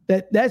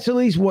 That's at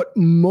least what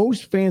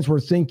most fans were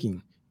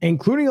thinking,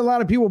 including a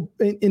lot of people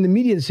in the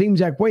media the same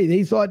exact way.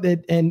 They thought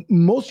that, and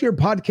most of your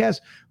podcasts,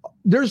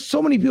 there's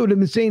so many people that have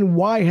been saying,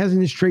 why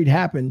hasn't this trade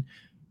happened?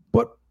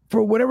 But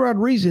for whatever odd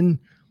reason,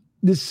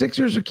 the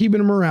Sixers are keeping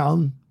him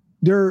around.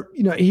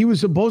 He was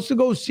supposed to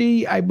go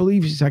see, I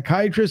believe,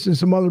 psychiatrists and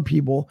some other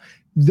people.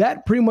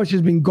 That pretty much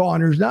has been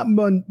gone. There's not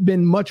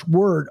been much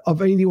word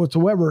of anything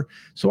whatsoever.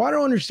 So I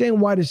don't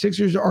understand why the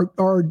Sixers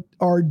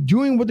are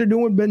doing what they're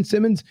doing with Ben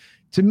Simmons.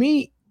 To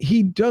me,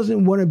 he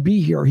doesn't want to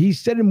be here. He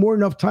said it more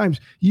than enough times.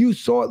 You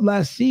saw it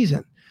last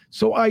season.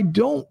 So I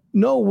don't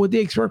know what they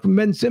expect from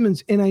Ben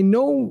Simmons. And I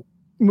know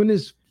when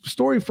this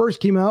story first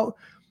came out,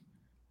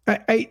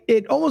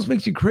 it almost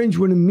makes you cringe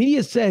when the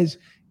media says,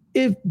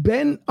 if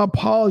Ben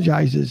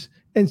apologizes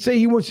and say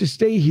he wants to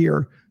stay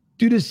here,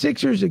 do the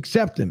Sixers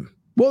accept him?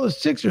 Well, the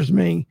Sixers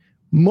may.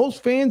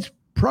 Most fans,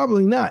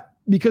 probably not,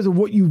 because of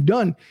what you've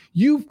done.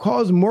 You've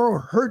caused more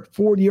hurt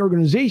for the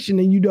organization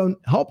than you've done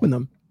helping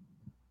them.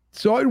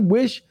 So I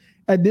wish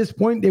at this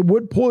point they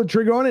would pull the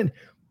trigger on it.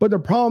 But the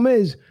problem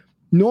is,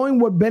 knowing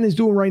what Ben is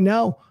doing right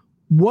now,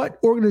 what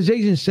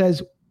organization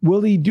says,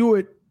 will he do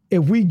it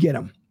if we get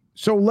him?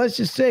 So let's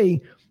just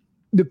say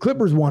the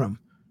Clippers want him.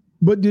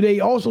 But do they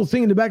also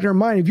think in the back of their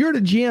mind, if you're the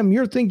GM,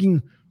 you're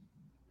thinking,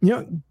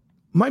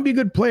 might be a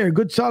good player,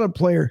 good solid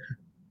player,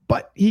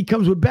 but he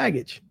comes with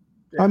baggage.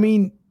 Yeah. I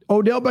mean,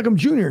 Odell Beckham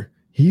Jr.,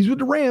 he's with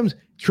the Rams.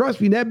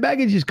 Trust me, that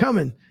baggage is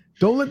coming.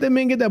 Don't let that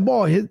man get that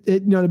ball.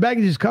 The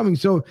baggage is coming.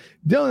 So,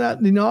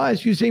 Dylan, I'll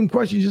ask you the same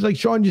question, just like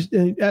Sean just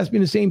asked me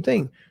the same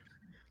thing.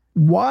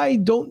 Why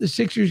don't the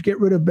Sixers get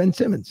rid of Ben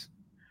Simmons?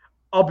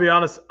 I'll be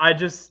honest.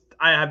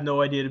 I have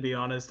no idea, to be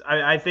honest.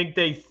 I think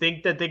they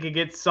think that they could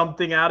get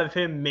something out of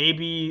him,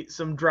 maybe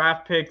some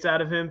draft picks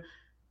out of him,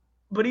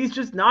 but he's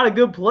just not a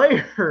good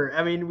player.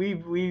 I mean,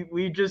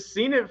 we've just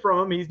seen it from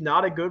him. He's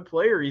not a good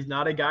player. He's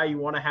not a guy you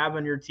want to have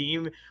on your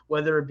team,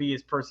 whether it be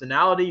his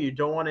personality. You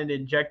don't want to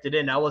inject it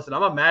in. Now, listen,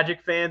 I'm a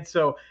Magic fan,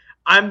 so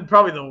I'm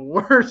probably the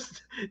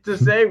worst to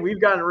say. We've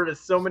gotten rid of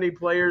so many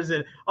players.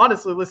 And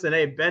honestly, listen,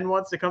 hey, Ben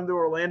wants to come to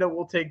Orlando.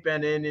 We'll take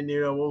Ben in and,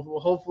 we'll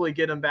hopefully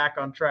get him back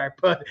on track.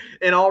 But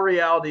in all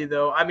reality,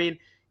 though, I mean,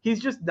 he's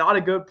just not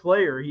a good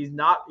player. He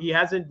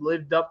hasn't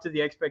lived up to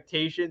the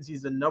expectations.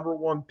 He's the number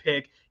one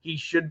pick. He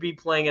should be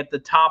playing at the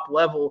top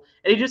level.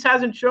 And he just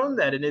hasn't shown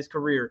that in his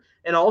career.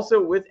 And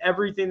also with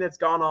everything that's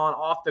gone on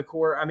off the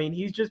court, I mean,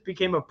 he's just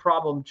became a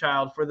problem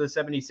child for the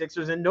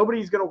 76ers, and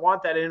nobody's going to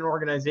want that in an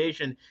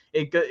organization.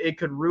 It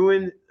could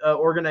ruin an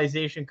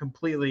organization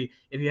completely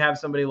if you have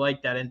somebody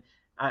like that. And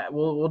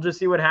we'll just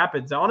see what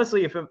happens.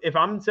 Honestly, if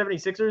I'm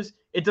 76ers,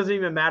 it doesn't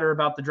even matter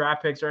about the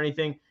draft picks or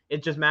anything.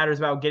 It just matters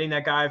about getting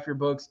that guy off your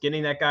books,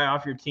 getting that guy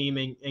off your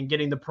team, and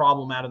getting the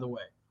problem out of the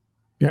way.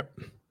 Yep.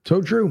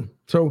 So true.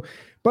 So,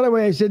 by the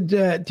way, I said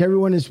to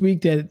everyone this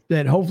week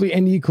that hopefully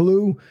ND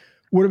Kalu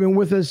would have been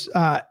with us.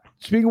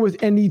 Speaking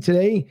with ND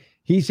today,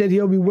 he said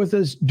he'll be with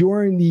us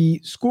during the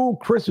school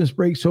Christmas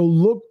break. So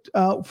look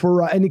out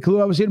for ND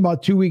Kalu. I was in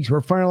about 2 weeks.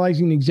 We're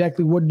finalizing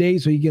exactly what day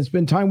so he can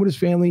spend time with his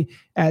family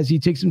as he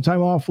takes some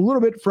time off a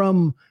little bit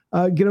from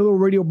get a little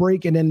radio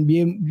break and then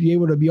be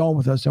able to be on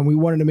with us. And we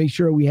wanted to make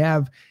sure we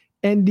have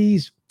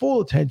ND's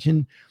full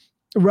attention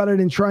rather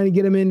than trying to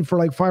get him in for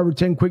like 5 or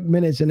 10 quick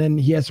minutes and then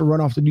he has to run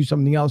off to do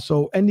something else.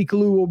 So ND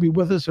Kalu will be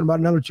with us in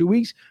about another 2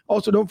 weeks.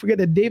 Also, don't forget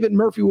that David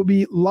Murphy will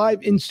be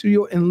live in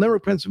studio in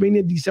Limerick,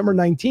 Pennsylvania, December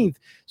 19th.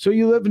 So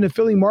you live in the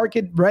Philly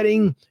market,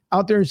 Reading,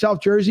 out there in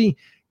South Jersey,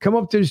 come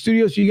up to the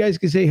studio so you guys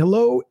can say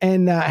hello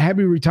and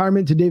happy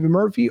retirement to David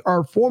Murphy,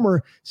 our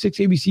former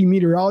 6ABC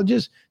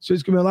meteorologist. So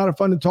it's going to be a lot of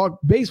fun to talk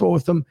baseball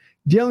with him.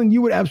 Dylan,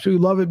 you would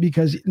absolutely love it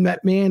because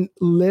that man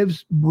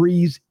lives,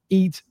 breathes,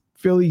 eats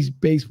Phillies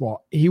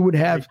baseball. He would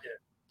have,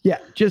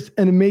 just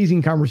an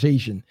amazing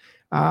conversation.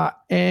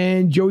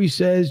 And Joey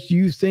says, do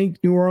you think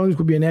New Orleans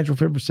would be a natural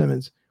fit for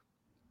Simmons?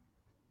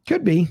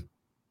 Could be.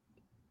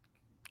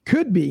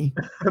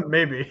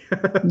 Maybe.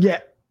 Yeah,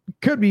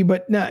 could be,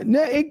 but no,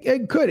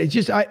 it could. It's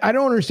just, I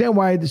don't understand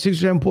why the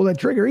Sixers haven't pulled that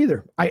trigger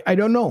either. I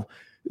don't know.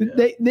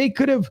 Yeah. They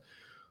could have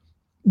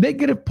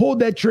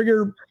pulled that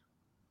trigger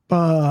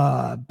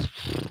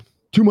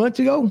 2 months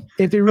ago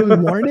if they really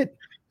wanted it.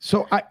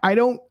 So I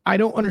don't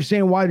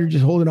understand why they're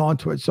just holding on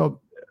to it.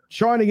 So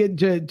trying to get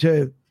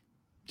to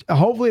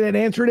hopefully that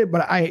answered it,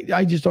 but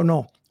I just don't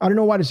know. I don't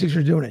know why the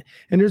Sixers are doing it.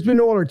 And there's been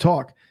no other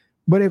talk.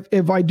 But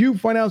if I do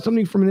find out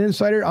something from an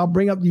insider, I'll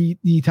bring up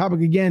the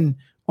topic again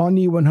on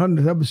the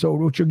 100th episode,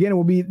 which again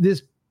will be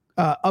this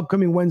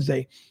upcoming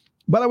Wednesday.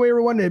 By the way,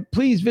 everyone,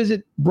 please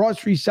visit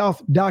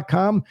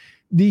BroadStreetSouth.com.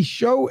 The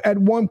show at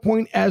one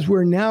point, as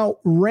we're now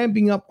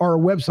ramping up our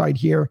website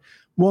here,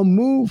 will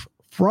move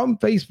from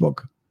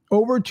Facebook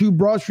over to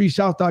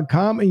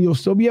BroadStreetSouth.com, and you'll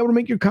still be able to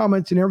make your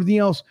comments and everything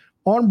else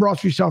on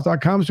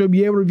BroadStreetSouth.com. So you'll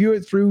be able to view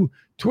it through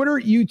Twitter,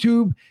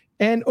 YouTube,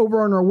 and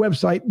over on our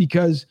website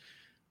because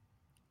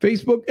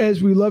Facebook,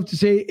 as we love to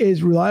say,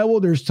 is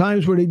reliable. There's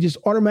times where they just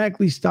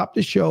automatically stop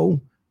the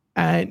show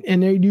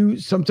And they do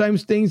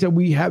sometimes things that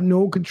we have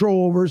no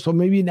control over. So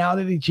maybe now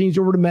that they changed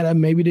over to Meta,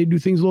 maybe they do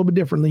things a little bit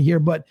differently here.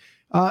 But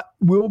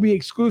we'll be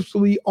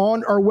exclusively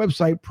on our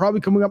website, probably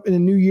coming up in the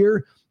new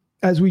year,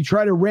 as we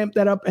try to ramp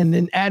that up and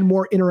then add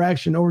more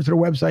interaction over to the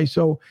website.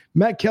 So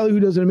Matt Kelly, who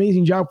does an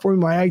amazing job for me,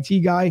 my IT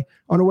guy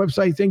on the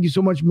website, thank you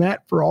so much,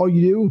 Matt, for all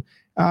you do.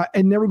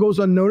 It never goes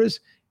unnoticed,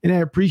 and I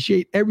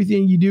appreciate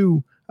everything you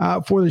do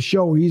for the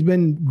show. He's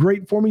been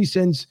great for me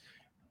since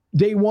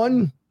day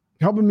one,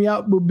 helping me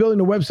out with building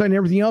the website and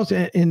everything else,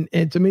 and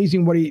it's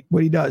amazing what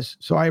he does.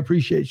 So I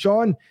appreciate it.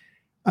 Sean,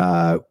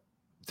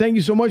 thank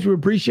you so much. We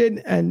appreciate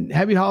it, and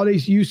happy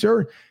holidays to you,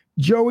 sir.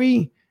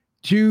 Joey,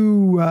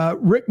 to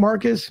Rick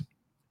Marcus,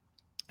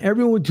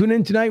 everyone would tune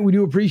in tonight. We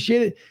do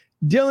appreciate it.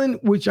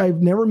 Dylan, which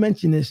I've never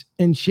mentioned this,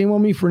 and shame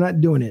on me for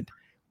not doing it.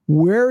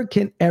 Where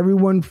can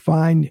everyone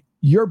find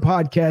your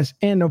podcast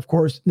and, of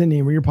course, the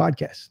name of your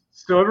podcast?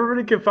 So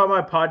everybody can find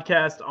my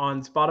podcast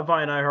on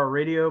Spotify and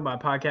iHeartRadio. My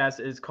podcast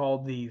is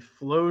called the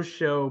Flow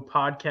Show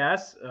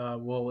Podcast.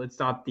 Well, it's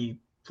not the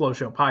Flow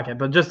Show Podcast,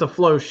 but just the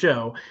Flow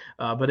Show.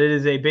 But it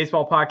is a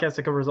baseball podcast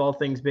that covers all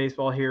things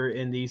baseball here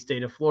in the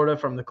state of Florida,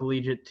 from the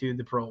collegiate to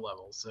the pro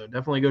level. So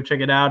definitely go check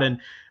it out. And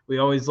we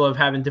always love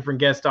having different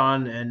guests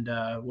on, and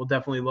we'll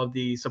definitely love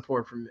the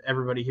support from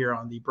everybody here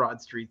on the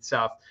Broad Street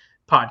South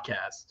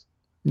podcast.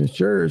 Yes,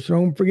 sure. So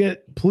don't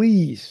forget,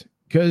 please,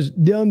 because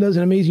Dylan does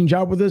an amazing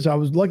job with this. I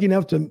was lucky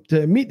enough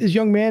to meet this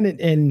young man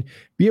and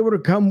be able to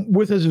come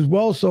with us as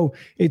well. So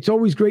it's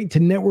always great to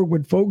network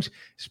with folks,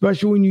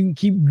 especially when you can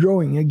keep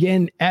growing.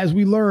 Again, as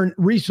we learned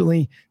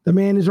recently, the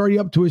man is already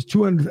up to his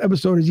 200th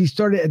episode as he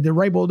started at the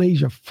ripe old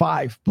age of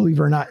 5. Believe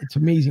it or not, it's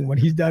amazing what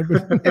he's done.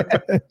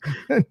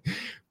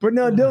 But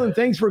no, Dylan,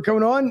 thanks for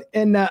coming on.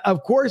 And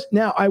of course,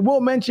 now I will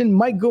mention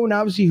Mike Goen,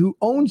 obviously, who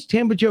owns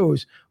Tampa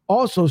Joe's,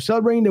 also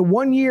celebrating the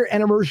 1-year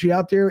anniversary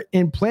out there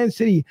in Plant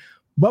City.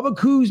 Bubba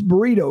Coos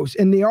Burritos,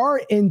 and they are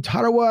in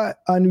Ottawa,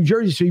 New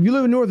Jersey. So if you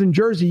live in northern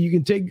Jersey, you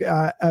can take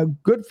a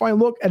good fine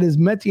look at his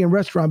Mexican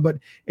restaurant. But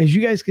as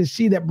you guys can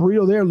see, that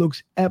burrito there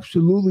looks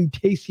absolutely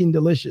tasty and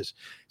delicious.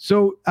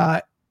 So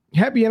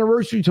happy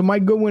anniversary to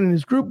Mike Goodwin and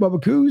his group,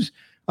 Bubba Coos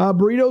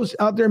Burritos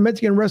out there,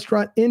 Mexican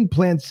restaurant in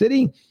Plant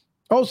City.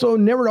 Also,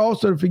 never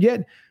to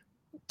forget,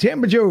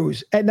 Tampa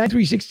Joe's at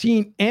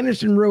 9316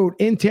 Anderson Road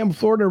in Tampa,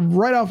 Florida,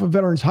 right off of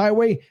Veterans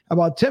Highway,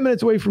 about 10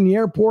 minutes away from the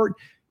airport.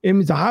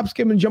 It's a hop,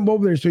 skip, and jump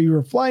over there. So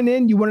you're flying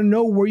in, you want to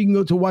know where you can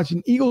go to watch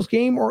an Eagles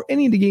game or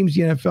any of the games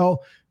in the NFL,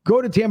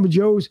 go to Tampa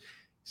Joe's.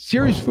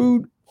 Serious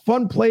food,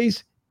 fun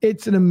place.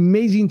 It's an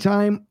amazing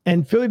time.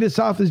 And Philly to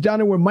South is down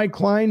there with Mike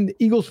Klein. The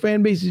Eagles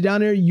fan base is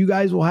down there. You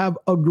guys will have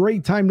a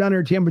great time down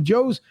there at Tampa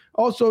Joe's.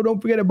 Also,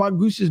 don't forget about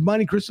Goose's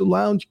Monte Cristo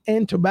Lounge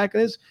and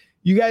Tobacconist.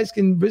 You guys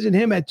can visit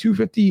him at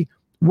 250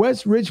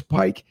 West Ridge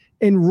Pike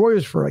in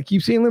Royersford. I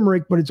keep saying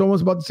Limerick, but it's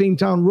almost about the same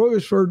town.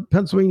 Royersford,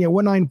 Pennsylvania,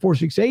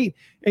 19468.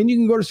 And you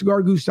can go to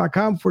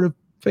cigargoose.com for the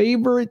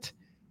favorite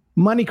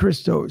Monte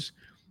Cristos,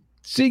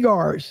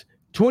 cigars,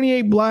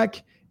 28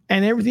 Black,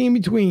 and everything in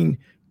between.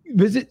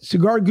 Visit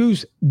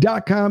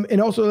cigargoose.com.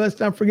 And also, let's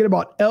not forget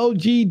about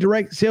LG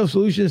Direct Sales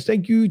Solutions.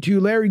 Thank you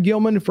to Larry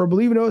Gilman for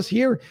believing in us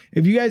here.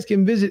 If you guys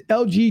can visit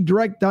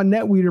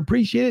lgdirect.net, we'd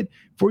appreciate it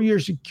for your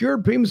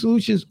secure payment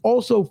solutions.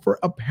 Also for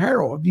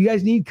apparel, if you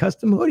guys need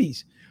custom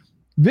hoodies,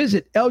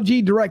 visit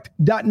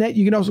lgdirect.net.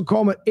 You can also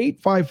call them at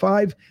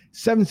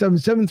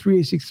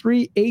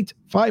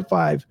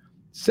 855-777-3863,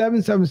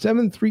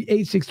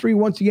 855-777-3863.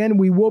 Once again,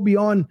 we will be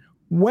on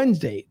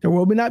Wednesday. There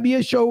will not be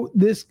a show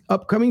this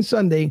upcoming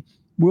Sunday.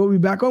 We'll be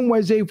back on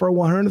Wednesday for our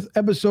 100th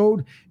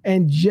episode,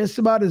 and just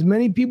about as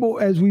many people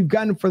as we've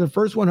gotten for the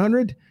first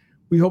 100,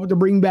 we hope to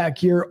bring back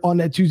here on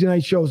that Tuesday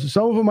night show. So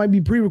some of them might be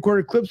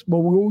pre-recorded clips, but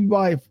we'll be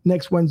live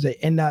next Wednesday.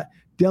 And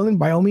Dylan,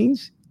 by all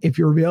means, if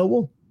you're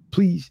available,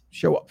 please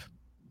show up.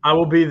 I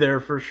will be there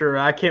for sure.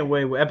 I can't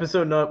wait.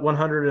 Episode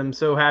 100, I'm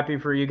so happy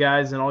for you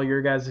guys and all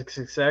your guys'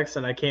 success,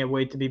 and I can't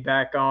wait to be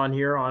back on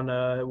here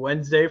on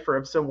Wednesday for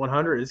episode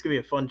 100. It's going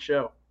to be a fun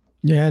show.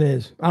 Yeah, it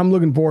is. I'm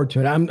looking forward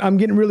to it. I'm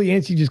getting really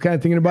antsy just kind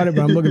of thinking about it,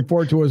 but I'm looking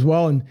forward to it as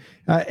well. And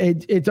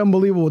it's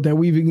unbelievable that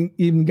we've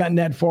even gotten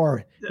that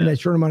far in that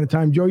short amount of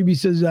time. Joey B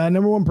says,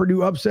 number 1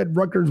 Purdue upset,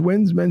 Rutgers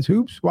wins men's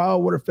hoops. Wow,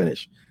 what a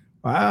finish.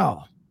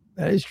 Wow,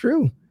 that is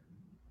true.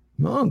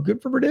 Oh,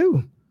 good for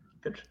Purdue.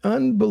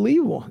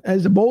 Unbelievable.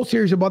 As the bowl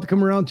series is about to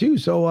come around too.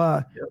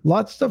 So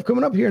lots of stuff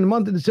coming up here in the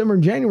month of December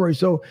and January.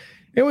 So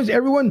anyways,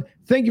 everyone,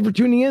 thank you for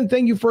tuning in.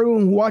 Thank you for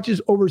everyone who watches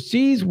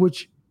overseas,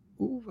 which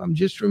I'm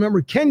just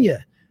remember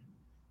Kenya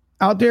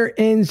out there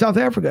in South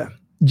Africa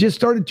just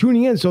started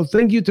tuning in. So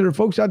thank you to the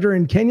folks out there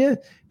in Kenya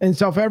and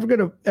South Africa,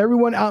 to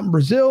everyone out in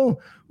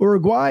Brazil,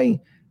 Uruguay,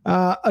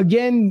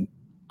 again,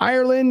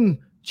 Ireland,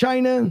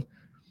 China,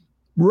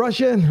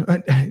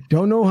 Russia. I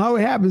don't know how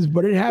it happens,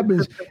 but it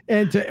happens.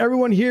 And to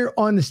everyone here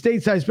on the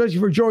stateside, especially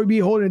for Joey B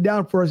holding it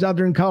down for us out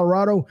there in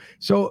Colorado.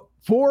 So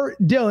for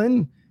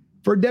Dylan,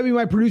 for Debbie,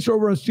 my producer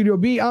over on Studio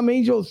B, I'm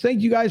Angel.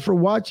 Thank you guys for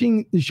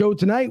watching the show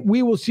tonight.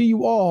 We will see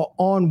you all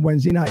on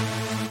Wednesday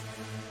night.